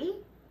story.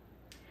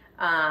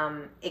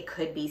 It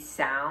could be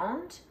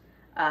sound.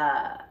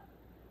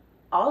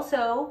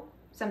 Also,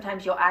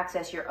 sometimes you'll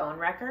access your own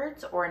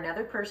records or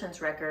another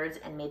person's records,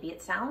 and maybe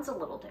it sounds a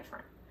little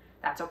different.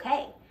 That's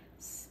okay,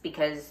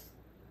 because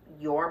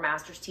your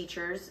masters,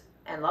 teachers,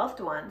 and loved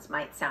ones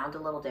might sound a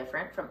little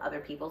different from other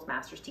people's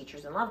masters,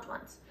 teachers, and loved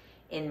ones.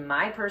 In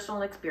my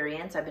personal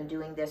experience, I've been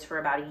doing this for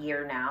about a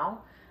year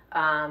now.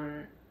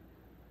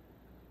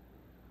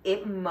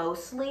 It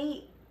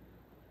mostly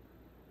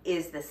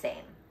is the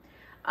same.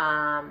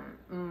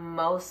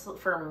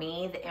 For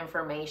me, the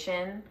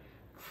information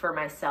for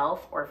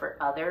myself or for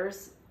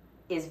others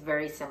is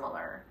very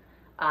similar.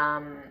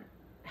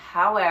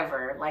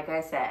 However, like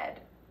I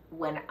said,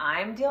 when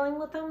I'm dealing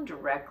with them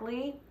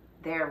directly,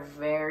 they're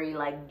very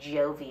like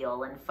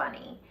jovial and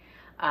funny.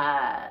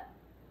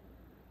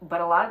 But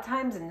a lot of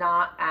times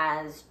not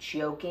as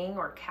joking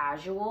or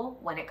casual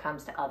when it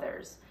comes to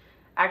others.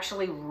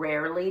 Actually,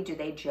 rarely do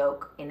they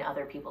joke in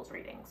other people's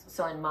readings.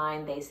 So in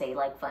mine, they say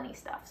like funny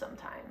stuff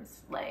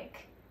sometimes.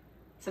 Like,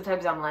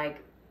 sometimes I'm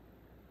like,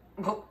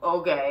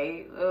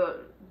 okay,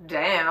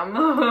 damn.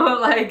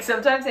 Like,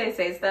 sometimes they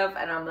say stuff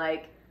and I'm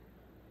like,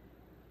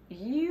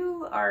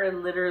 you are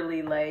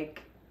literally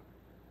like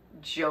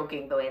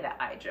joking the way that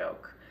I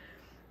joke.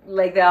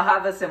 Like, they'll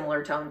have a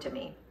similar tone to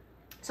me.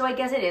 So I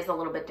guess it is a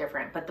little bit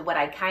different, but what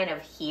I kind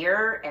of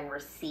hear and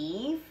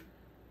receive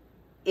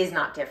is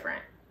not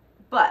different,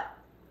 but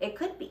it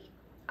could be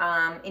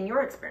in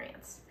your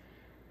experience.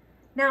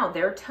 Now,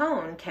 their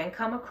tone can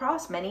come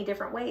across many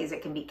different ways.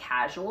 It can be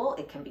casual,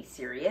 it can be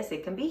serious,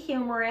 it can be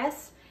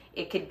humorous,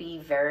 it could be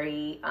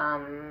very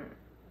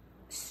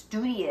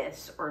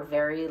studious, or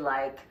very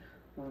like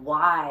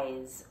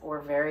wise,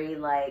 or very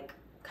like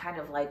kind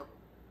of like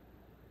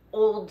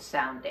old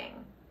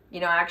sounding. You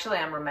know, actually,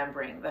 I'm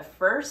remembering the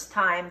first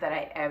time that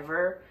I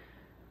ever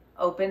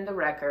opened the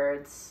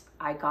records,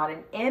 I got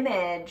an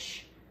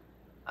image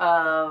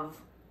of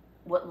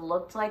what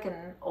looked like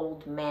an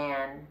old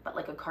man, but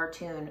like a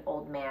cartoon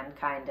old man,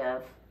 kind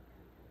of.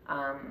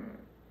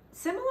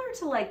 Similar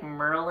to like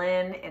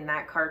Merlin in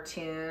that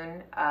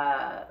cartoon,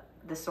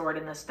 The Sword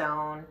in the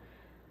Stone,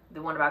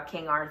 the one about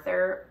King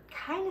Arthur,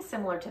 kind of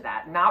similar to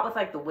that. Not with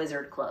like the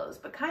wizard clothes,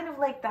 but kind of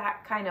like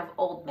that kind of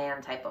old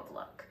man type of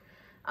look.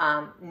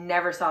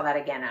 Never saw that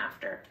again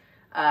after.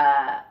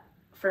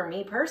 For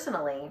me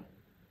personally,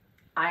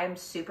 I am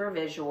super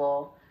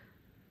visual.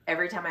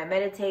 Every time I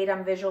meditate,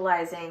 I'm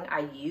visualizing.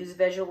 I use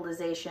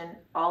visualization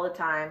all the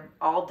time,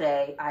 all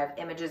day. I have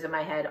images in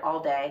my head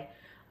all day.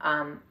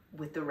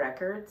 With the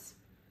records,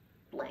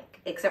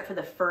 blank. Except for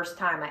the first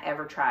time I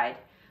ever tried.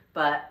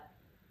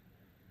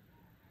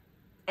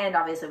 And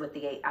obviously with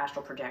the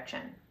astral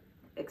projection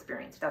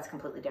experience, that's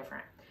completely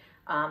different.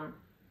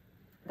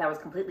 That was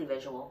completely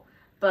visual.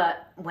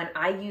 But when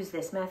I use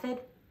this method,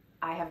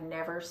 I have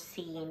never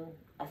seen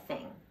a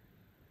thing.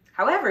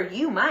 However,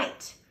 you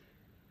might.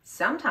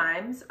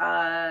 Sometimes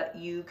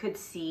you could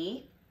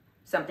see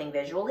something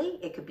visually.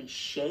 It could be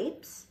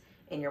shapes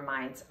in your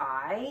mind's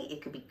eye.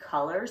 It could be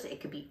colors. It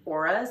could be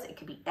auras. It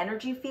could be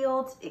energy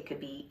fields. It could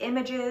be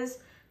images,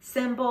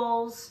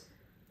 symbols,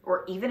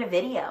 or even a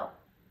video,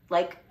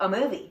 like a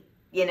movie,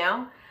 you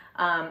know?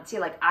 See,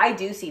 like I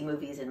do see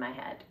movies in my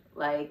head.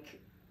 Like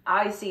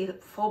I see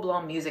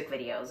full-blown music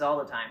videos all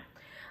the time.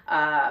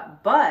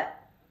 But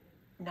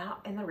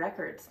not in the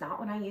records, not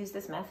when I use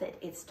this method.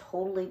 It's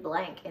totally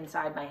blank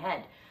inside my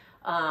head.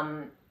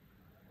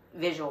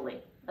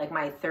 Visually, like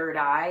my third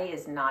eye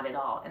is not at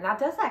all. And that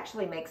does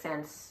actually make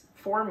sense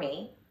for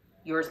me.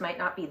 Yours might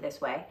not be this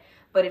way,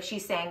 but if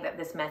she's saying that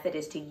this method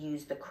is to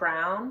use the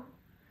crown,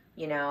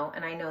 you know,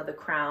 and I know the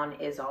crown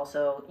is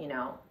also, you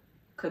know,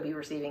 could be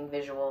receiving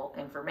visual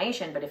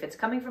information, but if it's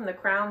coming from the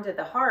crown to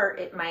the heart,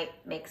 it might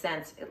make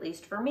sense, at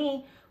least for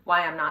me,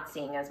 why I'm not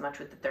seeing as much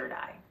with the third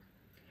eye.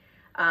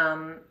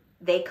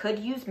 They could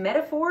use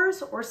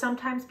metaphors or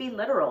sometimes be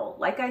literal.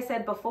 Like I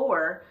said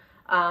before,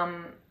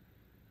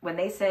 when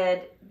they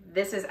said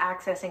this is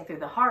accessing through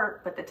the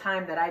heart, but the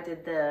time that I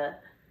did the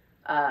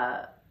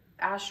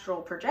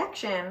astral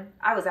projection,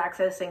 I was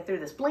accessing through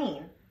the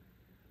spleen.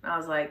 And I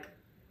was like,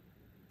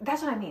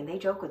 that's what I mean. They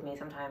joke with me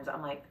sometimes.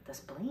 I'm like, the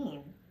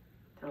spleen?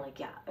 They're like,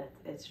 yeah,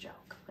 it's a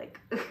joke. Like,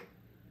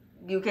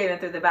 you came in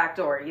through the back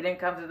door. You didn't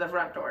come through the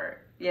front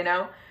door, you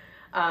know?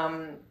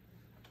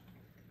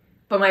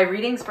 But my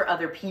readings for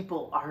other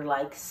people are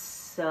like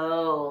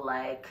so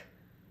like,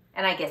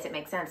 and I guess it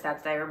makes sense.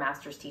 That's their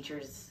masters,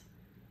 teachers,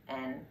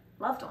 and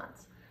loved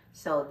ones.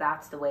 So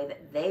that's the way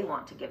that they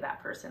want to give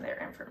that person their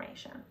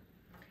information.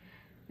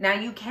 Now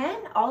you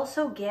can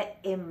also get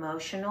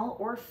emotional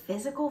or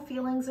physical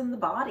feelings in the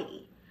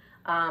body.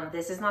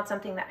 This is not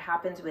something that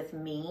happens with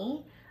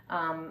me.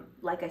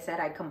 Like I said,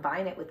 I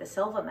combine it with the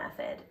Silva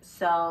method.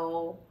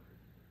 So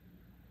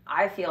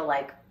I feel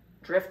like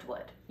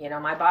driftwood. You know,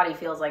 my body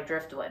feels like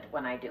driftwood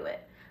when I do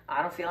it.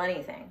 I don't feel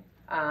anything.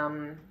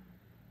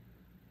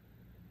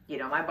 You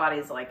know, my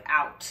body's like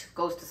out,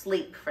 goes to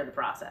sleep for the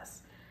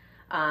process.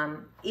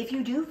 If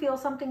you do feel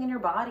something in your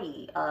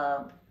body,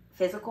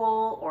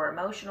 physical or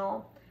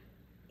emotional,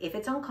 if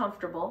it's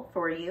uncomfortable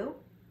for you,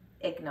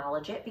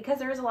 acknowledge it, because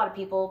there is a lot of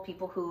people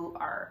who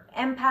are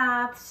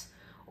empaths,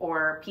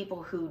 or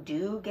people who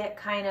do get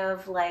kind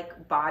of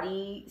like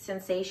body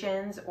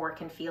sensations, or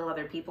can feel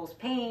other people's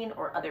pain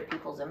or other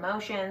people's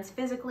emotions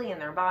physically in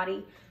their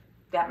body.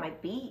 That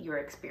might be your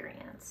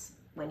experience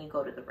when you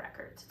go to the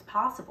records. It's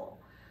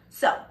possible.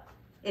 So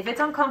if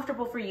it's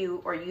uncomfortable for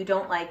you, or you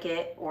don't like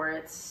it, or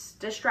it's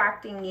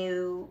distracting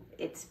you,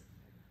 it's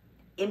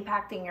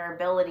impacting your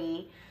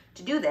ability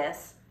to do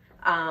this,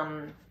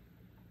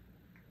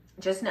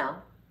 just know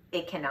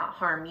it cannot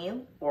harm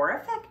you or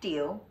affect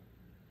you.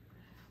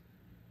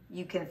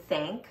 You can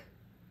thank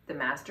the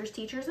masters,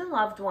 teachers, and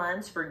loved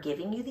ones for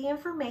giving you the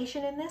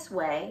information in this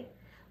way.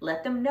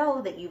 Let them know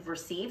that you've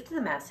received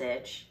the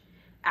message.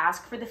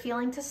 Ask for the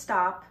feeling to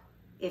stop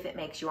if it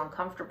makes you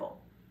uncomfortable.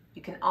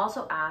 You can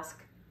also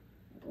ask,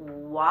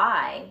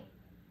 why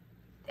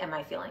am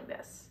I feeling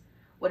this?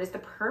 What is the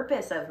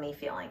purpose of me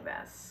feeling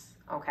this?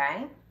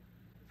 Okay?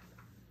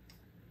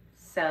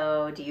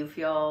 So do you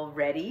feel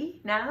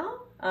ready now?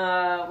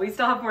 We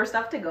still have more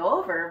stuff to go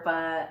over,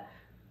 but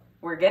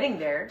we're getting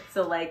there.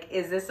 So like,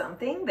 is this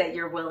something that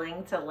you're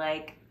willing to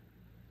like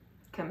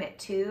commit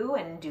to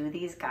and do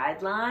these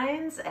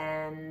guidelines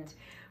and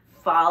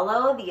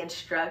follow the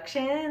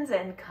instructions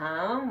and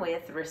come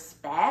with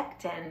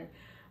respect and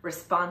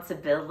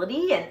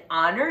responsibility and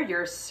honor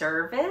your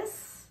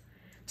service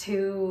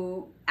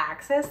to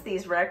access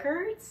these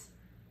records?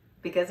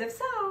 Because if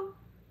so,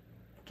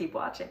 keep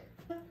watching.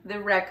 The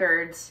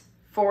records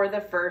for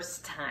the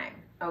first time,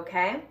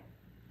 okay?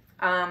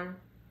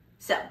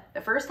 So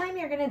the first time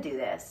you're gonna do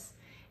this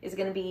is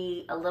gonna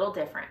be a little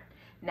different.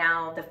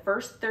 Now, the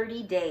first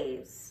 30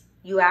 days,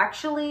 these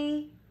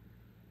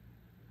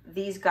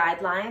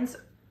guidelines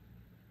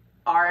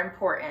are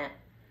important.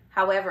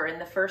 However, in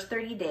the first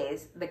 30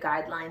 days, the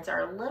guidelines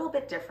are a little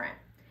bit different.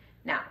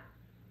 Now,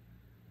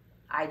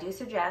 I do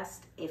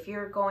suggest if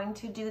you're going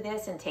to do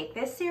this and take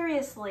this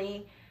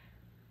seriously,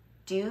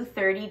 do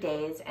 30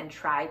 days and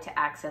try to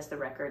access the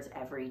records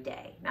every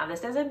day. Now,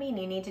 this doesn't mean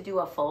you need to do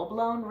a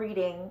full-blown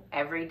reading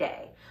every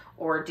day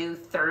or do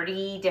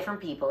 30 different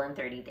people in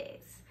 30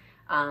 days.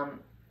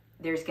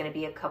 There's going to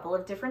be a couple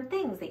of different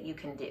things that you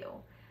can do.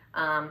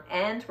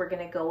 And we're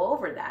going to go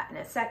over that in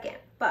a second.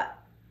 But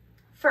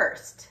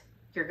first,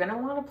 you're going to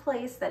want a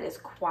place that is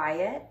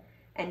quiet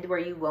and where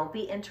you won't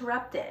be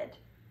interrupted.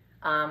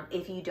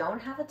 If you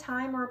don't have a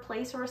time or a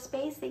place or a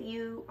space that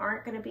you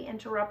aren't going to be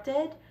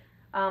interrupted,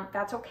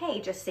 that's okay.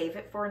 Just save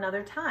it for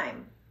another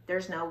time.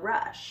 There's no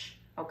rush,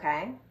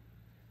 okay?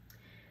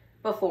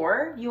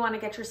 Before, you want to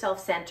get yourself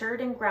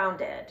centered and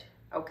grounded,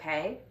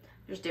 okay?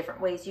 There's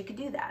different ways you could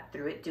do that.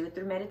 Do it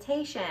through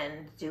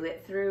meditation. Do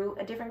it through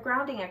a different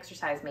grounding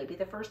exercise. Maybe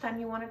the first time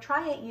you want to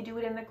try it, you do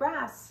it in the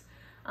grass.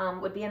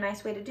 Would be a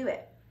nice way to do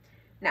it.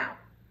 Now,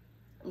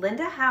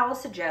 Linda Howe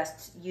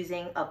suggests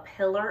using a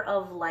pillar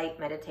of light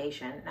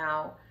meditation.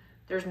 Now,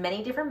 there's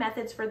many different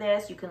methods for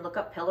this. You can look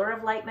up pillar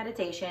of light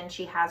meditation.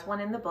 She has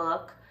one in the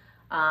book.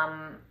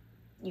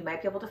 You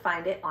might be able to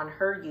find it on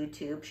her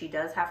YouTube. She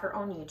does have her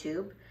own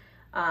YouTube.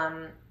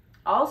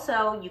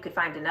 Also, you could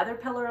find another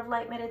pillar of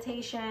light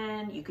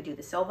meditation. You could do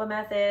the Silva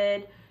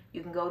method.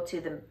 You can go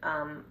to the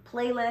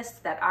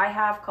playlist that I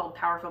have called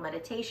Powerful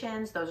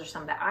Meditations. Those are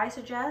some that I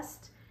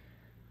suggest.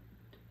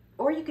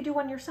 Or you could do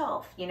one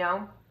yourself, you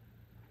know.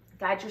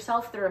 Guide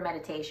yourself through a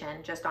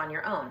meditation just on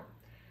your own.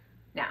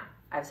 Now,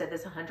 I've said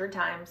this 100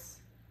 times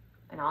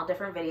in all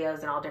different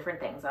videos and all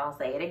different things. I'll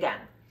say it again.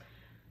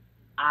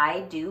 I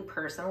do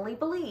personally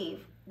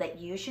believe that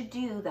you should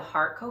do the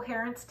heart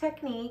coherence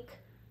technique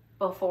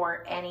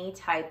before any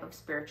type of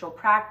spiritual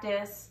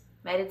practice,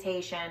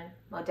 meditation,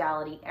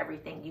 modality,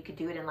 everything. You could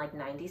do it in like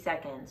 90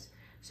 seconds.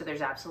 So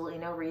there's absolutely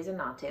no reason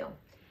not to.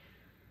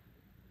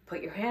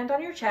 Put your hand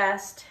on your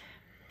chest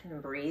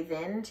and breathe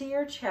into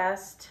your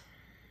chest.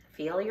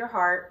 Feel your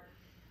heart.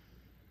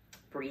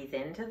 Breathe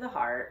into the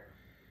heart.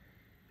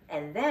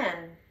 And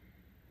then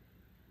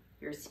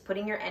you're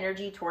putting your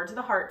energy towards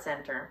the heart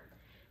center.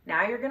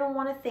 Now you're going to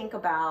want to think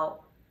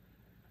about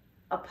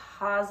a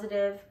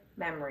positive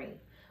memory,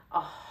 a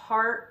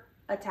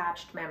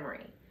heart-attached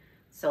memory.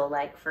 So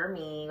like for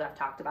me, I've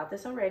talked about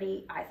this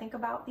already, I think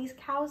about these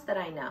cows that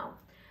I know.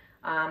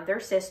 They're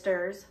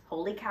sisters,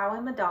 Holy Cow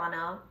and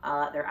Madonna.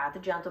 They're at the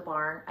Gentle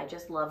Barn. I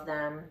just love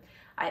them.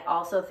 I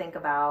also think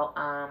about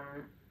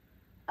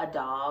a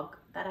dog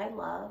that I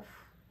love.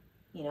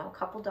 You know, a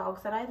couple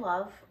dogs that I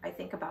love. I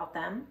think about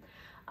them.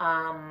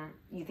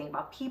 You think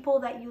about people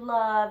that you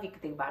love. You can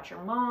think about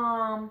your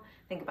mom.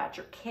 Think about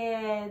your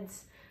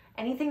kids.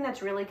 Anything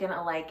that's really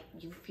gonna, like,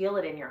 you feel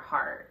it in your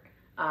heart.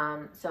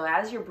 So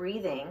as you're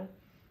breathing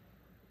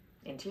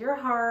into your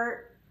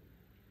heart,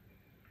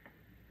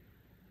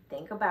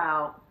 think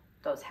about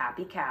those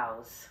happy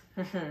cows.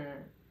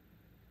 And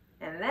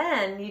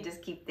then you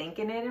just keep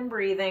thinking it and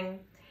breathing.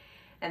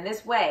 And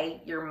this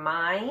way, your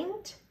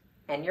mind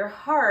and your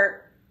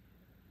heart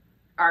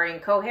are in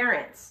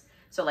coherence.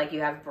 So like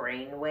you have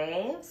brain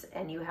waves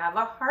and you have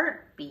a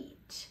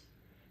heartbeat.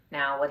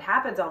 Now, what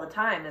happens all the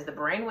time is the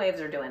brain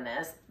waves are doing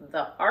this,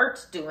 the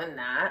heart's doing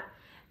that,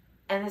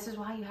 and this is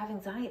why you have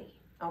anxiety,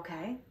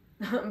 okay?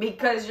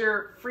 Because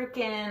you're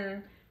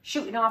freaking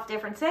shooting off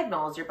different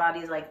signals. Your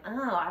body's like,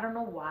 oh, I don't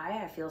know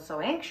why I feel so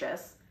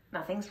anxious.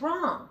 Nothing's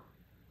wrong.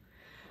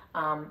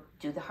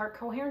 Do the heart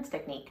coherence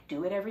technique.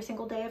 Do it every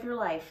single day of your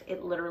life.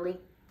 It literally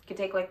could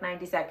take like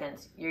 90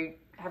 seconds. You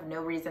have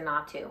no reason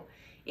not to.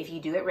 If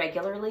you do it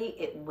regularly,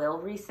 it will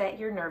reset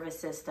your nervous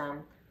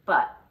system.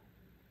 But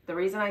the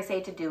reason I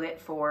say to do it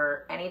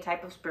for any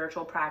type of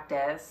spiritual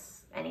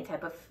practice, any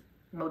type of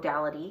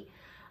modality,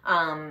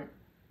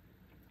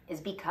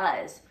 is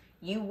because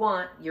you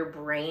want your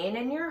brain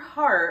and your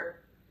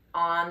heart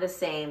on the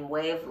same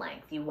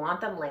wavelength. You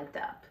want them linked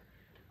up.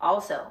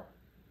 Also,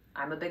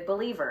 I'm a big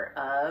believer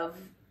of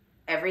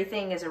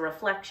everything is a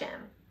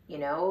reflection. You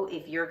know,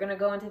 if you're going to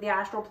go into the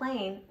astral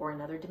plane or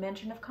another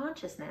dimension of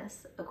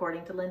consciousness,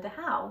 according to Linda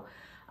Howe,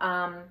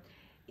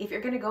 if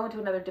you're going to go into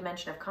another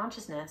dimension of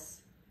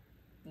consciousness,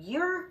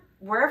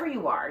 wherever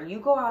you are, you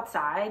go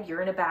outside,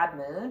 you're in a bad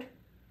mood.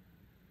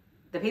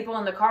 The people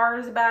in the car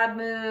is a bad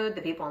mood.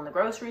 The people in the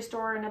grocery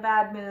store are in a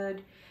bad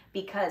mood,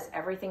 because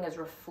everything is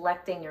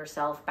reflecting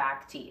yourself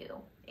back to you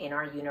in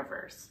our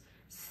universe.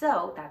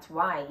 So that's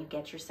why you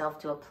get yourself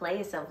to a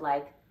place of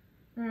like,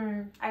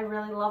 I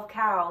really love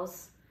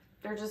cows.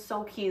 They're just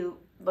so cute.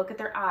 Look at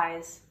their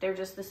eyes. They're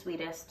just the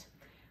sweetest.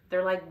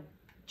 They're like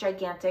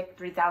gigantic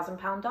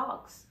 3,000-pound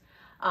dogs.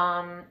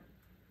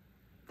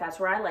 That's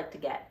where I like to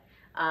get.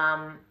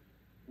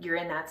 You're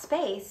in that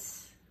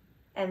space,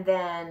 and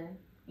then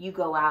you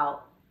go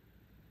out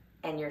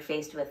and you're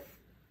faced with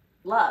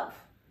love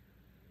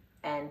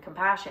and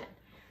compassion.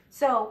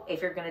 So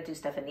if you're going to do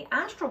stuff in the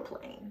astral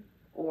plane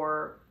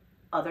or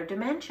other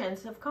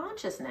dimensions of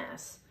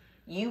consciousness,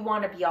 you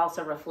want to be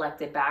also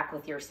reflected back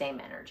with your same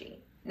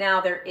energy.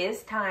 Now, there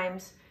is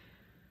times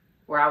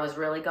where I was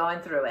really going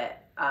through it,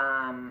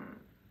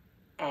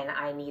 and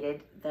I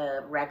needed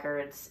the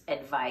records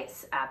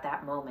advice at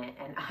that moment,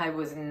 and I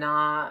was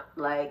not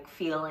like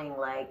feeling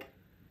like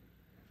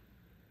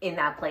in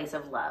that place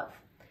of love.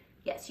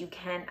 Yes, you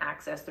can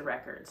access the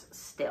records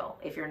still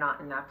if you're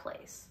not in that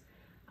place.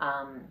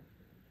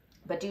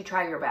 But do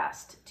try your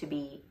best to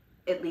be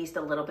at least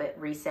a little bit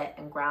reset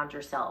and ground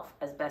yourself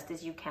as best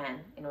as you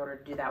can in order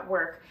to do that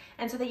work,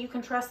 and so that you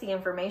can trust the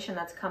information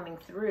that's coming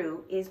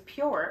through is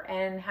pure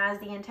and has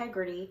the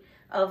integrity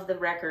of the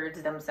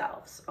records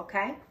themselves,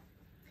 okay?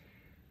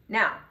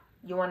 Now,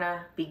 you want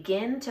to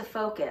begin to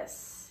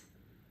focus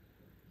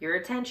your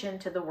attention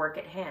to the work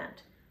at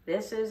hand.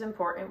 This is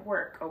important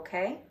work,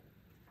 okay?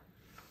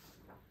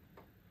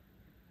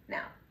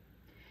 Now,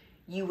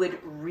 you would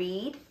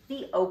read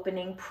the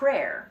opening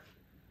prayer.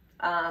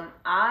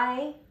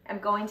 I am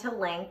going to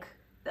link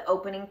the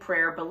opening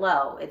prayer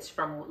below. It's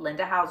from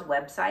Linda Howe's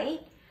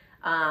website.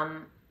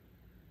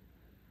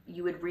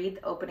 You would read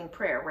the opening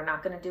prayer. We're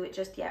not going to do it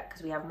just yet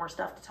because we have more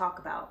stuff to talk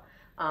about.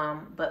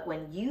 But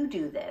when you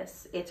do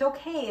this, it's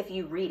okay if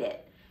you read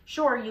it.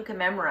 Sure, you can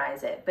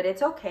memorize it, but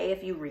it's okay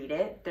if you read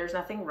it. There's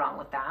nothing wrong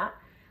with that.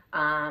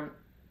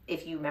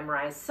 If you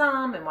memorize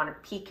some and want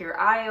to peek your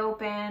eye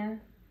open,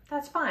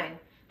 that's fine.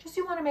 Just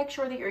you want to make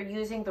sure that you're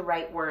using the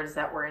right words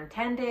that were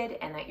intended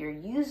and that you're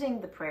using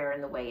the prayer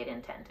in the way it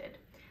intended.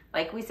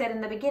 Like we said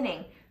in the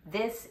beginning,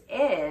 this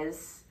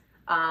is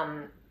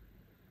a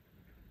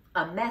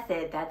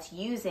method that's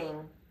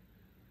using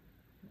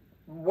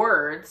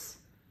words,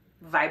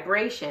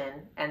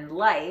 vibration, and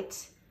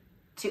light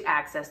to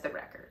access the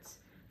records.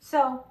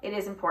 So it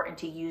is important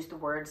to use the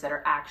words that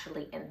are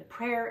actually in the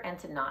prayer and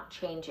to not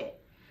change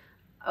it.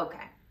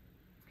 Okay.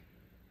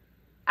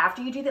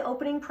 After you do the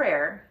opening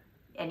prayer,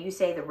 and you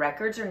say the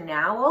records are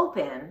now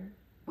open,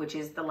 which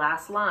is the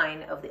last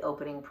line of the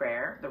opening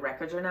prayer, the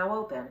records are now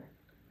open,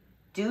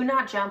 do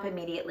not jump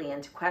immediately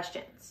into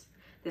questions.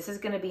 This is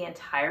going to be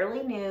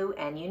entirely new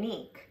and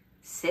unique.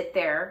 Sit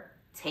there,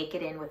 take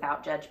it in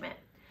without judgment.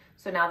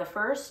 So now the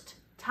first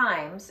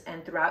times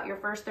and throughout your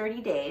first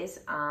 30 days,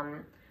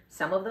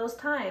 some of those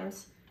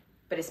times,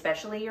 but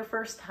especially your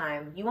first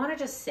time, you want to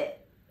just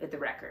sit with the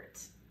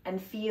records and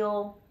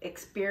feel,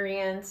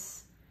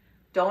 experience,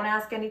 don't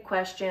ask any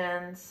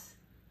questions.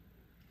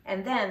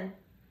 And then,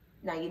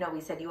 now you know we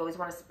said you always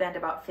want to spend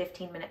about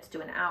 15 minutes to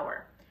an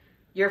hour.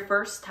 Your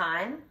first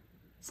time,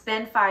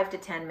 spend 5 to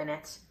 10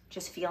 minutes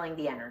just feeling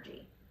the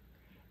energy.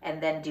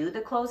 And then do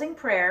the closing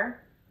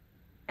prayer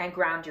and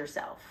ground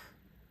yourself.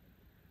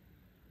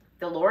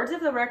 The Lords of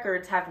the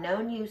Records have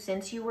known you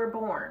since you were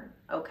born,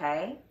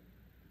 okay?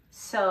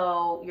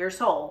 So your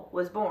soul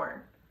was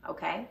born,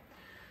 okay?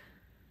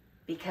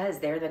 Because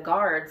they're the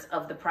guards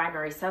of the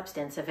primary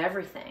substance of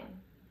everything.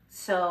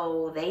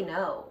 So they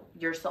know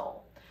your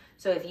soul.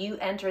 So if you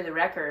enter the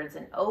records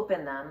and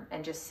open them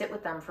and just sit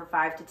with them for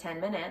 5 to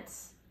 10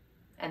 minutes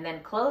and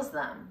then close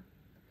them,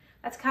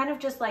 that's kind of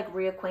just like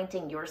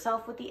reacquainting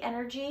yourself with the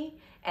energy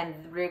and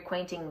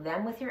reacquainting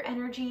them with your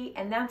energy,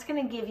 and that's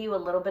going to give you a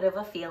little bit of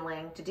a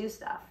feeling to do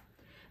stuff.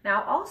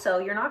 Now also,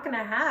 you're not going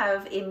to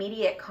have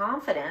immediate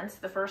confidence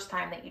the first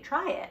time that you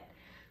try it.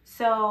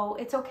 So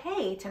it's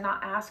okay to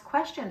not ask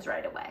questions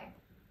right away.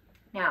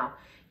 Now,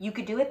 you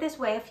could do it this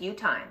way a few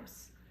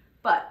times,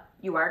 but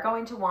you are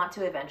going to want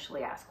to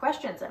eventually ask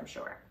questions, I'm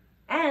sure.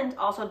 And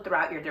also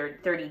throughout your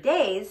 30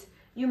 days,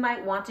 you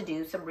might want to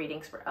do some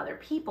readings for other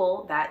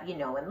people that you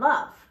know and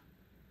love.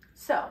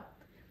 So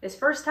this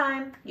first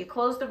time, you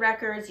close the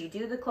records, you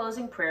do the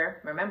closing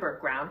prayer. Remember,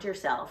 ground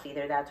yourself.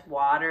 Either that's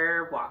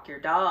water, walk your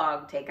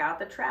dog, take out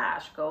the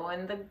trash, go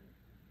in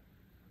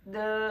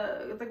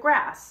the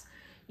grass,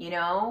 you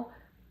know.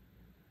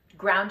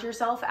 Ground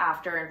yourself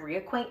after and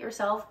reacquaint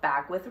yourself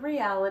back with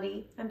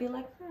reality and be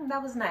like,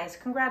 that was nice.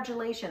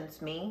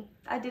 Congratulations, me.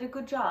 I did a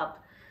good job.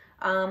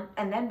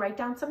 And then write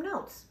down some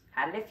notes.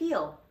 How did it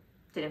feel?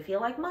 Didn't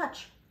feel like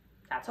much.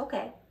 That's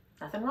okay.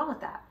 Nothing wrong with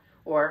that.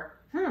 Or,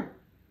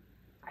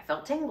 I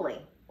felt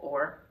tingly.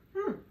 Or,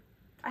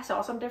 I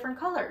saw some different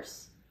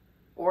colors.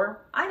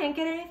 Or, I didn't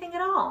get anything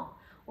at all.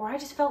 Or, I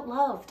just felt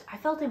loved. I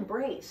felt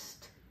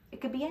embraced.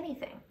 It could be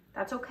anything.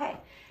 That's okay.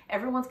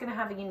 Everyone's going to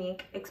have a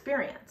unique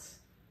experience.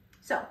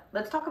 So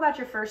let's talk about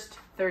your first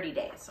 30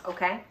 days,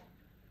 okay?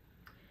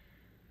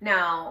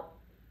 Now,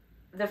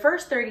 the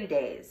first 30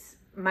 days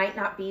might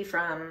not be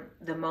from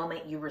the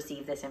moment you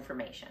receive this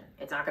information.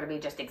 It's not going to be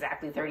just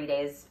exactly 30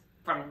 days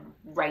from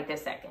right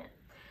this second.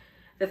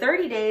 The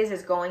 30 days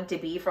is going to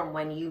be from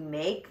when you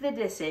make the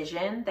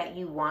decision that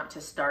you want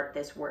to start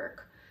this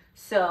work.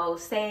 So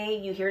say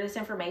you hear this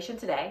information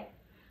today,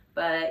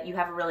 but you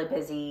have a really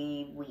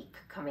busy week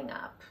coming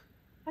up.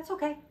 That's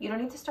okay. You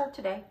don't need to start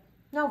today.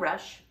 No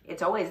rush.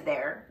 It's always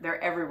there.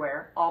 They're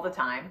everywhere all the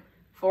time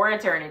for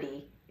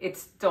eternity.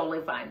 It's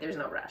totally fine. There's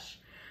no rush.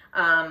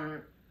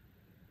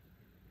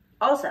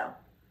 Also,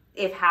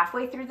 if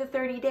halfway through the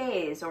 30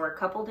 days or a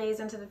couple days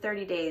into the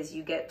 30 days,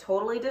 you get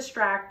totally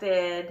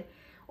distracted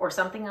or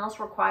something else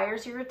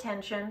requires your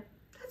attention,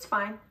 that's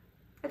fine.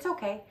 It's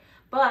okay.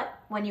 But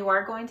when you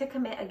are going to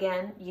commit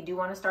again, you do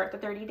want to start the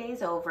 30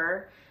 days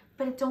over,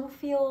 but don't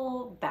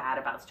feel bad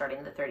about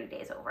starting the 30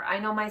 days over. I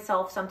know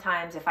myself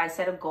sometimes if I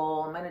set a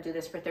goal, I'm going to do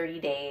this for 30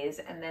 days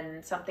and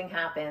then something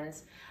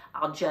happens,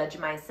 I'll judge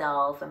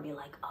myself and be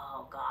like,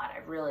 oh God,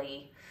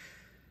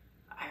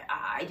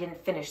 I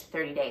didn't finish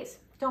 30 days.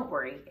 Don't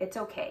worry. It's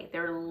okay.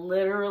 They're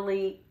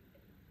literally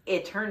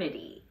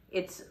eternity.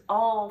 It's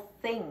all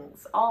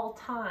things, all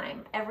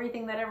time,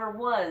 everything that ever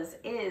was,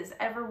 is,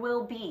 ever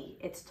will be.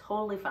 It's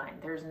totally fine.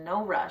 There's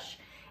no rush.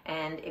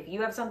 And if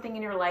you have something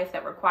in your life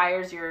that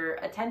requires your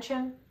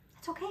attention,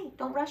 it's okay.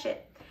 Don't rush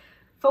it.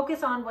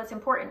 Focus on what's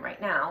important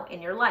right now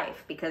in your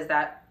life because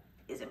that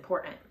is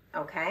important.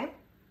 Okay?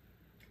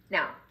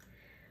 Now,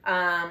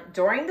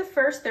 during the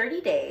first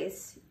 30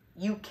 days,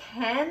 you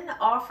can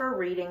offer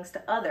readings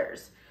to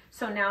others.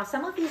 So now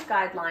some of these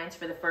guidelines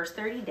for the first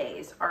 30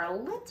 days are a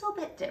little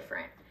bit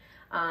different.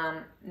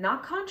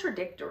 Not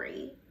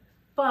contradictory,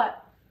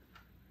 but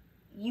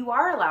you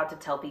are allowed to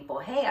tell people,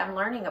 hey, I'm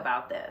learning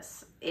about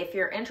this. If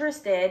you're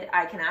interested,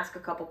 I can ask a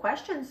couple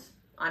questions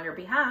on your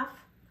behalf,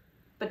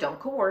 but don't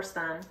coerce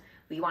them.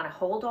 You want to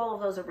hold all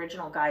of those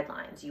original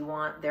guidelines. You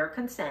want their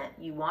consent.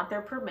 You want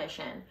their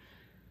permission.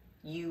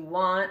 You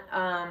want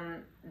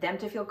them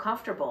to feel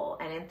comfortable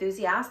and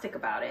enthusiastic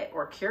about it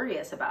or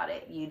curious about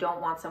it. You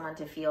don't want someone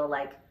to feel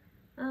like,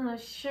 oh,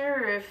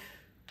 sure, if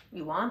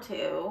you want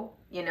to,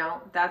 you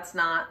know, that's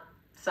not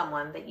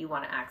someone that you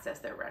want to access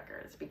their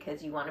records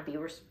because you want to be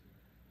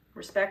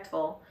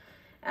respectful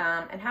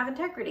and have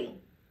integrity.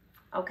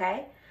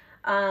 Okay.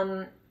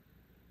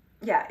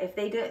 Yeah. If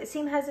they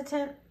seem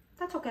hesitant,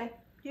 that's okay.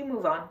 You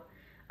move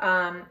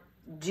on.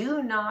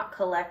 Do not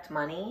collect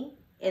money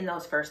in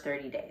those first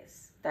 30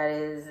 days. That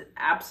is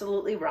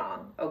absolutely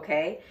wrong.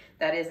 Okay.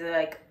 That is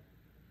like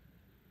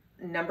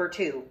number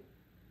 2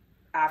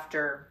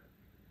 after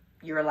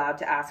you're allowed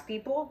to ask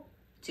people.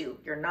 2,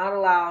 you're not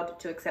allowed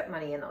to accept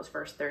money in those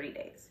first 30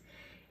 days.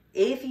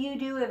 If you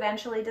do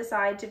eventually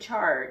decide to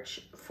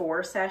charge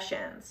for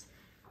sessions,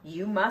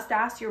 you must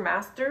ask your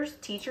masters,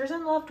 teachers,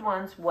 and loved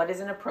ones what is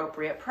an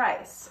appropriate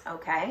price,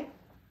 okay?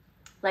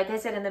 Like I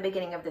said in the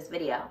beginning of this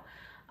video,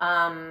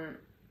 my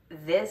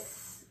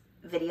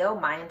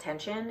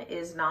intention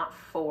is not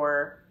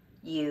for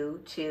you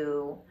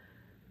to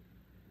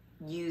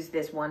use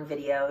this one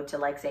video to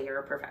like say you're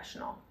a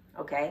professional,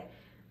 okay?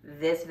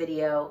 This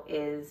video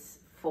is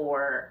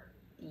for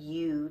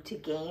you to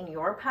gain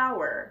your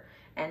power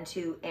and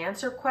to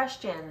answer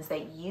questions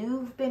that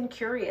you've been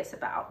curious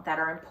about that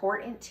are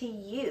important to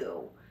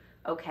you,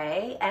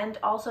 okay? And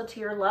also to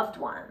your loved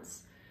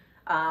ones.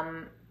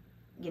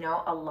 You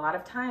know, a lot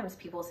of times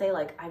people say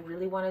like, I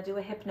really want to do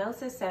a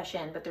hypnosis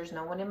session, but there's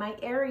no one in my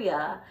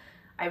area.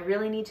 I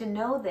really need to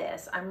know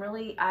this.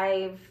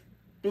 I've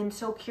been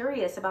so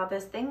curious about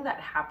this thing that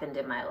happened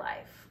in my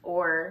life.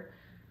 Or,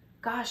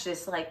 gosh,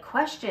 this like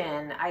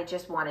question I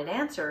just wanted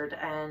answered,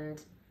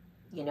 and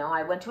you know,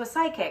 I went to a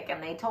psychic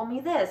and they told me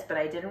this, but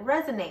I didn't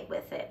resonate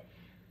with it.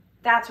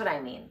 That's what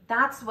I mean.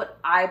 That's what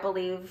I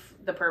believe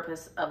the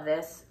purpose of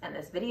this and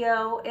this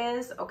video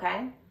is,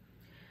 okay?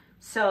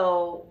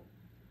 So,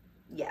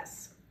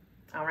 yes,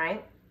 all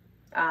right?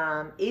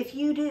 If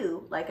you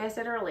do, like I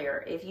said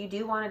earlier, if you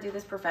do want to do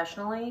this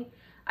professionally,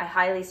 I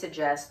highly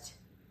suggest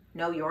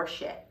know your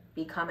shit.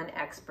 Become an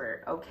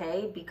expert,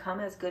 okay?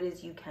 Become as good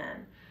as you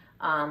can.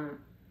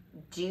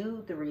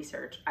 Do the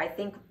research. I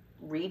think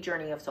read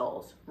Journey of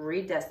Souls,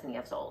 read Destiny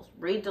of Souls,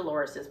 read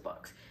Dolores's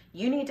books.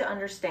 You need to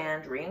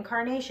understand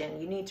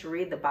reincarnation. You need to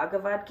read the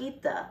Bhagavad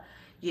Gita.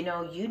 You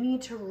know, you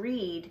need to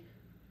read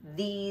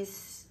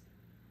these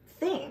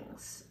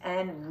things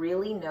and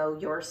really know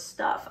your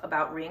stuff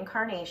about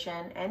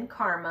reincarnation and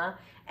karma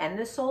and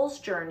the soul's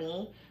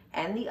journey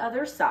and the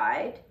other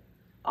side.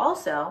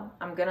 Also,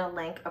 I'm going to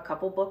link a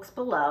couple books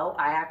below.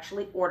 I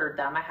actually ordered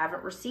them. I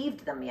haven't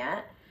received them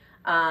yet.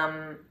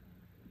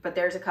 But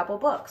there's a couple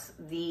books.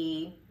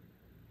 The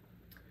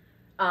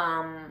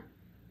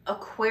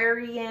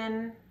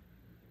Aquarian,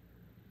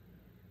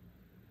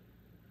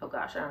 oh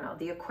gosh, I don't know.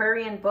 The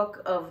Aquarian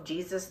Book of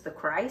Jesus the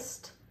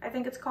Christ, I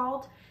think it's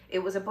called. It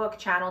was a book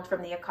channeled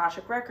from the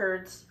Akashic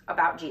Records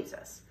about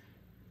Jesus,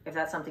 if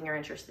that's something you're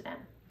interested in.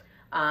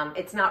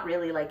 It's not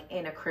really like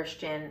in a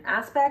Christian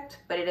aspect,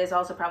 but it is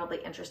also probably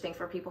interesting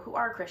for people who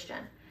are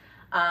Christian.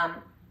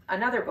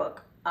 Another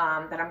book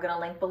that I'm going to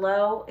link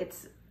below,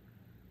 it's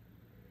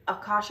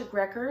Akashic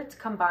Records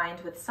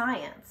combined with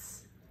science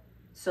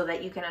so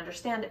that you can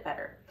understand it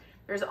better.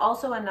 There's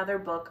also another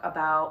book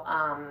about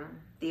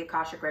the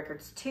Akashic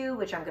Records too,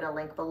 which I'm going to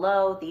link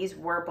below. These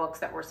were books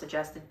that were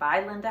suggested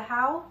by Linda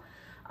Howe.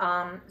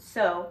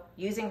 So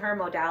using her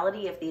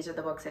modality, if these are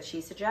the books that she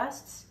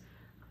suggests,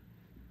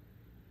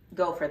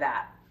 go for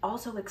that.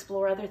 Also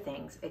explore other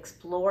things.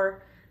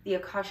 Explore the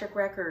Akashic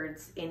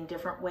Records in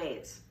different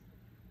ways.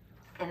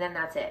 And then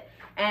that's it.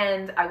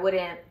 And I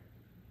wouldn't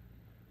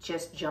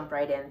just jump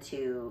right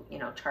into, you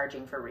know,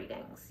 charging for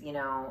readings. You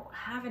know,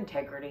 have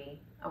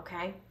integrity,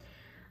 okay?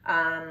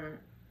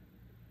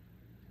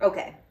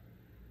 Okay.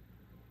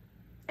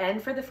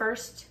 And for the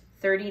first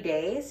 30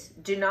 days,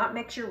 do not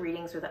mix your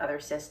readings with other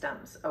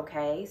systems,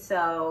 okay?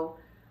 So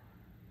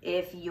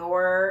if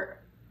you're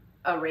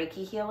a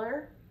Reiki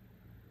healer,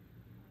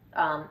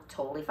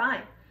 totally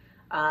fine.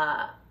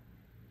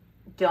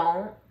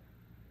 Don't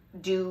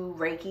do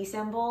Reiki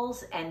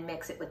symbols and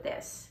mix it with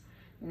this.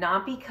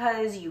 Not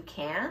because you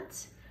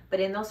can't, but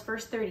in those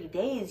first 30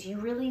 days, you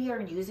really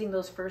are using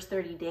those first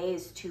 30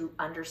 days to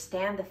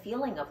understand the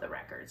feeling of the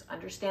records,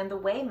 understand the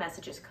way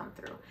messages come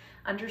through,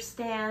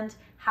 understand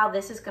how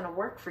this is going to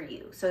work for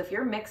you. So if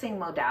you're mixing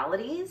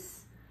modalities,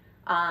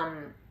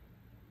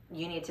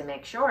 you need to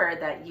make sure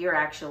that you're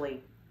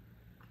actually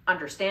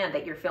understand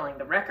that you're feeling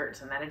the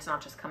records and that it's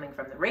not just coming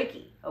from the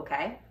Reiki,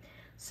 okay?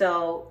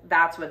 So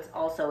that's what's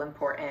also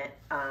important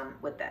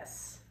with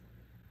this.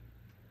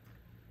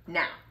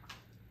 Now,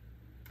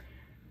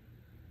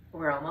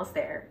 we're almost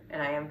there,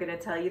 and I am going to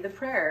tell you the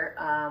prayer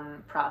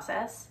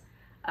process,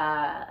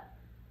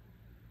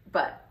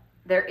 but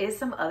there is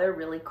some other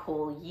really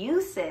cool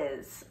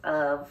uses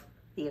of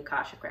the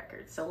Akashic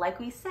Records. So like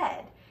we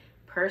said,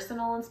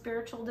 personal and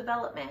spiritual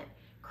development,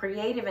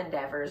 creative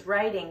endeavors,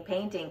 writing,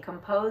 painting,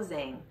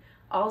 composing,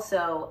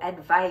 also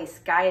advice,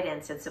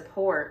 guidance, and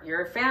support,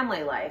 your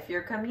family life,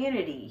 your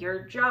community,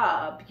 your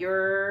job,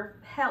 your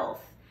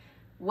health,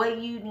 what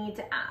you need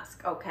to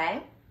ask,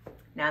 okay?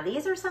 Now,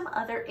 these are some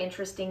other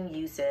interesting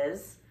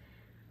uses.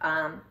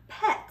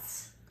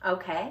 Pets,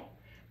 okay?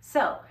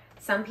 So,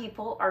 some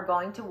people are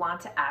going to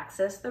want to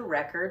access the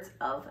records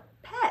of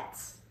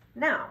pets.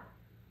 Now,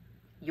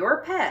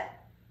 your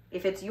pet,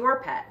 if it's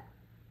your pet,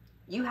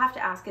 you have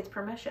to ask its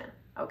permission,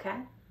 okay?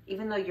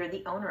 Even though you're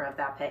the owner of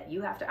that pet,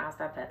 you have to ask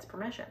that pet's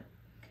permission.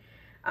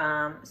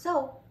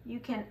 So, you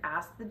can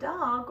ask the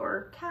dog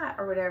or cat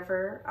or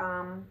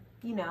whatever,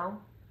 you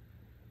know,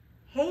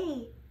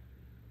 hey,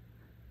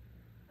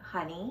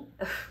 honey,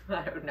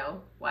 I don't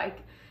know, like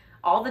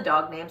all the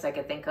dog names I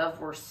could think of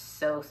were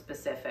so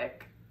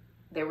specific.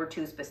 They were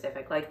too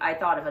specific. Like I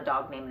thought of a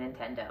dog named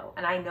Nintendo,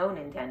 and I know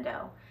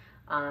Nintendo.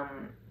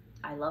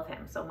 I love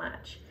him so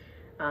much.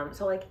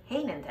 So like,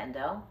 hey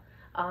Nintendo,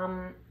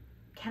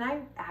 can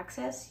I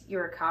access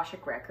your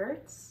Akashic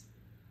Records?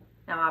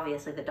 Now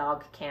obviously the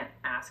dog can't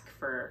ask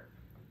for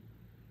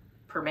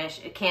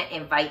permission, it can't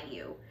invite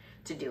you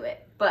to do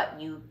it, but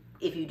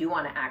if you do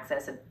want to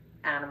access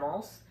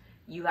animals,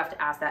 you have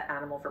to ask that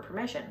animal for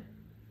permission.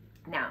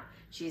 Now,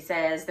 she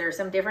says there's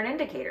some different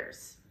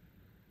indicators.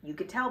 You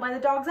could tell by the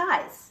dog's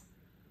eyes.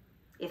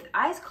 If the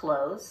eyes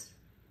close,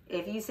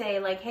 if you say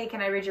like, hey, can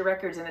I read your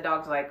records? And the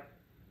dog's like,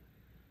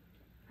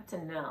 that's a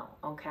no,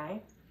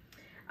 okay?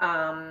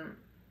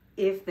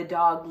 If the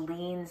dog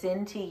leans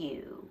into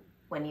you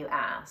when you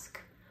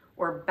ask,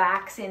 or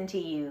backs into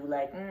you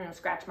like,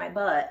 scratch my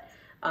butt,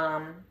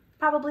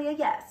 probably a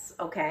yes,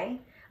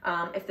 okay?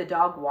 If the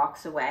dog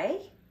walks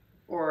away,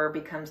 or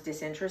becomes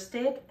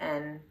disinterested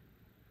and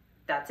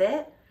that's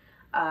it,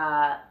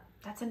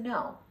 that's a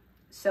no.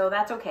 So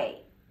that's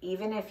okay.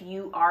 Even if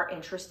you are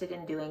interested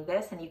in doing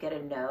this and you get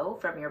a no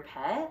from your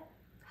pet,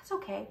 that's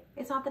okay.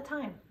 It's not the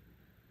time.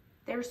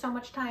 There's so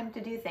much time to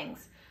do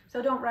things.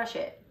 So don't rush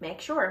it. Make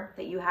sure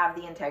that you have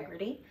the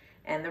integrity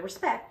and the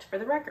respect for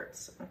the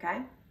records,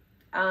 okay?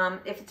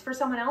 If it's for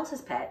someone else's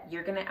pet,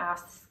 you're gonna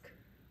ask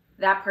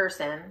that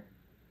person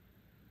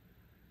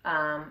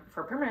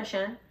for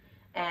permission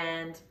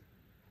and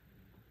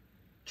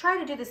try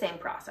to do the same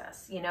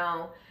process. You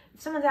know,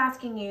 if someone's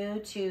asking you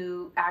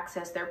to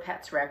access their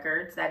pet's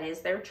records, that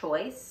is their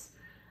choice.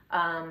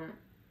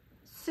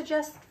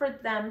 Suggest for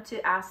them to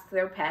ask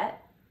their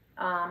pet,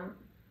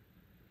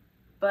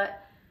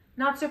 but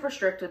not super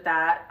strict with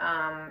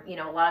that. You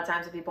know, a lot of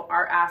times when people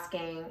are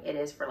asking, it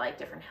is for like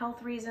different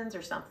health reasons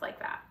or something like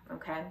that,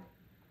 okay?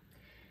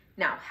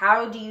 Now,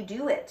 how do you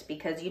do it?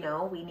 Because, you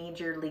know, we need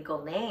your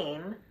legal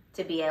name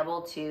to be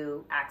able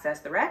to access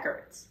the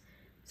records.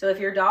 So if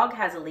your dog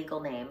has a legal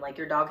name, like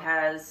your dog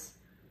has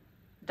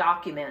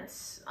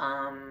documents,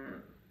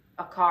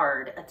 a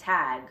card, a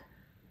tag,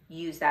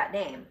 use that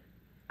name.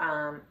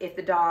 If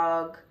the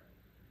dog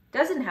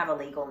doesn't have a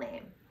legal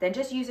name, then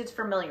just use its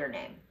familiar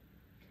name.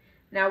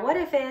 Now, what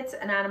if it's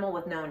an animal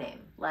with no name,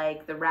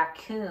 like the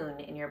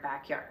raccoon in your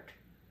backyard?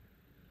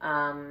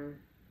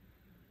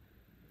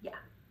 Yeah,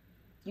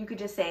 you could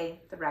just say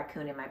the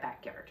raccoon in my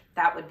backyard.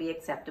 That would be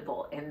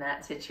acceptable in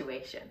that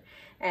situation.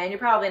 And you're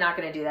probably not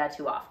going to do that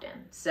too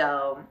often.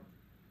 So,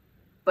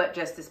 but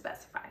just to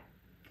specify.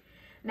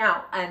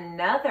 Now,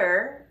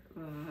 another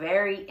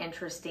very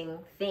interesting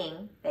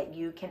thing that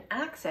you can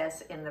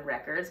access in the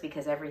records,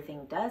 because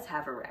everything does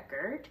have a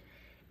record,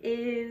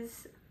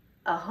 is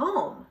a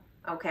home,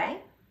 okay?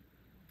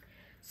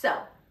 So,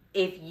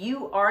 if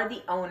you are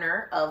the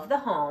owner of the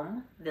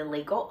home, the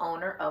legal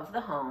owner of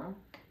the home,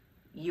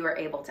 you are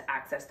able to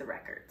access the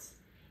records.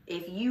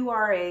 if you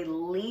are a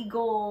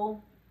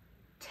legal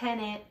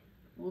tenant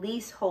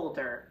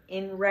leaseholder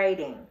in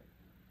writing,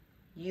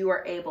 you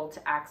are able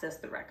to access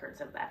the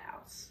records of that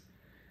house.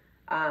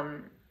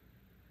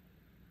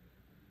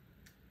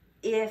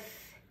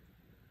 If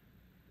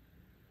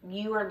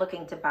you are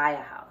looking to buy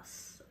a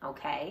house,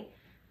 okay,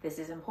 this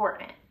is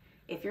important.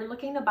 If you're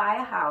looking to buy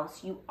a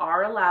house, you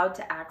are allowed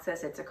to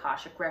access its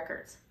Akashic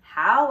Records.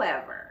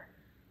 However,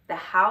 the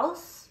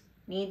house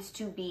needs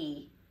to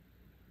be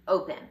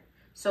open.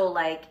 So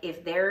like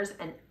if there's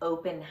an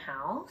open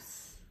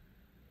house,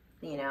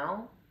 you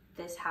know,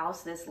 this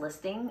house, this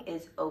listing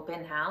is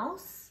open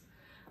house,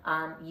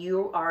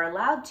 you are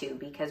allowed to,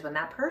 because when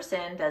that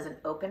person does an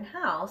open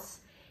house,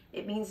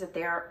 it means that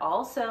they are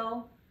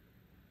also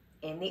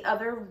in the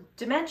other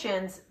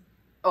dimensions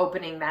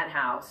opening that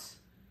house.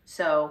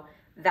 So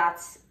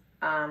that's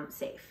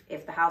safe.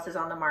 If the house is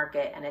on the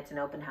market and it's an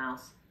open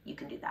house, you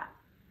can do that.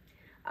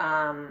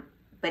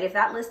 But if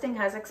that listing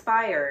has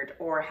expired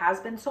or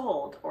has been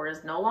sold or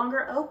is no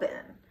longer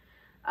open,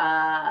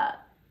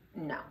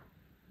 no,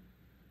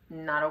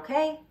 not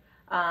okay.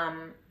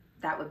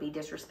 That would be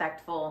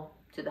disrespectful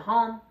to the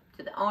home,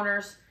 to the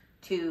owners,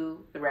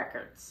 to the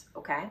records,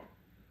 okay?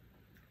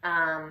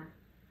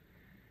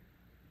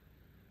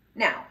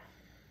 Now,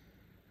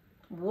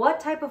 what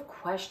type of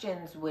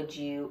questions would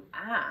you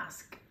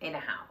ask in a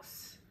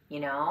house, you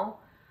know?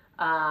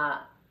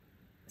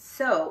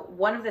 So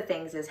one of the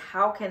things is,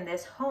 how can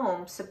this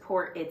home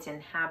support its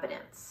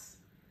inhabitants?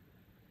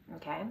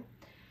 Okay.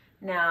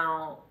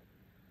 Now,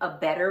 a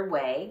better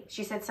way,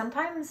 she said,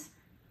 sometimes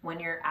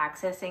when you're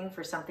accessing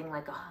for something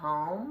like a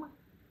home,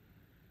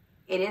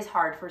 it is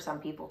hard for some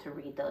people to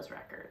read those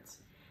records,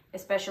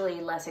 especially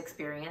less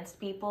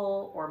experienced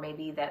people, or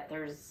maybe that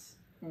there's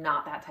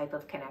not that type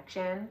of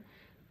connection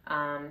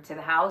to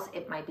the house.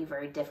 It might be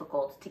very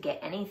difficult to get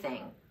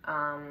anything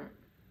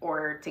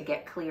or to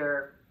get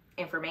clear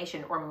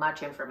information or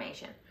much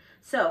information.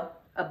 So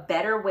a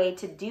better way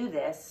to do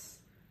this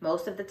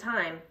most of the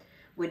time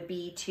would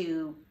be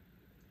to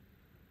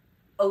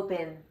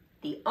open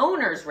the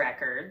owner's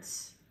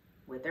records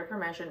with their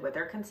permission, with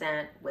their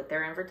consent, with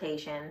their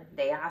invitation.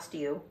 They asked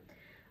you.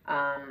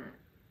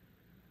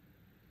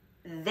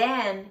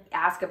 Then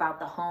ask about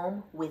the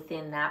home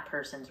within that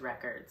person's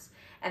records.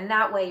 And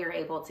that way you're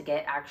able to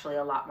get actually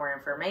a lot more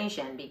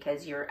information,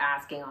 because you're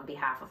asking on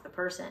behalf of the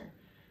person.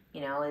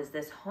 You know, is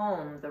this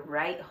home the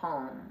right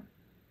home?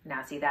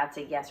 Now, see, that's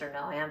a yes or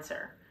no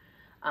answer.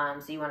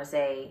 So you want to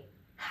say,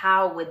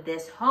 how would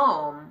this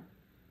home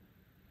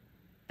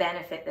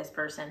benefit this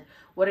person?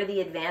 What are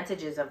the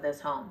advantages of this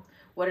home?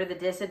 What are the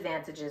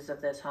disadvantages of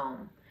this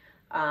home?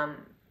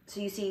 So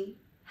you see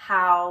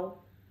how,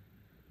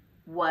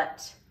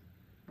 what,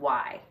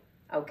 why,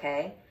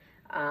 okay?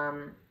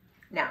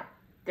 Now,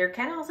 there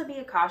can also be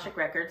Akashic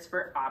Records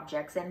for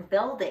objects and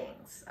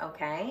buildings,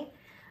 okay?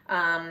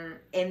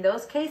 In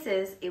those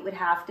cases, it would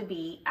have to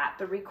be at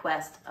the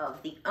request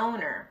of the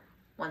owner.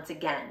 Once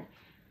again,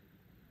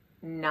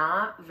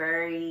 not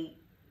a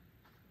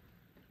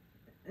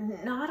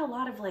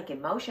lot of like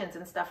emotions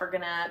and stuff are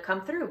gonna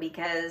come through,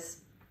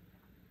 because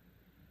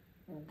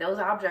those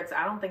objects,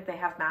 I don't think they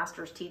have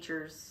masters,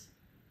 teachers,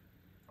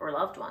 or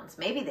loved ones.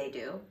 Maybe they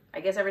do.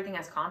 I guess everything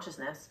has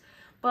consciousness,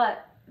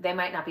 but they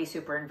might not be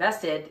super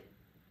invested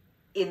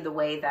in the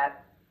way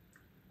that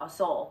a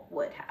soul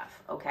would have,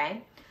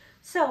 okay?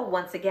 So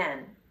once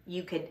again,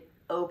 you could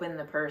open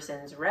the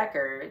person's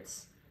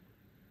records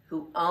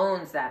who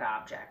owns that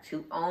object,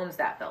 who owns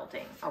that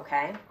building,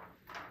 okay?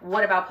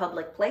 What about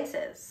public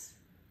places,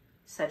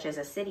 such as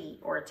a city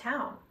or a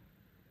town?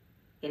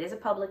 It is a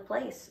public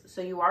place,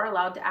 so you are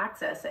allowed to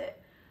access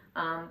it.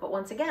 But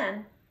once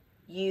again,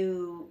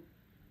 you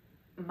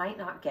might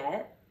not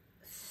get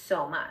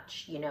so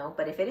much, you know?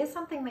 But if it is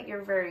something that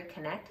you're very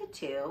connected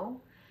to,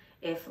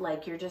 if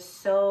like you're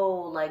just so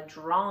like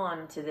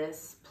drawn to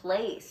this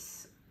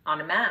place on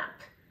a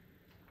map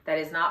that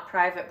is not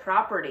private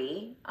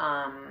property,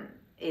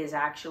 is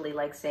actually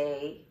like,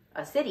 say,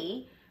 a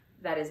city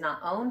that is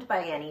not owned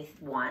by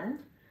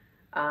anyone.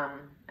 I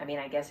mean,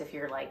 I guess if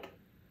you're like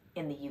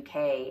in the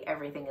UK,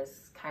 everything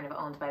is kind of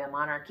owned by the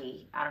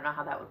monarchy. I don't know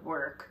how that would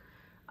work.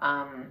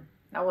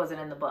 That wasn't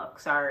in the book,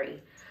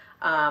 sorry.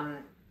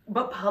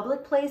 But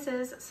public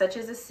places such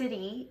as a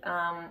city,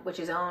 which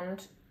is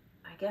owned,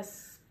 I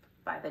guess,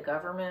 by the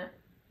government,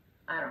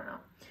 I don't know.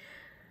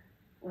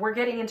 We're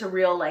getting into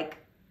real like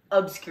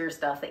obscure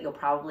stuff that you'll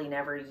probably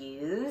never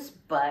use,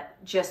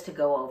 but just to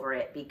go over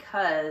it,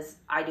 because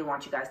I do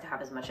want you guys to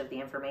have as much of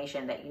the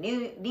information that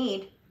you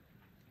need,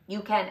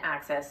 you can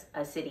access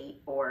a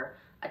city or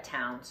a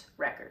town's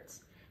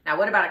records. Now,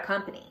 what about a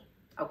company?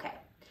 Okay.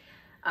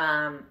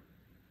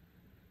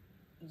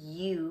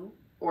 You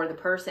or the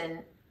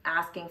person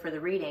asking for the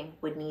reading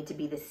would need to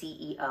be the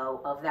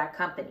CEO of that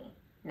company.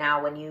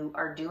 Now, when you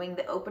are doing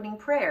the opening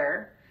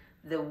prayer,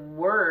 the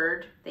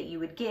word that you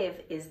would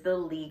give is the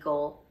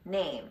legal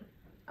name,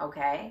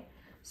 okay?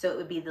 So it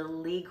would be the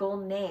legal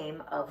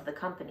name of the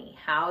company.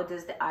 How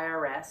does the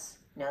IRS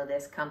know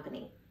this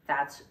company?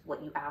 That's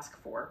what you ask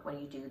for when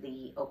you do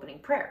the opening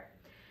prayer.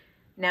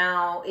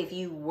 Now, if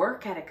you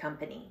work at a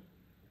company,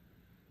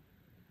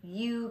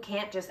 you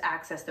can't just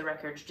access the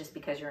records just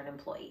because you're an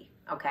employee,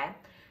 okay?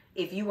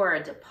 If you are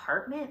a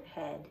department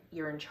head,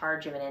 you're in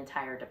charge of an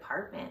entire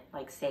department.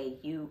 Like say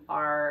you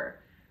are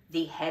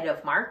the head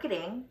of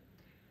marketing,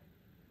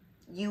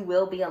 you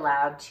will be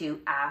allowed to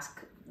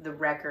ask the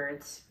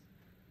records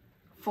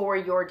for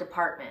your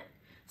department.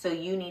 So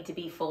you need to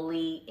be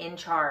fully in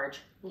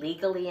charge,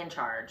 legally in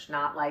charge,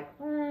 not like,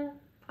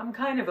 I'm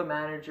kind of a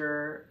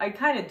manager. I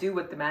kind of do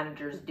what the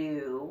managers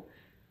do.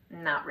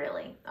 Not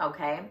really,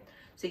 okay?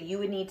 So you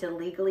would need to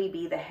legally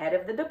be the head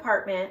of the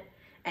department,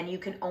 and you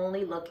can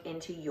only look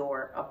into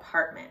your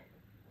apartment,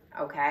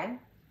 okay?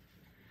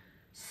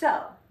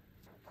 So,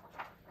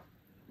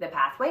 the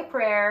Pathway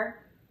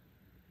Prayer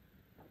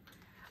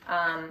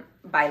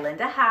by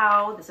Linda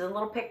Howe. This is a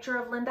little picture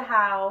of Linda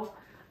Howe.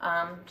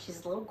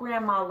 She's a little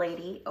grandma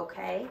lady,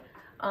 okay?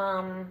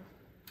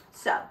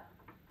 So,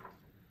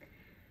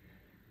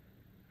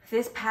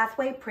 this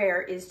Pathway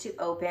Prayer is to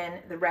open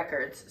the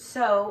records.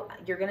 So,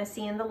 you're going to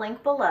see in the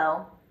link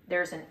below,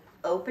 there's an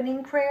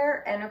opening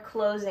prayer and a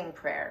closing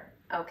prayer,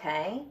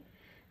 okay?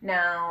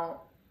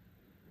 Now,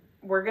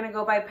 we're going to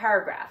go by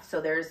paragraph.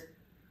 So there's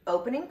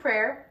opening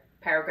prayer,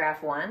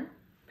 paragraph 1,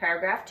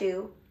 paragraph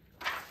 2,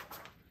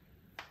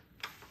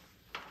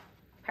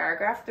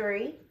 paragraph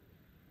 3,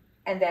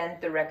 and then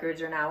the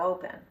records are now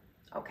open,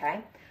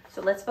 okay?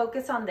 So let's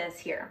focus on this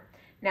here.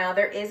 Now,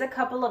 there is a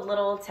couple of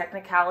little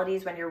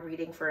technicalities when you're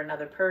reading for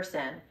another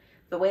person.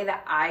 The way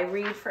that I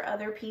read for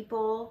other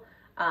people,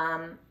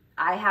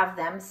 I have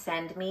them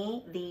send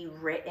me the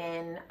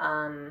written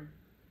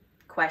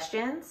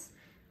questions.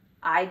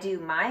 I do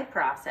my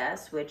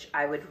process, which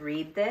I would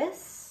read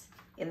this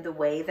in the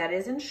way that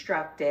is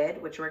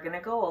instructed, which we're going to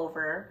go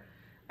over.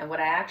 And what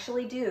I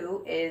actually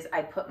do is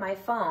I put my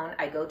phone,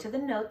 I go to the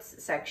notes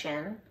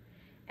section,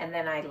 and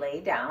then I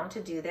lay down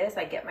to do this.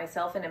 I get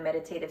myself in a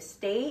meditative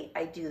state.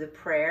 I do the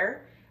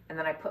prayer, and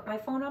then I put my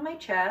phone on my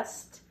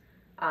chest.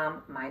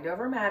 Mind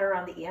over matter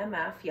on the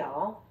EMF,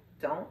 y'all.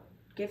 Don't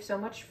give so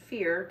much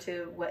fear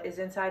to what is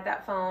inside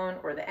that phone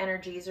or the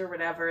energies or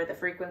whatever, the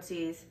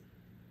frequencies.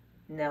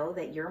 Know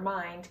that your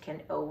mind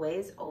can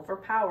always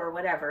overpower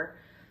whatever.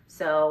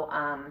 So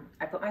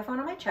I put my phone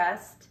on my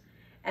chest,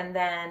 and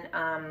then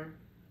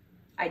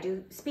I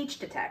do speech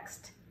to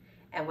text.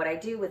 And what I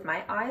do with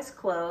my eyes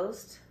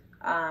closed,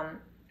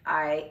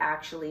 I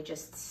actually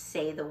just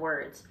say the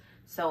words.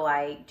 So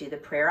I do the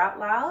prayer out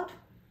loud,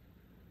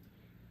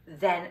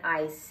 then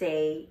I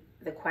say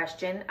the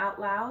question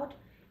out loud,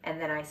 and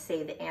then I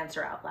say the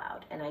answer out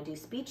loud, and I do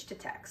speech to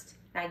text.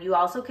 Now, you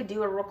also could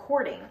do a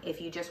recording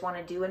if you just want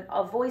to do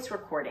a voice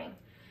recording.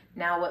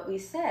 Now, what we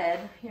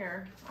said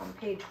here on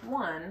page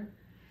 1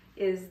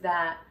 is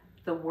that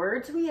the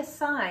words we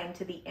assign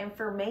to the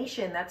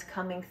information that's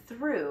coming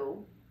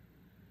through,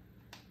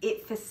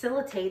 it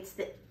facilitates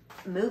the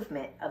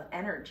movement of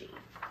energy.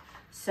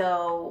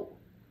 So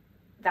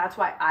that's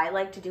why I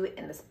like to do it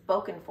in the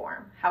spoken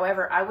form.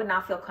 However, I would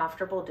not feel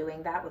comfortable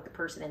doing that with the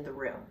person in the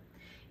room.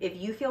 If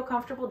you feel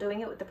comfortable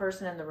doing it with the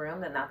person in the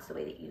room, then that's the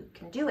way that you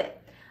can do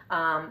it.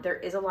 There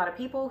is a lot of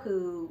people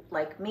who,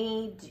 like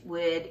me,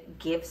 would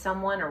give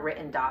someone a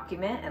written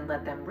document and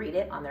let them read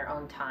it on their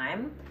own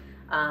time.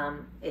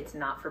 It's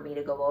not for me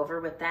to go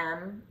over with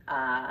them.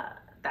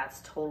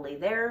 That's totally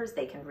theirs.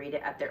 They can read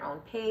it at their own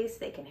pace.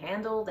 They can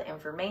handle the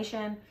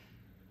information.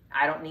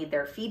 I don't need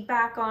their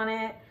feedback on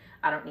it.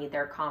 I don't need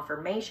their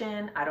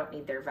confirmation. I don't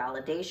need their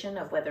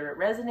validation of whether it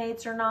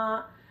resonates or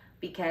not,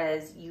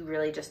 because you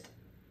really just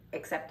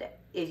accept it.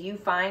 If you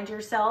find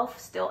yourself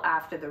still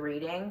after the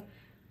reading,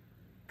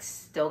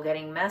 still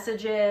getting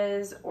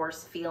messages or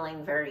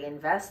feeling very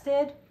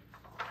invested,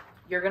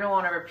 you're going to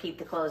want to repeat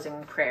the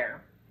closing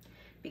prayer,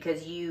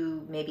 because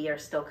you maybe are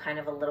still kind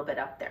of a little bit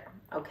up there,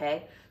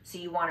 okay? So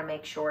you want to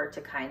make sure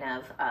to kind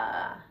of,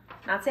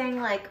 not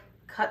saying like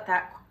cut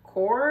that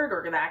cord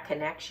or that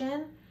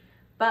connection,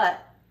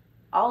 but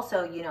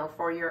also, you know,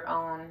 for your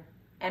own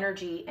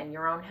energy and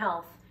your own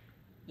health,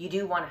 you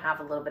do want to have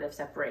a little bit of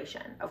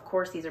separation. Of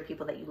course, these are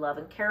people that you love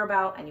and care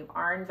about, and you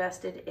are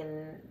invested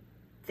in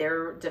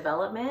their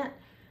development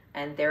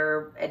and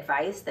their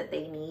advice that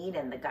they need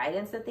and the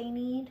guidance that they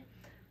need,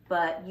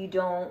 but you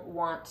don't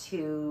want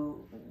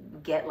to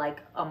get like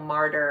a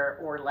martyr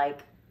or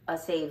like a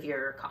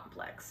savior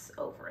complex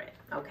over it,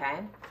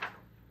 okay?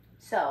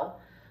 So,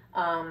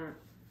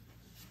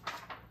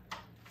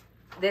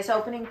 this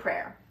opening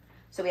prayer.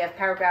 So we have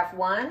paragraph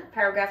 1,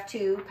 paragraph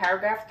 2,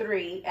 paragraph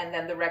 3, and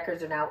then the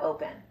records are now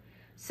open.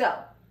 So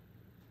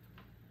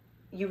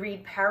you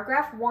read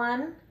paragraph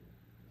 1,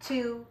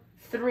 2,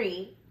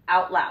 3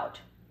 out loud.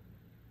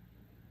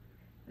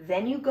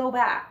 Then you go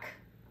back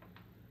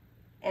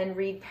and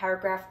read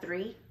paragraph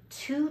 3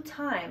 2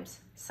 times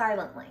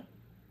silently.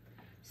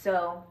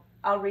 So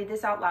I'll read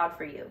this out loud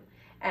for you.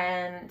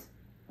 And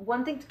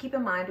one thing to keep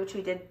in mind, which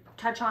we did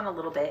touch on a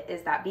little bit,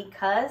 is that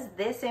because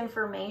this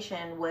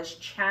information was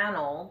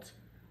channeled,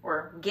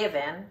 or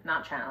given,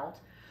 not channeled,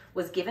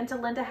 was given to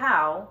Linda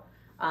Howe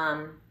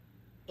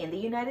in the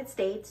United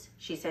States.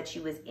 She said she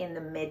was in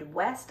the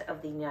Midwest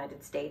of the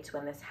United States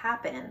when this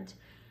happened.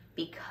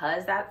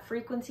 Because that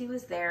frequency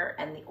was there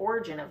and the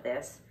origin of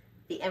this,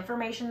 the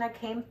information that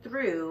came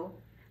through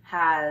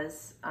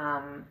has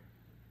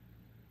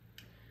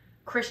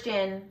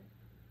Christian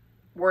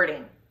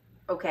wording,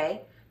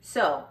 okay?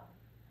 So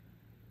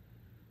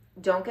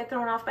don't get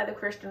thrown off by the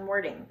Christian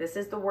wording. This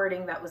is the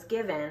wording that was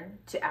given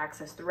to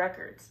access the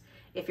records.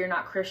 If you're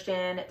not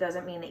Christian, it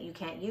doesn't mean that you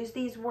can't use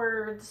these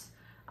words.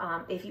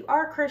 If you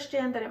are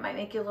Christian, then it might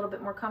make you a little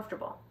bit more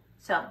comfortable.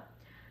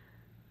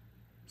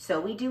 So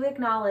we do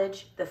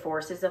acknowledge the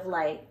forces of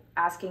light,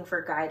 asking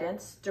for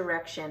guidance,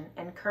 direction,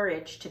 and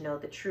courage to know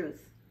the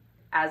truth,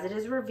 as it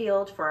is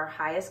revealed for our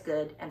highest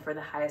good and for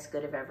the highest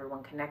good of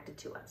everyone connected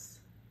to us.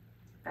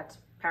 That's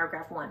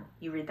paragraph 1.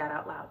 You read that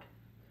out loud.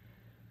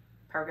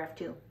 Paragraph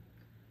 2.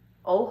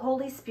 O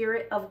Holy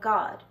Spirit of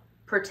God,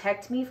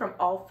 protect me from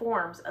all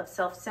forms of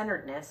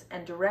self-centeredness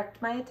and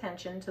direct my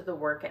attention to the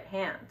work at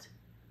hand.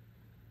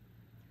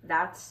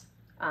 That's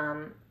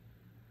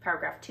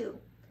paragraph 2.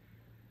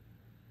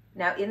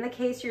 Now, in the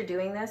case you're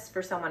doing this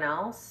for someone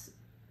else,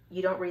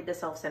 you don't read the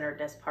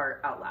self-centeredness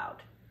part out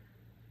loud.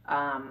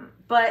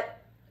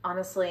 But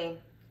honestly,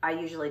 I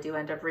usually do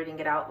end up reading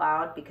it out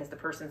loud because the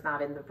person's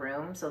not in the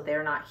room, so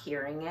they're not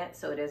hearing it,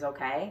 so it is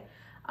okay.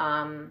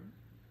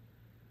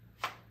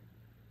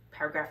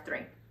 Paragraph 3.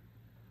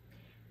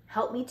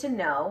 Help me to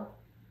know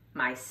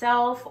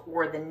myself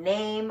or the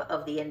name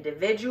of the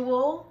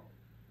individual.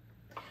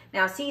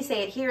 Now, see,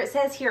 say it here. It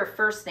says here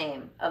first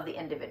name of the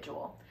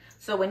individual.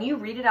 So when you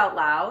read it out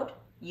loud,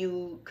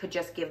 you could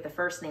just give the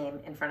first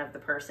name in front of the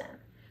person.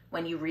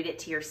 When you read it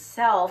to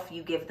yourself,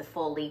 you give the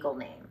full legal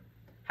name.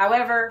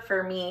 However,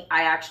 for me,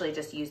 I actually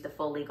just use the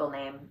full legal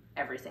name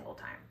every single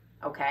time,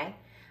 okay?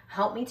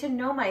 Help me to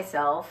know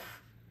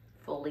myself,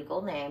 full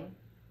legal name,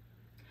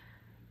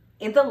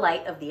 in the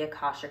light of the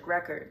Akashic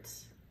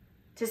Records.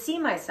 To see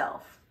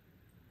myself,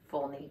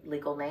 full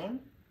legal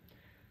name,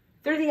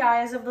 through the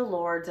eyes of the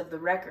Lords of the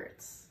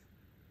Records,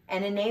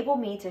 and enable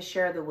me to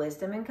share the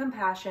wisdom and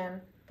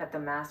compassion that the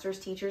masters,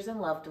 teachers, and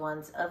loved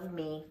ones of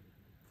me,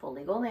 full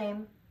legal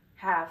name,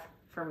 have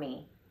for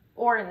me.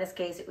 Or in this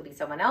case, it would be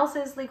someone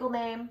else's legal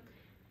name.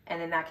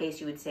 And in that case,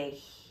 you would say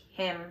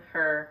him,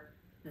 her,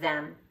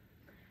 them,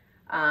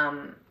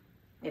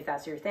 if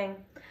that's your thing.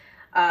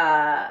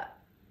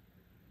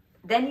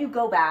 Then you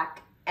go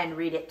back and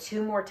read it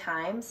 2 more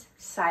times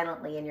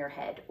silently in your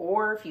head.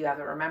 Or if you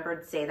haven't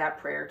remembered, say that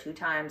prayer 2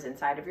 times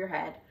inside of your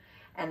head.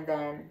 And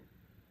then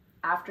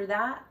after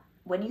that,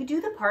 when you do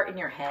the part in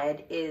your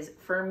head is,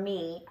 for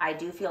me, I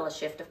do feel a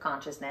shift of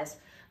consciousness,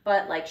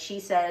 but like she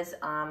says,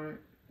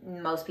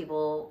 most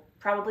people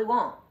probably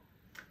won't.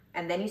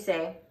 And then you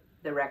say,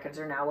 the records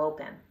are now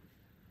open.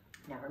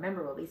 Now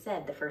remember what we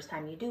said the first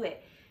time you do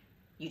it.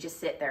 You just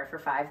sit there for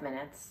 5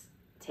 minutes,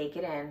 take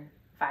it in,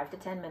 5 to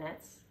 10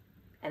 minutes,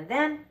 and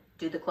then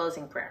do the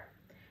closing prayer.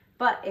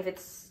 But if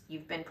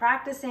you've been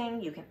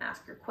practicing, you can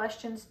ask your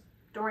questions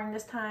during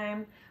this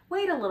time,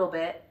 wait a little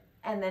bit,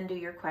 and then do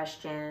your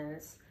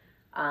questions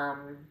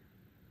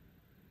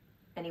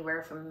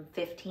anywhere from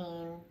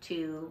 15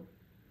 to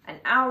an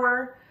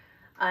hour.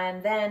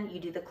 And then you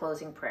do the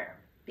closing prayer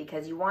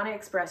because you want to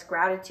express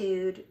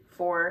gratitude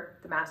for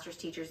the masters,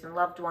 teachers, and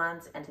loved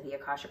ones and to the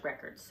Akashic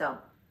Records. So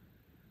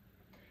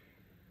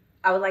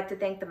I would like to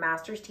thank the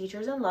masters,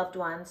 teachers, and loved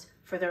ones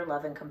for their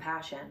love and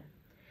compassion.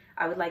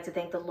 I would like to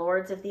thank the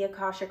Lords of the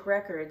Akashic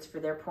Records for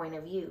their point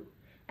of view.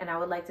 And I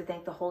would like to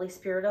thank the Holy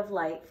Spirit of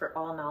Light for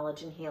all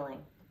knowledge and healing.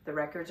 The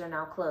records are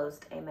now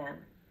closed. Amen.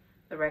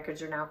 The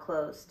records are now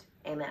closed.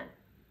 Amen.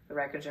 The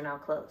records are now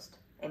closed.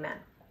 Amen.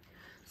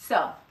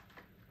 So,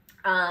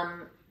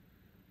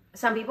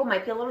 some people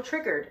might be a little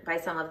triggered by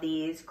some of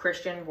these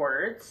Christian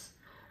words.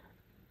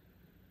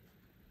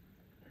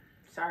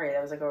 Sorry,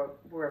 that was like a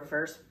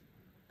reverse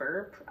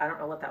burp. I don't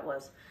know what that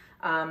was.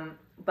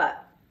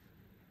 But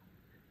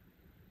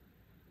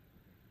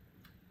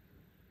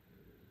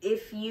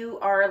if you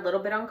are a little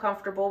bit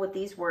uncomfortable with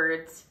these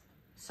words,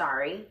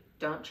 sorry,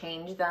 don't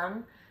change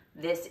them.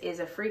 This is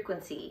a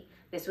frequency.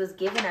 This was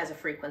given as a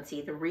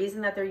frequency. The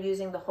reason that they're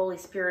using the Holy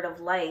Spirit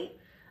of Light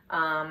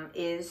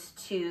is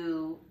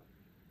to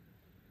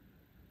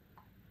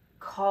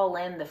call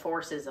in the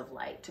forces of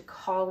light, to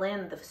call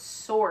in the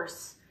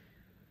source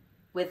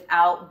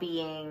without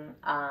being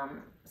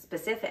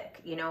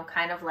specific, you know,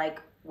 kind of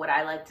like what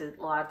I like to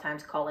a lot of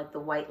times call like the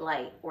white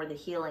light or the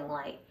healing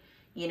light,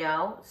 you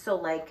know? So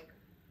like,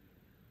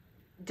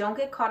 don't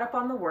get caught up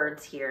on the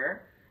words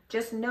here.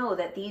 Just know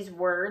that these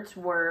words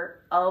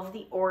were of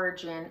the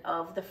origin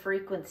of the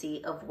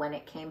frequency of when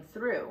it came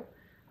through.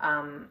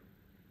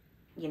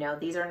 You know,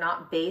 these are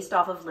not based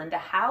off of Linda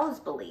Howe's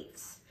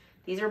beliefs.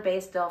 These are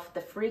based off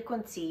the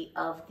frequency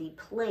of the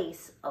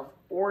place of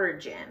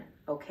origin,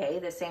 okay?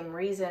 The same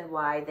reason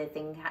why the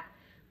thing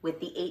with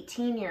the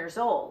 18 years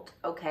old,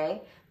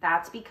 okay?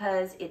 That's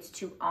because it's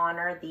to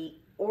honor the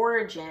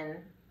origin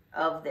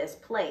of this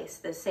place.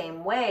 The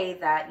same way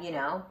that, you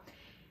know,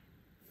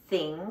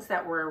 things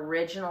that were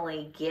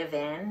originally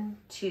given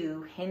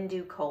to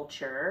Hindu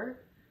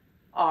culture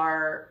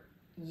are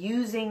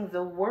using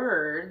the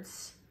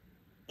words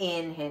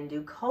in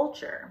Hindu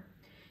culture.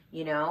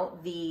 You know,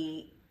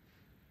 the,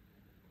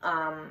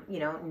 you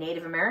know,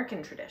 Native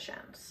American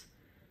traditions.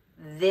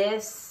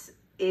 This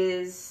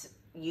is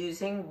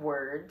using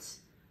words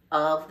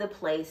of the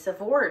place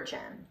of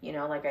origin. You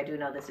know, like I do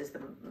know this is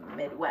the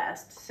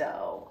Midwest,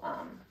 so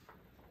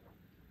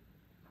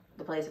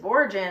the place of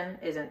origin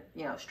isn't,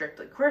 you know,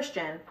 strictly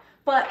Christian,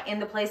 but in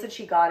the place that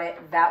she got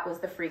it, that was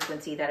the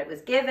frequency that it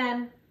was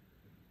given.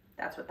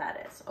 That's what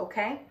that is,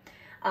 okay?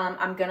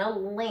 I'm gonna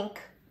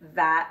link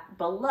that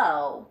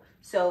below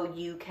so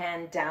you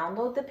can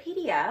download the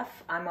PDF.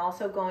 I'm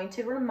also going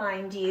to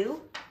remind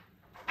you,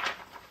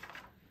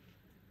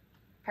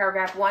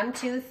 paragraph 1,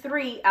 2,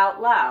 3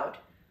 out loud,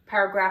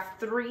 paragraph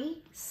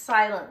 3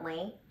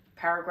 silently,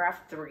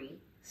 paragraph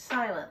 3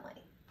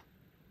 silently.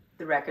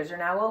 The records are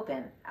now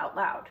open out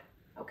loud,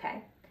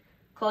 okay?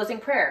 Closing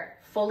prayer,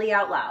 fully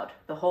out loud,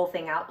 the whole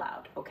thing out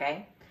loud,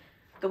 okay?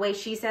 The way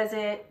she says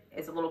it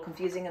is a little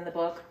confusing in the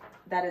book.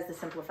 That is the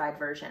simplified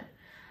version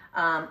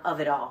of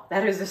it all.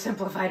 That is the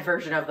simplified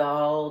version of the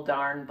whole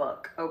darn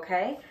book,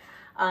 okay?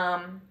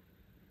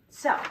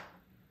 So,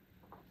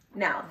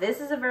 now, this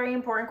is a very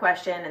important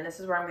question, and this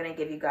is where I'm going to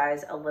give you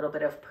guys a little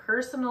bit of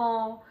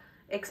personal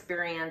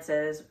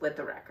experiences with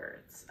the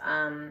records.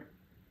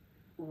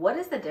 What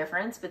is the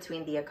difference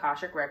between the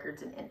Akashic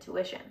Records and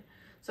intuition?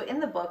 So in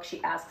the book,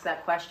 she asks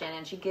that question,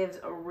 and she gives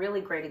a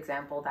really great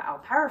example that I'll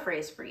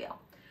paraphrase for you.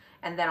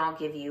 And then I'll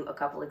give you a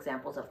couple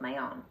examples of my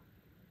own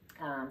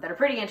that are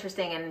pretty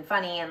interesting and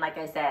funny. And like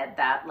I said,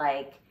 that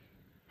like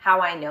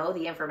how I know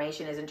the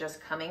information isn't just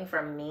coming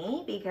from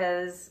me,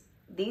 because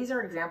these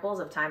are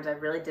examples of times I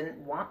really didn't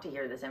want to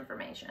hear this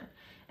information.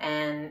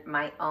 And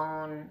my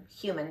own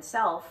human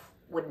self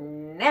would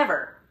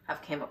never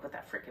have came up with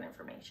that freaking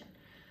information.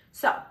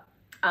 So,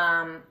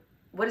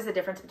 what is the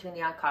difference between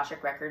the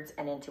Akashic Records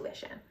and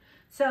intuition?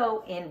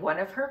 So in one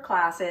of her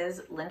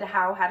classes, Linda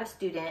Howe had a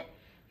student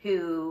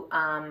who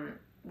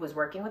was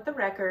working with the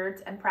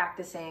records and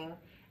practicing,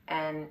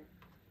 and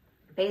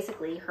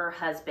basically her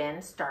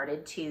husband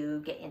started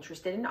to get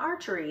interested in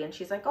archery, and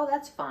she's like, oh,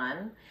 that's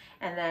fun.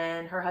 And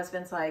then her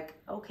husband's like,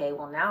 okay,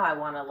 well now I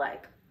want to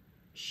like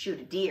shoot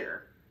a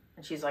deer.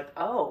 And she's like,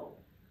 oh,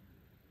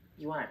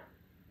 you want to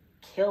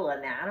kill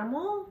an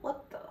animal?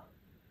 What the?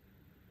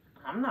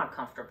 I'm not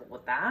comfortable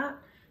with that.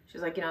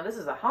 She's like, you know, this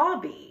is a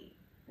hobby,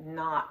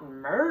 not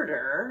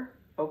murder,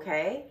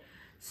 okay?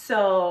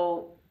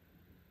 So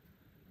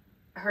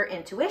her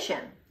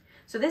intuition.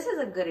 So this is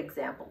a good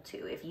example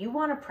too. If you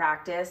want to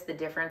practice the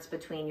difference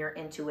between your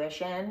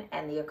intuition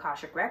and the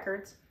Akashic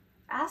Records,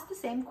 ask the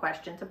same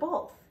question to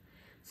both.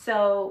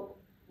 So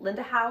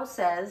Linda Howe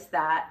says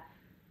that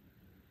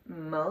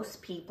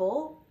most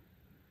people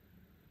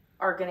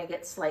are going to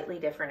get slightly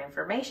different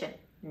information,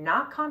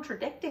 not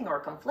contradicting or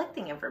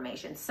conflicting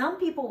information. Some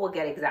people will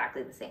get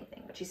exactly the same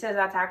thing, but she says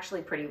that's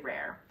actually pretty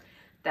rare.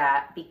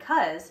 That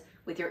because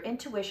with your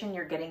intuition,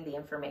 you're getting the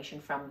information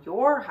from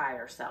your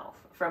higher self,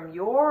 from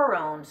your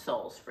own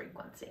soul's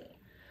frequency.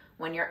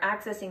 When you're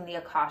accessing the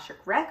Akashic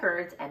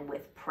Records and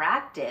with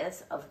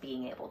practice of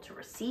being able to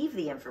receive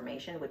the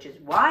information, which is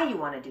why you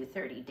want to do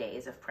 30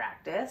 days of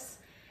practice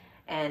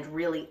and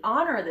really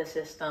honor the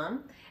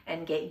system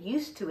and get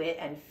used to it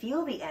and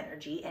feel the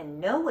energy and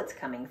know what's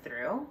coming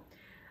through,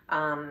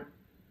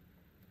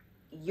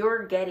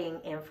 you're getting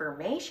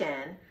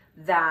information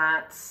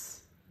that's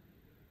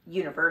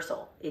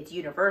universal. It's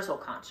universal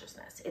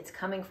consciousness. It's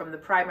coming from the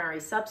primary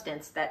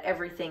substance that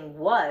everything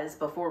was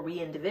before we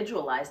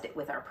individualized it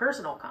with our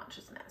personal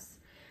consciousness.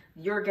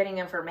 You're getting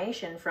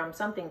information from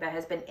something that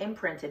has been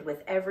imprinted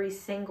with every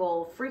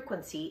single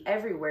frequency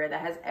everywhere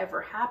that has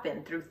ever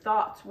happened through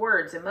thoughts,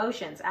 words,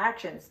 emotions,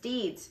 actions,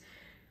 deeds,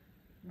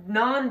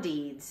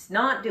 non-deeds,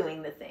 not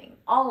doing the thing,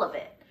 all of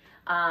it,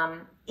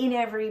 in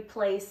every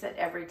place, at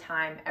every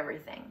time,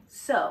 everything.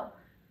 So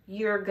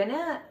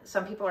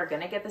some people are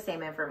gonna get the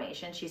same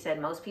information. She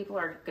said most people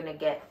are gonna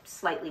get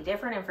slightly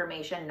different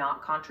information,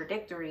 not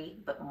contradictory,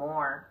 but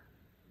more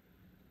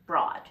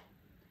broad.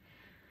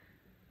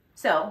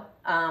 So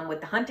with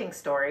the hunting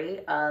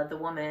story, the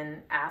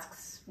woman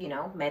asks,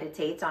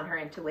 meditates on her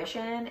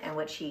intuition, and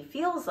what she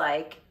feels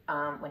like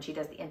when she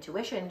does the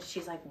intuition,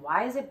 she's like,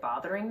 why is it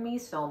bothering me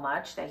so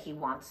much that he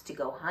wants to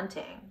go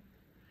hunting?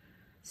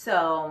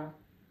 So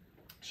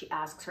she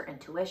asks her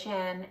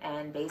intuition,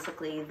 and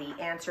basically the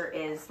answer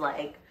is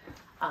like,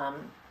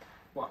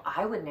 well,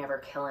 I would never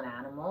kill an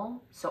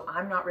animal, so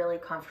I'm not really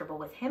comfortable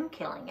with him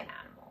killing an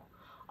animal.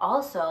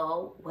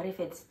 Also, what if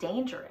it's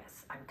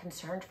dangerous? I'm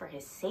concerned for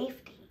his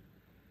safety.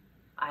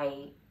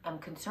 I am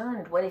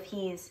concerned, what if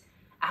he's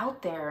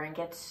out there and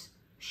gets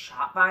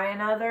shot by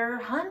another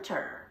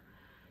hunter?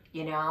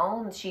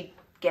 And she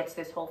gets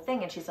this whole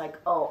thing, and she's like,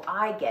 oh,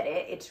 I get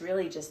it. It's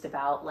really just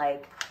about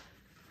like,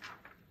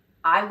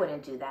 I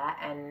wouldn't do that,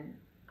 and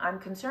I'm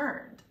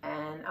concerned,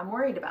 and I'm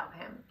worried about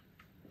him,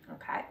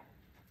 okay?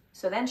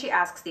 So then she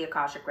asks the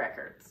Akashic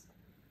Records.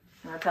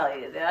 And I'll tell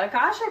you, the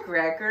Akashic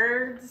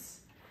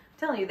Records, I'm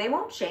telling you, they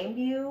won't shame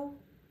you,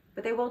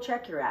 but they will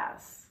check your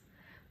ass.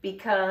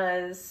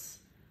 because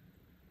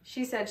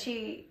she said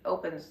she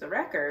opens the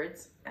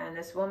records and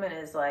this woman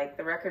is like,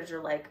 the records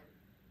are like,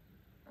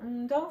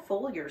 don't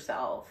fool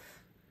yourself.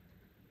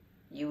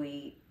 You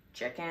eat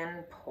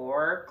chicken,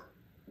 pork,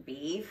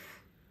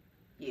 beef.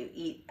 You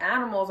eat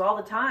animals all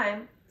the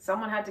time.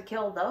 Someone had to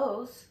kill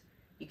those.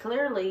 You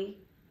clearly,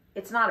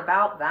 it's not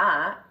about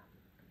that.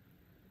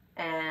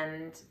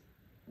 And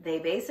they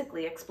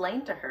basically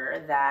explained to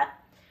her that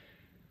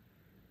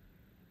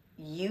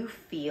you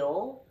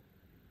feel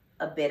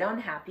a bit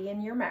unhappy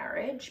in your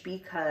marriage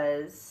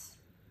because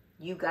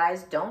you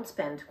guys don't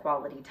spend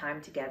quality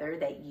time together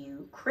that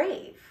you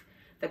crave.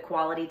 The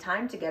quality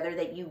time together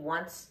that you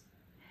once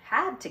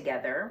had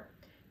together,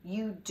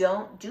 you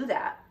don't do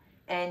that.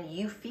 And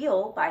you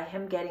feel by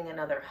him getting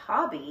another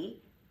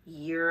hobby,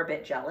 you're a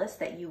bit jealous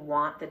that you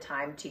want the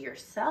time to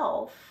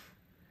yourself,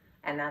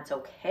 and that's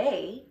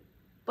okay.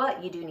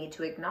 But you do need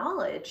to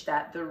acknowledge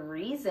that the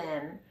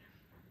reason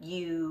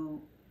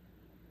you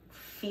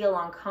feel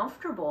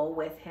uncomfortable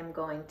with him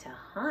going to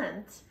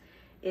hunt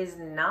is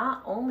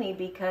not only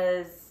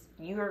because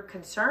you're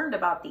concerned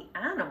about the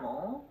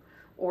animal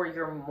or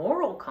your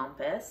moral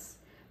compass.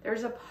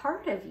 There's a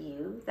part of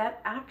you that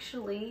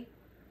actually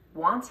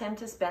wants him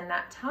to spend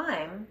that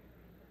time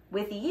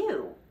with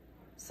you.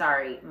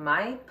 Sorry,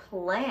 my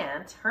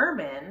plant,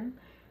 Herman,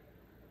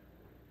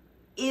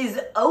 is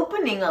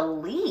opening a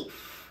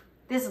leaf.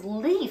 This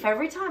leaf,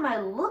 every time I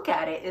look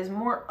at it, is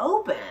more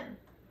open.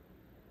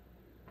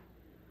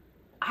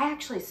 I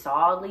actually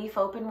saw a leaf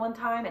open one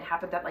time. It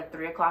happened at like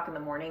 3 o'clock in the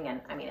morning.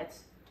 And I mean,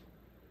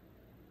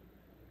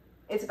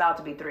 it's about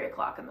to be 3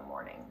 o'clock in the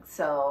morning.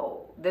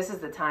 So this is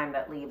the time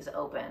that leaves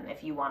open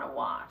if you want to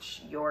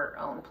watch your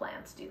own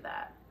plants do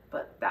that.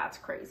 But that's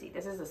crazy.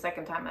 This is the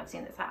second time I've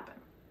seen this happen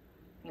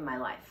in my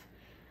life.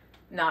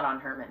 Not on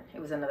Herman. It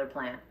was another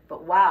plant.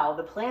 But wow,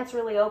 the plant's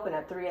really open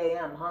at 3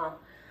 a.m., huh?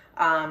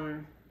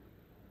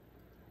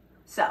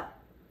 So,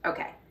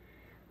 okay.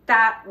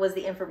 That was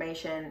the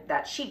information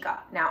that she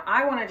got. Now,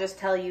 I want to just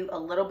tell you a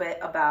little bit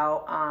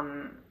about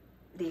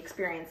the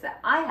experience that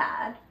I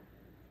had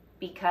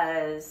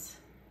because,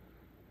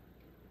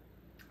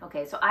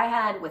 okay, so I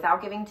had,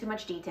 without giving too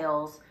much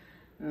details,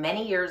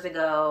 many years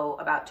ago,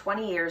 about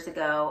 20 years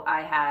ago,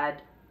 I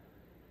had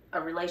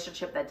a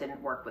relationship that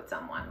didn't work with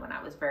someone when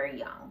I was very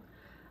young.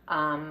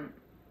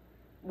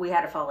 We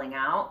had a falling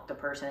out. The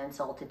person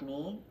insulted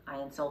me.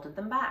 I insulted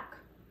them back.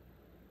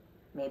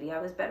 Maybe I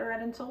was better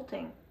at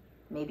insulting.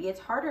 Maybe it's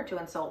harder to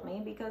insult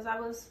me because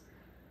I was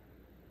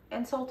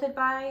insulted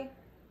by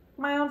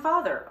my own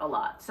father a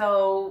lot.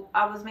 So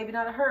I was maybe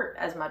not hurt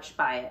as much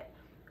by it.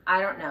 I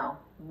don't know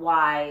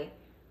why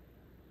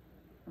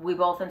we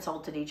both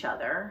insulted each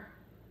other.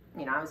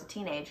 You know, I was a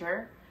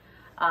teenager.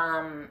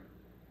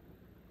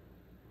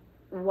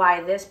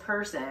 Why this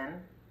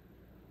person,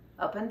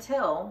 up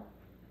until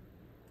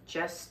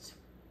just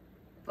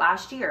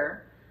last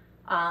year,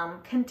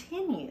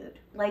 continued.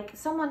 Like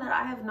someone that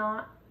I have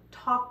not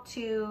talked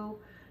to,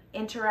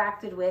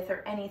 interacted with,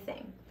 or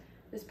anything.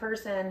 This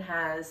person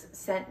has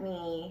sent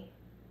me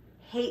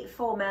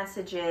hateful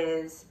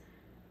messages,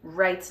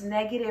 writes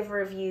negative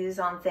reviews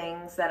on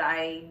things that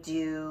I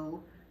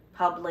do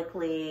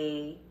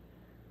publicly,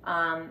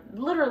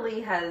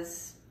 literally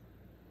has,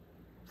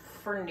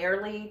 for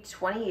nearly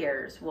 20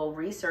 years, will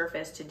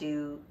resurface to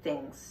do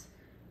things,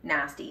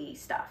 nasty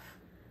stuff.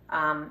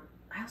 I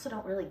also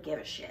don't really give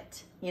a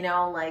shit, you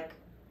know, like,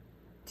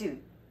 dude,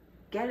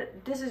 get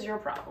it. This is your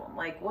problem.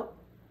 Like, what?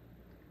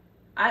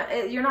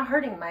 You're not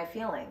hurting my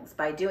feelings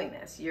by doing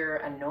this. You're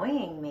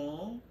annoying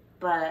me,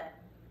 but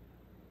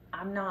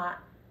I'm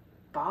not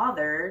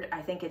bothered.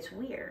 I think it's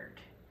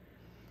weird.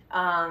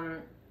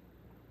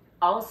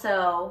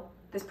 Also,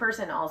 this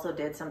person also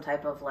did some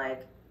type of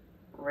like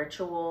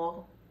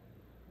ritual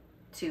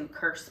to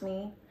curse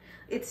me.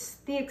 It's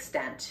the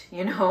extent,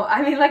 you know?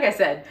 I mean, like I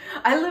said,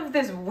 I live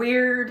this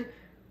weird,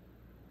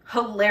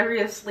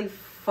 hilariously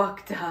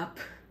fucked up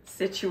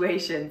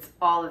situations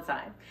all the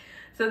time.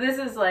 So this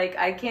is like,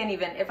 I can't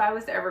even, if I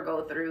was to ever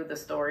go through the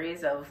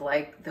stories of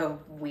like the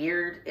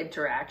weird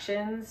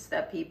interactions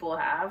that people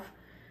have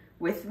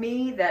with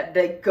me that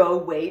they go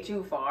way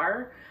too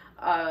far,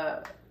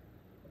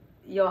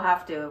 you'll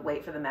have to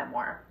wait for the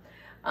memoir.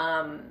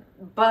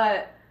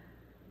 But,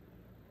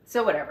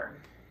 so whatever.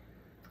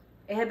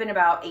 It had been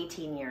about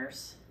 18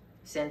 years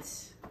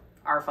since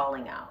our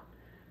falling out.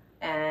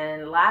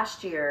 And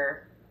last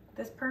year,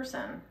 this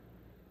person,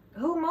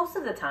 who most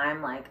of the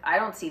time, like, I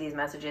don't see these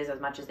messages as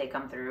much as they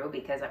come through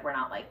because we're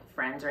not like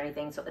friends or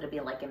anything. So it'll be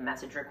like a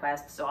message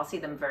request. So I'll see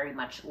them very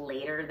much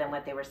later than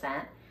what they were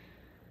sent.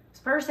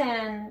 This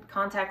person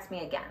contacts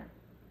me again.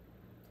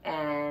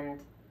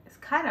 And it's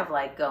kind of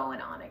like going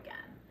on again.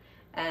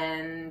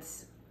 And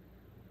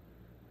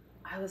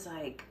I was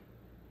like,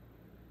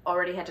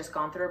 already had just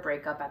gone through a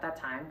breakup at that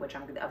time, which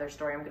the other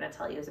story I'm going to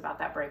tell you is about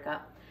that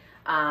breakup.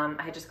 I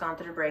had just gone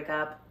through a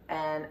breakup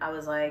and I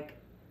was like,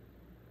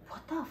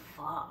 what the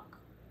fuck?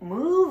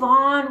 Move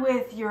on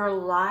with your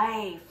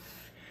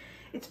life.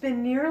 It's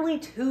been nearly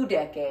 2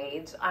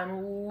 decades.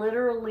 I'm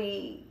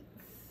literally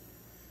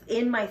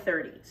in my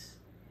 30s.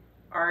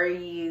 Are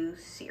you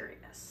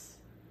serious?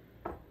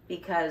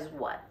 Because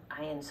what?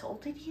 I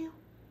insulted you?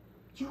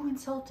 You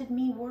insulted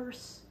me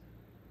worse.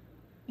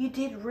 You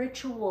did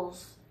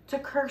rituals to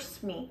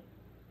curse me.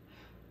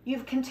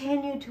 You've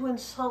continued to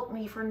insult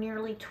me for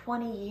nearly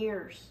 20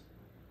 years.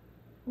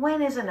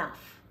 When is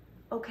enough?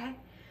 Okay?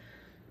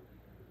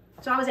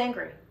 So I was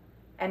angry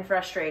and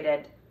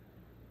frustrated.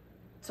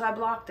 So I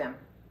blocked him.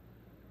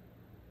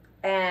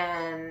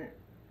 And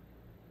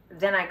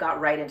then I got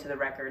right into the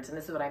records. And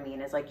this is what I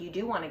mean, is like, you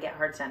do want to get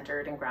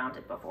heart-centered and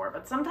grounded before,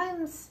 but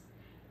sometimes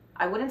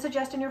I wouldn't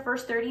suggest in your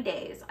first 30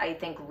 days. I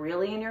think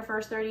really in your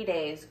first 30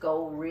 days,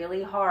 go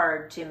really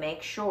hard to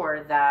make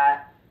sure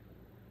that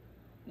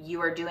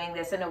you are doing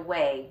this in a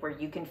way where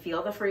you can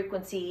feel the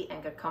frequency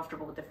and get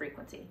comfortable with the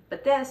frequency.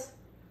 But this,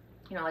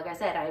 you know, like I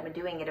said, I had been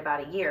doing it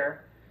about a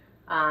year,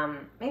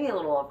 maybe a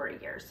little over a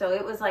year. So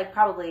it was like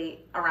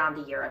probably around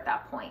a year at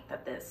that point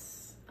that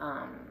this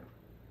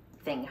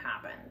thing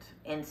happened,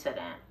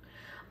 incident.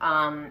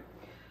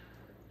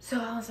 So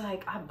I was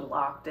like, I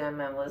blocked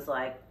him and was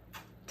like,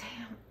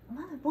 damn,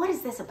 what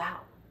is this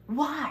about?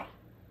 Why?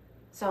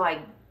 So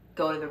I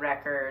go to the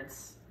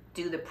records,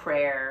 do the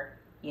prayer,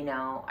 you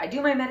know, I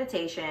do my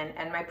meditation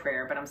and my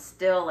prayer, but I'm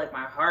still like,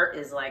 my heart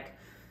is like,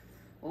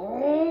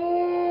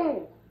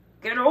 oh,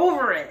 get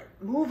over it.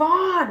 Move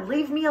on.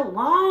 Leave me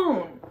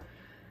alone.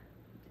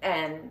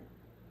 And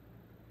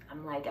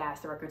I'm like, I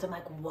ask the records, I'm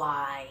like,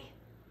 why?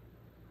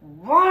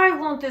 Why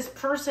won't this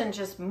person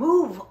just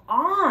move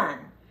on?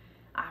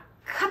 I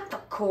cut the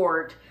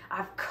cord.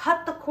 I've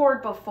cut the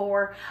cord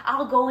before.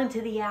 I'll go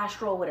into the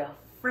astral with a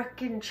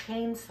frickin'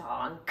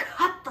 chainsaw and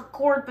cut the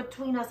cord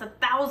between us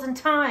 1,000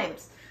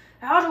 times.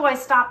 How do I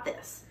stop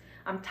this?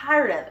 I'm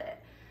tired of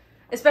it.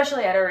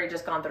 Especially I'd already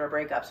just gone through a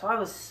breakup, so I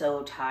was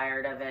so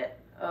tired of it.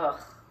 Ugh.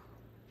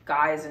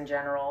 Guys in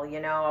general, you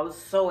know, I was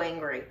so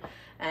angry.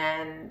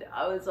 And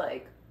I was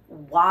like,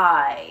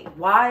 why?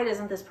 Why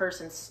doesn't this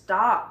person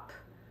stop?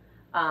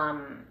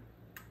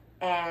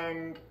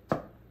 And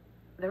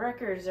the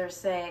records are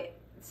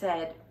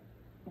said,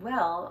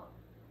 well,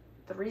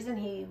 the reason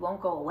he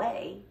won't go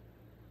away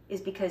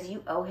is because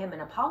you owe him an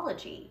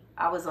apology.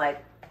 I was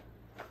like,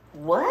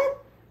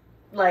 what?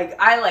 Like,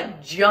 I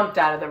jumped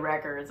out of the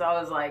records. I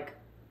was like,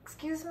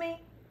 excuse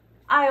me?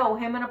 I owe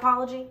him an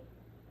apology?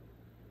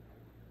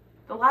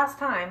 The last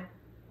time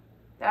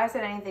that I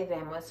said anything to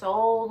him was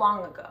so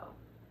long ago.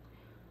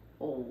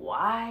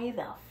 Why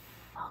the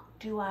fuck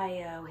do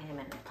I owe him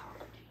an apology?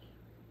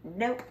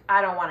 Nope,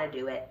 I don't want to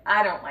do it.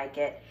 I don't like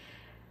it.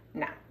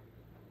 No.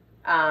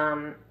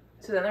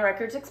 So then the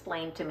records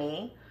explained to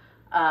me,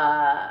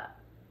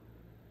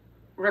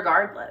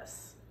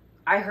 regardless,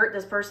 I hurt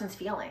this person's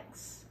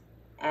feelings.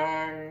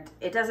 And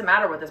it doesn't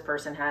matter what this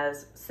person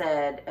has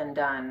said and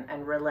done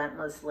and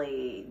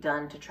relentlessly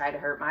done to try to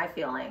hurt my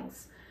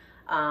feelings.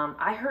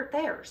 I hurt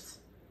theirs.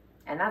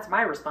 And that's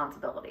my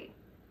responsibility.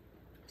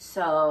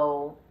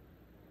 So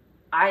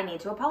I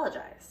need to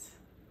apologize.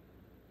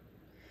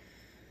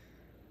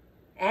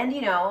 And,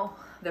 you know,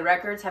 the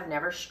records have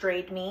never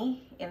strayed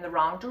me in the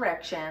wrong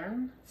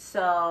direction.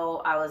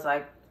 So I was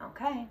like,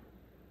 okay,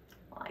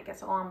 well, I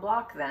guess I'll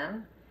unblock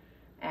them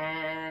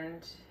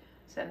and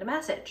send a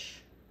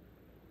message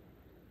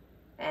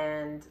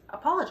and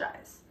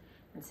apologize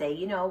and say,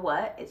 you know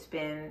what, it's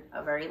been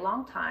a very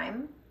long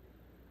time.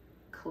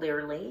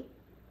 Clearly,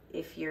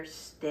 if you're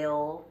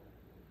still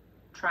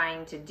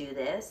trying to do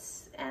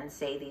this and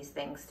say these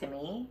things to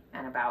me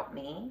and about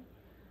me,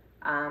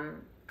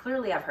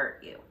 clearly I've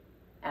hurt you.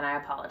 And I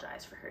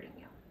apologize for hurting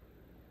you.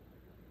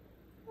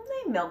 And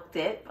they milked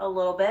it a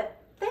little bit.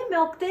 They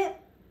milked it.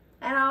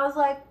 And I was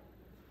like,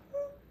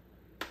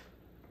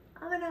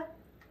 I'm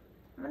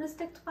gonna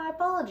stick to my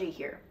apology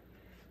here.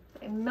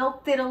 They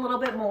milked it a little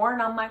bit more,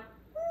 and I'm like,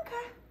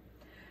 okay.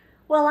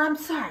 Well, I'm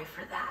sorry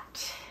for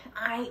that.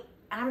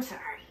 I'm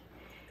sorry.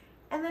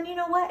 And then, you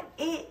know what?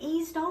 It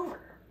eased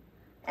over.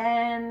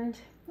 And,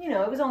 you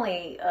know, it was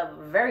only a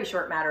very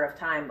short matter of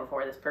time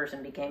before this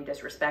person became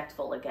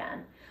disrespectful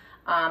again.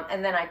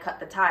 And then I cut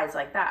the ties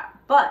like that.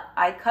 But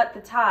I cut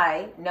the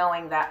tie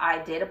knowing that I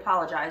did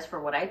apologize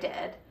for what I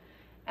did.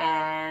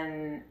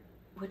 And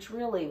which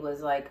really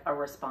was like a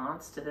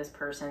response to this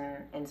person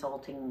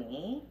insulting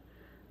me.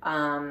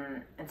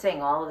 And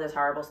saying all of this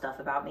horrible stuff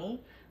about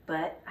me.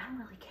 But I don't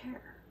really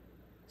care.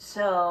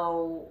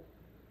 So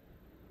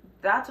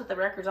that's what the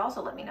records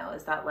also let me know,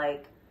 is that,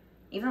 like,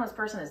 even though this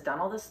person has done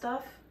all this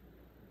stuff,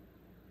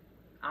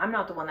 I'm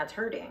not the one that's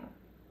hurting.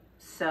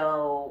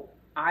 So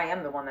I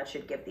am the one that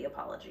should give the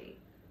apology.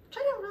 Which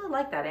I didn't really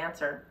like that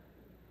answer.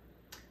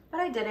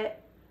 But I did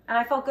it. And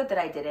I felt good that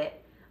I did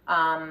it.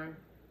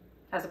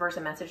 As the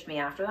person messaged me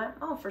after that,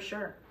 oh, for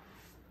sure.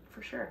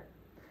 For sure.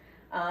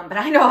 But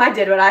I know I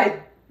did what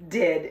I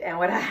did and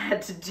what I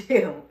had to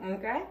do.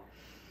 Okay?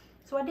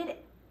 So I did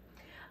it.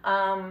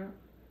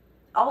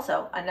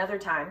 Also, another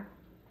time,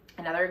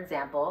 another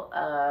example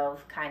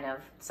of kind of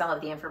some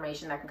of the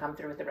information that can come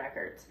through with the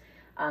records.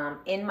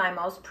 In my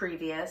most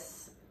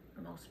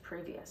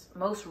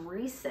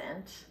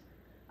recent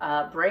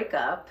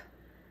breakup,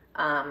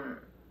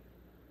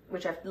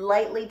 which I've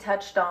lightly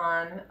touched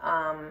on.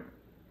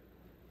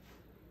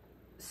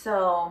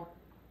 So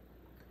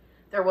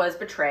there was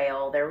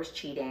betrayal, there was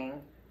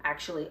cheating.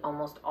 Actually,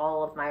 almost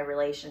all of my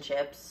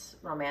relationships,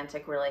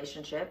 romantic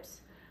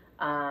relationships,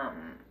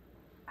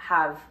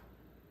 have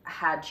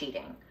had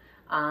cheating.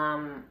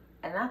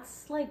 And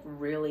that's like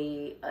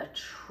really a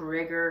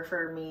trigger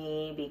for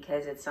me,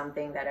 because it's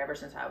something that ever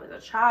since I was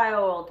a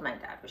child, my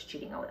dad was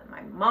cheating with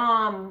my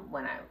mom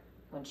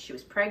when she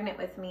was pregnant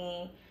with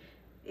me.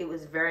 It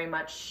was very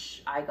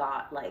much, I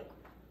got like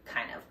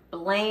kind of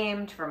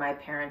blamed for my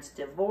parents'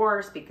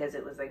 divorce because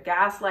it was a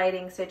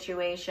gaslighting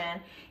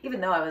situation,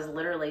 even though I was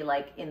literally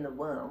like in the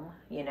womb,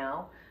 you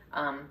know.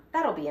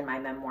 That'll be in my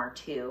memoir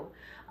too.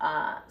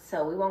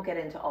 So we won't get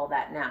into all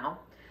that now.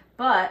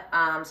 But,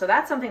 so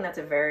that's something that's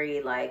a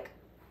very like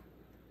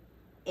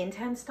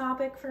intense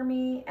topic for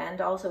me, and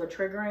also a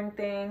triggering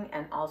thing,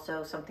 and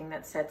also something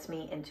that sets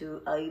me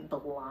into a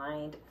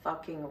blind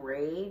fucking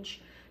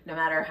rage, no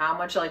matter how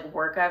much like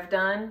work I've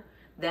done.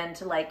 Then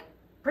to like,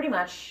 pretty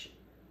much,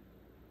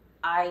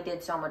 I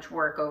did so much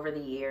work over the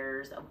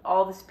years of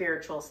all the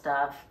spiritual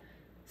stuff,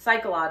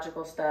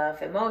 psychological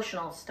stuff,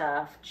 emotional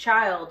stuff,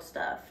 child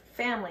stuff,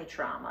 family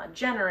trauma,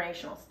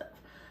 generational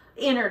stuff,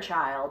 inner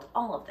child,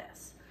 all of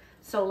this.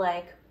 So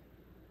like,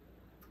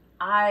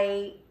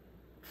 I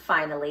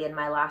finally in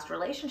my last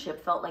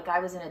relationship felt like I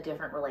was in a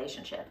different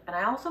relationship. And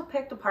I also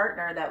picked a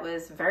partner that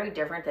was very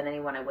different than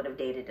anyone I would have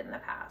dated in the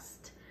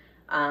past.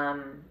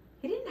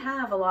 He didn't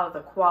have a lot of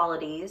the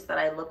qualities that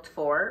I looked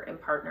for in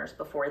partners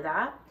before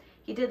that.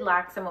 He did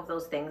lack some of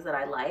those things that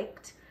I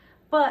liked,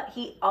 but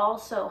he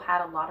also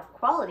had a lot of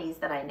qualities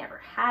that I never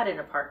had in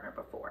a partner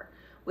before,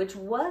 which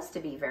was to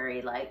be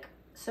very like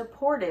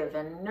supportive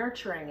and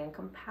nurturing and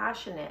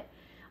compassionate.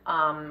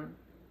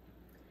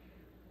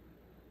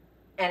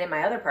 And in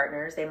my other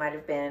partners, they might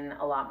have been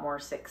a lot more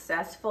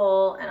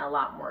successful and a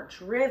lot more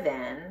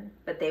driven,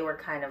 but they were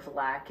kind of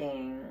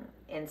lacking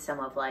in some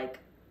of like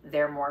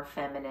their more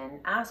feminine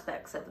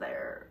aspects of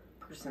their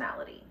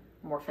personality,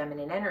 more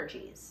feminine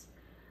energies.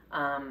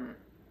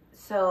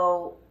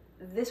 So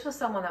this was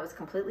someone that was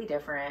completely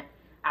different.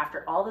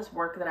 After all this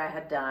work that I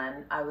had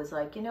done, I was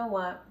like, you know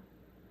what?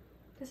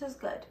 This is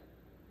good.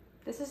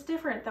 This is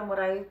different than what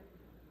I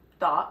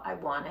thought I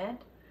wanted.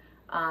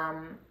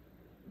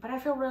 But I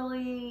feel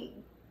really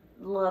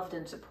loved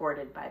and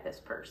supported by this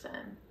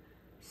person.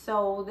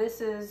 So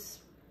this is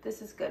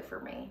good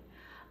for me.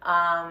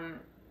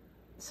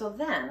 So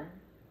then,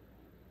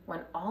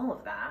 when all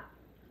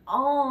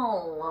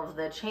of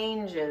the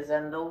changes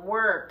and the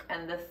work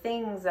and the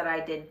things that I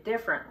did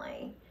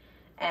differently,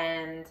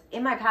 and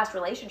in my past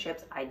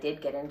relationships, I did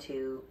get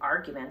into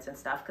arguments and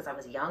stuff because I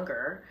was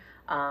younger.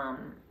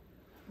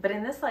 But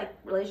in this like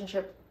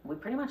relationship, we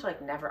pretty much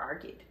like never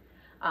argued,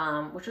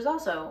 which was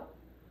also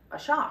a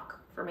shock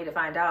for me to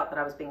find out that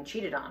I was being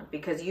cheated on,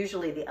 because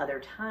usually the other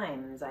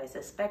times I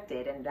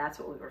suspected, and that's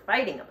what we were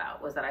fighting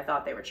about, was that I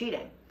thought they were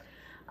cheating.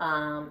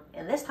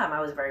 And this time I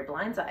was very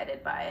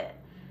blindsided by it.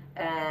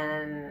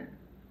 And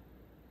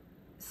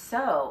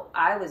so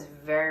I was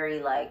very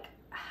like,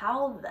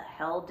 how the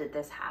hell did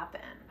this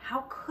happen?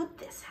 How could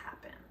this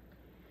happen?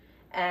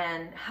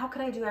 And how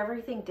could I do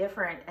everything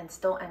different and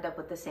still end up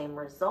with the same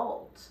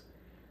result?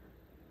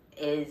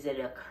 Is it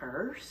a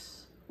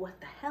curse? What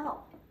the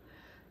hell?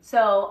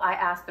 So I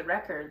asked the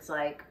records,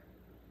 like,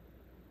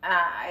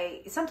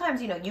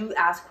 sometimes, you know, you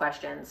ask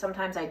questions.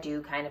 Sometimes I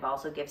do kind of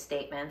also give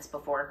statements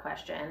before a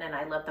question, and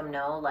I let them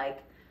know, like,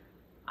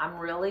 I'm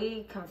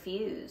really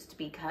confused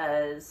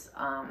because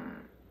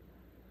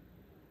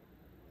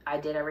I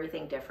did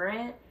everything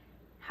different.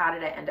 How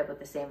did I end up with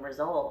the same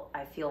result?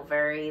 I feel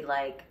very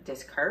like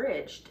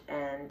discouraged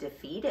and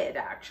defeated,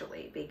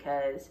 actually,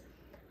 because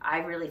I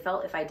really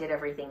felt if I did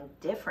everything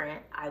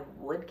different, I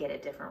would get a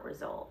different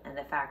result. And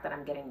the fact that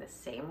I'm getting the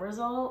same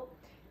result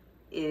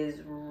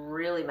is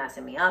really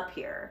messing me up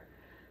here.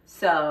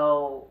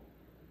 So,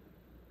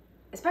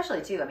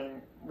 especially too, I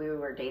mean, we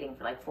were dating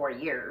for like 4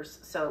 years,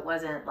 so it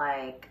wasn't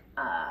like,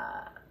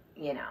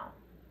 you know,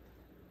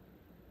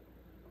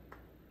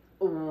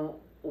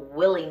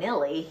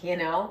 willy-nilly, you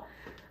know.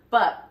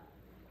 But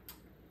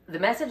the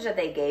message that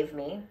they gave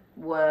me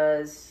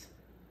was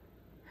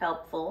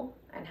helpful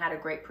and had a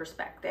great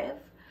perspective.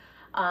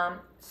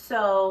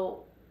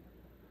 So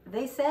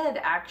they said,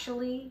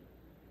 actually,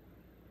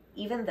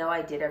 even though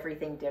I did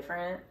everything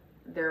different,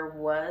 there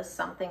was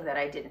something that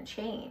I didn't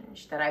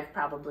change that I've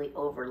probably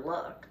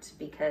overlooked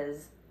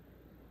because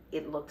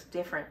it looked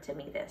different to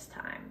me this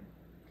time.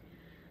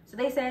 So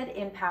they said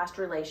in past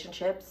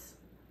relationships,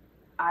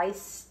 I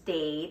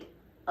stayed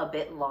a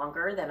bit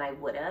longer than I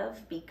would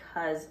have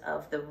because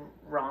of the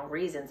wrong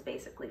reasons,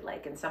 basically.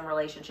 Like in some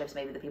relationships,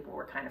 maybe the people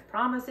were kind of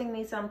promising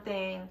me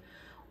something,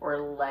 or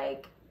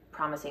like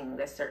promising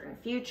this certain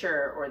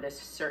future or this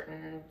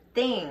certain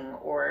thing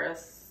or a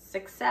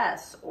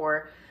success,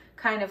 or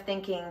kind of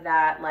thinking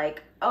that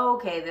like, oh,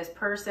 okay, this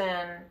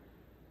person,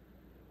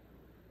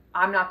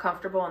 I'm not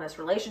comfortable in this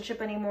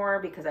relationship anymore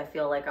because I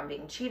feel like I'm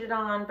being cheated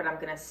on, but I'm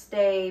gonna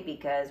stay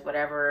because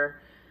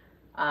whatever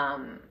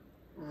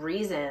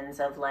reasons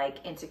of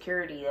like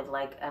insecurity of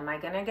like, am I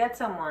gonna get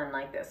someone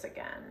like this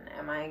again?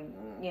 Am I,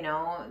 you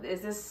know,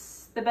 is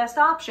this the best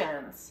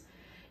options?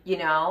 You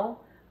know?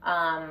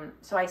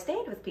 So I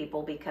stayed with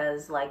people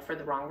because like for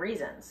the wrong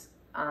reasons.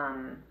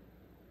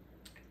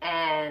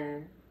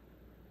 And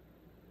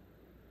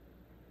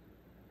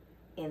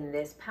in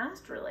this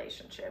past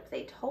relationship,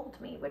 they told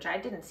me, which I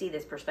didn't see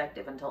this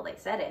perspective until they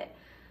said it.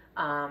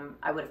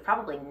 I would have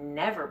probably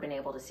never been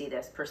able to see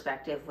this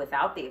perspective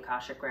without the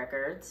Akashic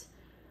Records,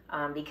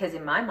 because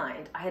in my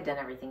mind, I had done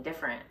everything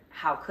different.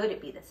 How could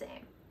it be the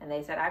same? And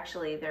they said,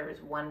 actually, there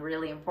was one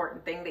really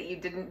important thing that you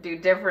didn't do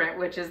different,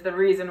 which is the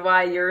reason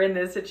why you're in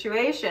this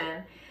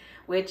situation,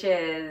 which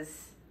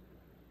is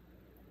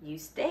you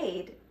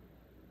stayed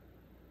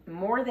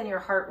more than your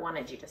heart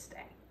wanted you to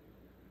stay.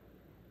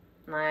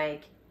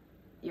 Like,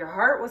 your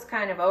heart was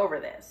kind of over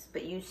this,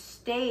 but you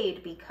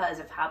stayed because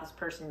of how this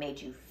person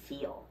made you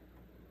feel.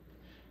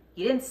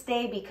 You didn't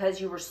stay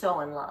because you were so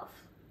in love.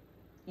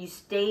 You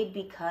stayed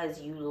because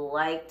you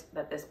liked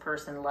that this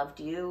person loved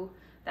you,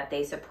 that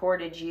they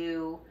supported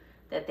you,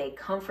 that they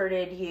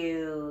comforted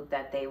you,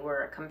 that they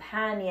were a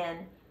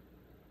companion.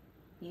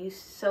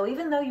 So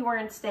even though you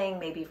weren't staying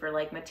maybe for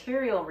like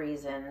material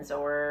reasons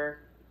or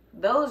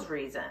those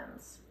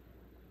reasons,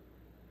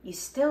 you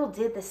still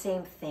did the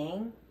same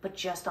thing, but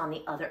just on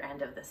the other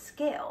end of the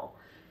scale.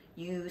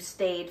 You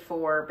stayed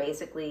for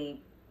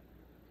basically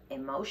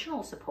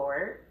emotional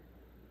support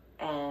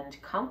and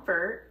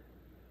comfort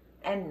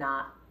and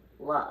not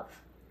love.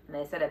 And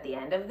they said at the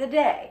end of the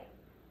day,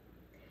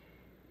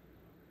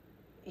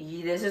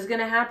 this is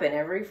gonna happen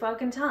every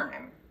fucking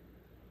time,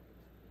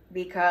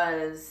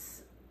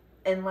 because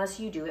unless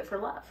you do it for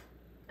love.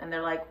 And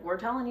they're like, we're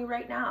telling you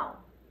right now,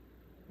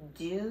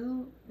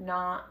 do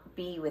not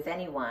be with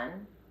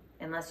anyone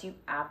unless you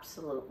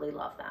absolutely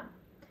love them.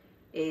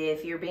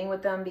 If you're being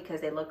with them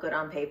because they look good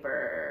on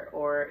paper,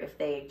 or if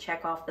they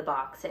check off the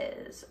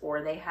boxes,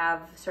 or they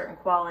have certain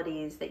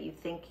qualities that you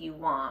think you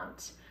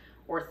want,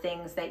 or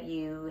things that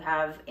you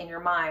have in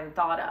your mind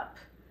thought up,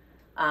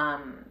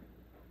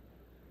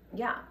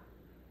 yeah,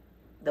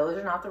 those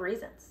are not the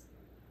reasons.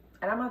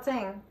 And I'm not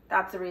saying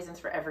that's the reasons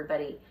for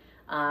everybody.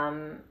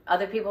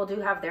 Other people do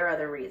have their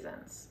other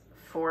reasons.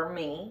 For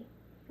me,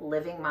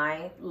 living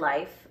my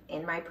life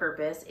in my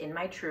purpose, in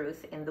my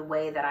truth, in the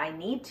way that I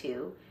need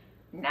to,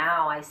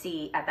 now I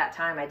see. At that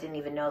time, I didn't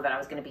even know that I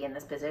was going to be in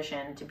this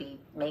position to be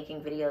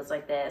making videos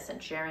like this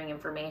and sharing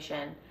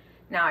information.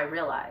 Now I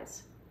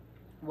realize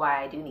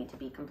why I do need to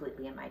be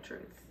completely in my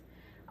truth.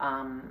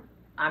 I'm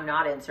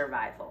not in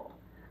survival.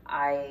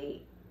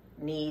 I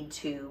need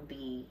to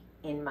be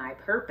in my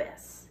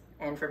purpose.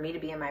 And for me to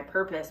be in my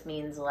purpose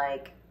means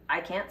like, I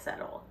can't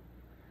settle.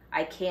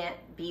 I can't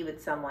be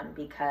with someone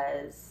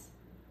because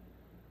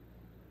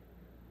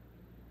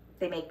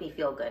they make me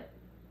feel good.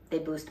 They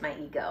boost my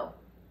ego.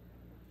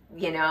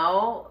 You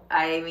know,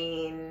 I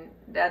mean,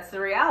 that's the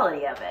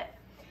reality of it.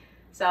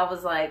 So I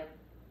was like,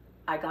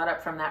 I got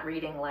up from that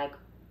reading like,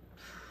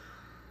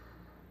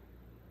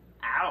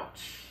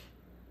 ouch,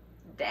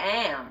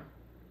 damn.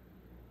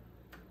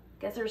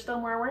 Guess there's still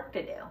more work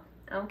to do.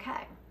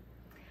 Okay.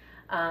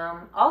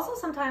 Also,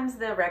 sometimes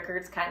the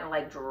records kind of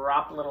like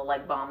drop little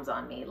like bombs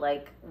on me.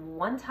 Like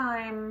one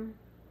time,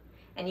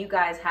 and you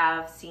guys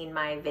have seen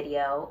my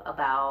video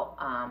about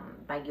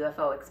my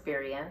UFO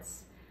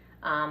experience.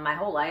 My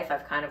whole life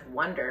I've kind of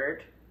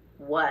wondered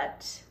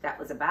what that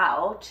was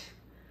about.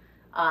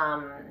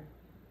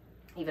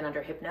 Even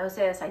under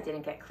hypnosis, I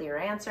didn't get clear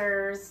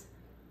answers.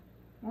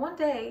 One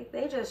day,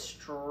 they just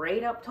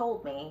straight up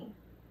told me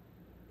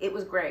it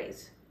was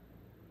grays.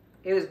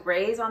 It was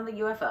grays on the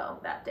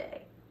UFO that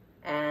day,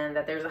 and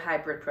that there's a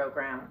hybrid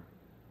program,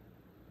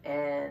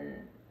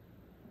 and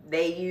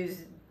they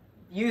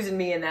using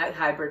me in that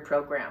hybrid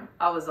program.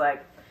 I was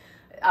like,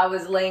 I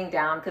was laying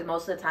down, because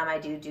most of the time I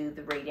do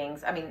the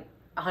readings. I mean,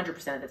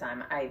 100% of the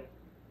time I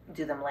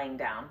do them laying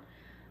down,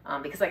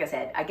 because like I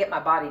said, I get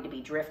my body to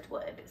be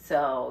driftwood,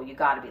 so you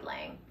got to be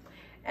laying.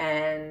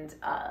 And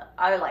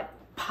I like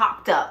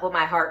popped up with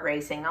my heart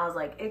racing. I was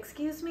like,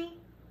 excuse me,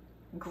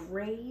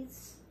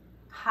 grays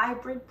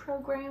hybrid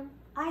program?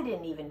 I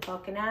didn't even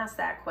fucking ask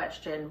that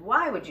question.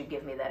 Why would you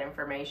give me that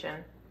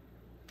information?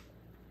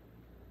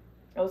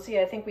 Oh, see,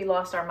 I think we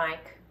lost our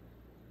mic.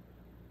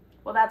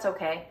 Well, that's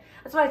okay.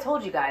 That's what I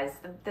told you guys.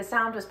 The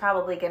sound was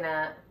probably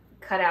gonna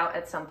cut out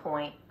at some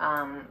point,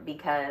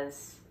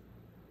 because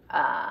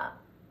I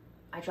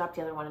dropped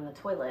the other one in the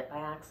toilet by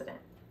accident.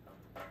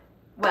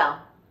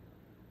 Well,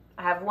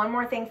 I have one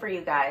more thing for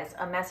you guys,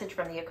 a message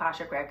from the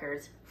Akashic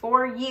Records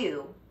for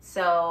you.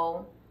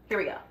 So here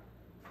we go.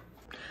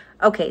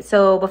 Okay,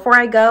 so before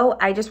I go,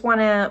 I just want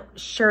to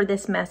share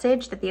this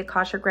message that the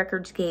Akashic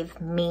Records gave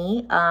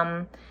me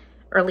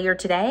earlier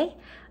today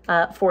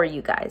for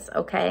you guys,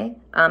 okay?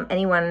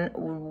 Anyone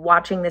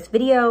watching this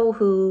video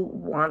who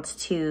wants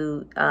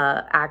to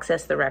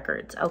access the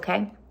records,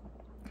 okay?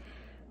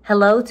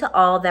 Hello to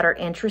all that are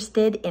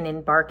interested in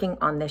embarking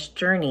on this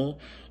journey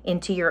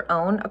into your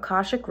own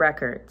Akashic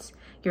Records.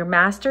 Your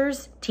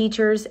masters,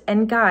 teachers,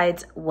 and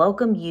guides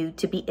welcome you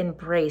to be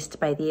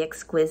embraced by the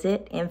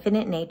exquisite,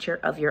 infinite nature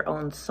of your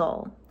own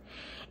soul.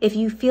 If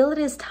you feel it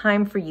is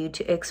time for you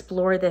to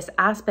explore this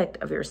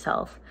aspect of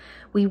yourself,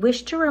 we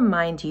wish to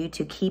remind you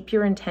to keep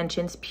your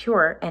intentions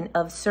pure and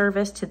of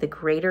service to the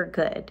greater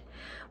good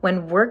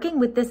when working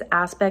with this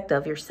aspect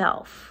of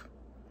yourself.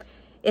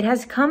 It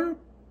has become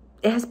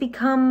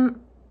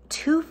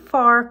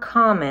far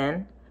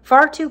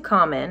too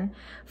common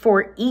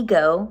for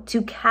ego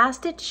to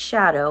cast its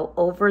shadow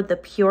over the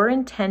pure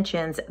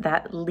intentions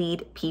that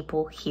lead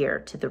people here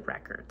to the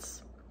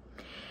records.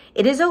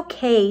 It is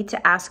okay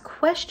to ask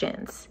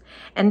questions,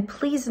 and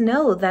please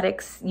know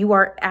that you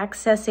are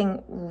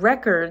accessing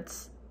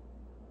records.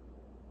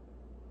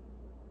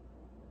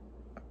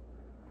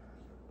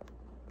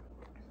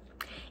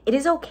 It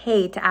is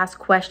okay to ask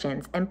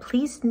questions, and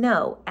please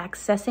know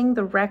accessing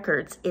the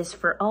records is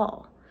for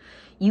all.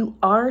 You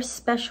are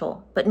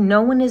special, but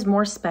no one is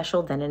more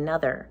special than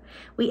another.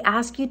 We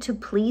ask you to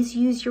please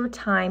use your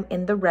time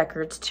in the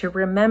records to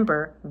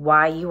remember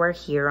why you are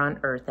here on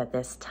earth at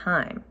this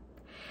time.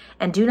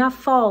 And do not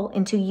fall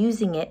into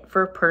using it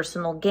for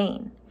personal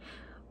gain.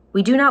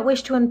 We do not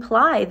wish to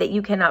imply that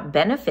you cannot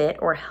benefit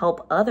or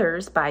help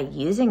others by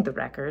using the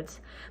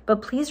records,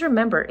 but please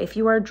remember, if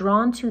you are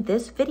drawn to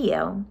this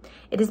video,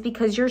 it is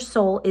because your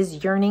soul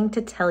is yearning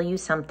to tell you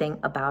something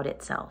about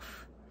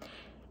itself.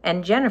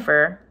 And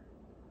Jennifer,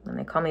 and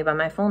they call me by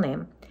my full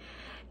name,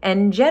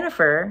 and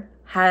Jennifer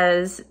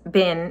has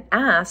been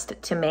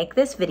asked to make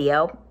this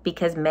video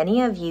because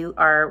many of you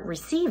are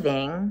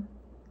receiving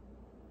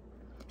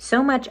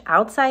so much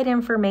outside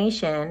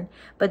information,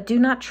 but do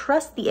not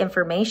trust the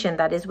information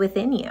that is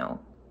within you.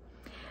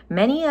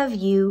 Many of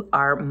you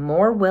are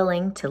more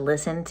willing to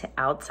listen to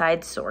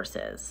outside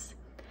sources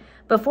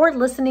before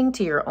listening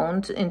to your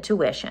own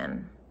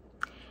intuition.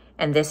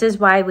 And this is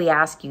why we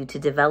ask you to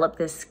develop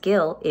this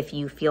skill if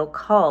you feel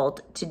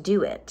called to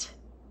do it,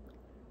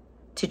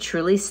 to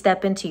truly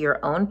step into your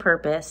own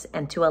purpose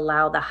and to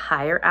allow the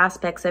higher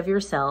aspects of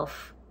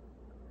yourself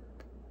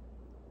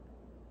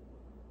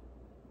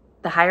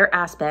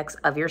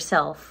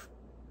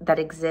that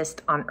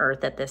exist on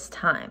earth at this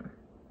time.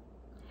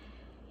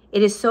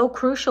 It is so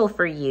crucial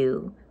for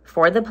you,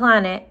 for the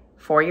planet,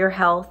 for your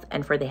health,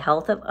 and for the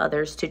health of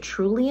others to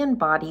truly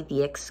embody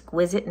the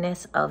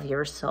exquisiteness of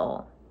your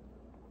soul.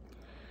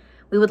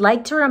 We would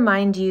like to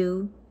remind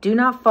you, do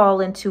not fall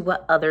into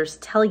what others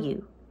tell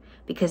you,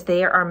 because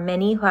there are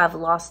many who have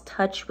lost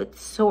touch with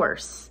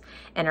Source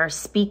and are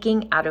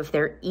speaking out of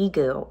their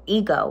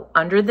ego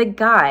under the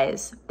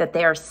guise that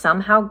they are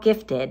somehow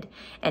gifted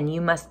and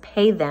you must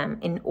pay them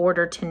in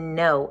order to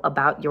know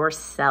about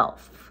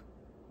yourself.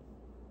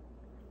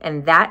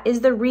 And that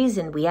is the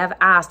reason we have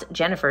asked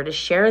Jennifer to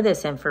share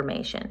this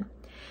information,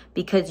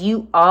 because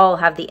you all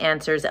have the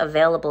answers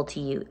available to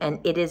you, and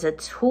it is a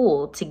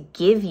tool to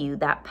give you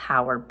that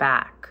power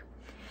back.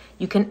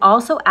 You can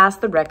also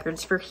ask the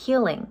records for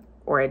healing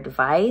or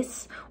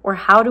advice or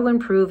how to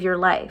improve your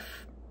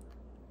life.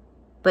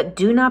 But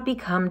do not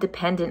become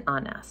dependent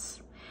on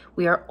us.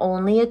 We are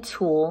only a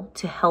tool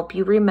to help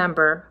you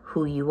remember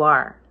who you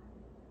are.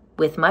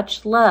 With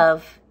much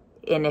love,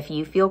 and if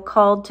you feel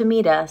called to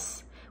meet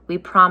us, we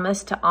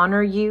promise to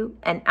honor you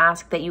and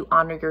ask that you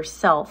honor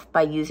yourself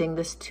by using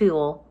this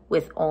tool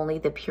with only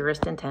the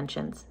purest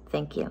intentions.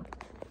 Thank you.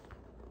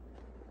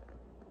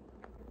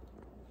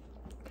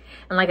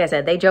 And like I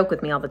said, they joke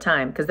with me all the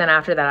time, because then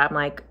after that, I'm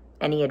like,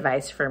 any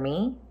advice for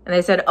me? And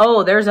they said,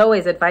 oh, there's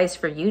always advice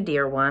for you,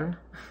 dear one.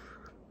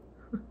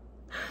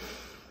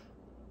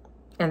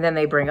 And then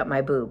they bring up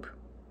my boob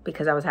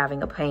because I was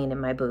having a pain in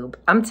my boob.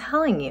 I'm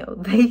telling you,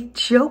 they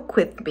joke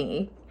with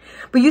me.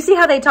 But you see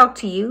how they talk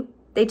to you?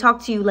 They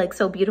talk to you like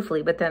so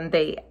beautifully, but then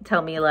they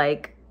tell me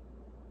like,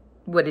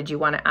 what, did you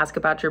want to ask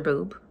about your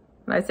boob?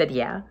 And I said,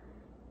 yeah.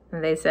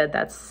 And they said,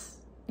 that's,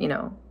 you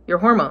know, your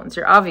hormones,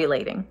 you're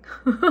ovulating.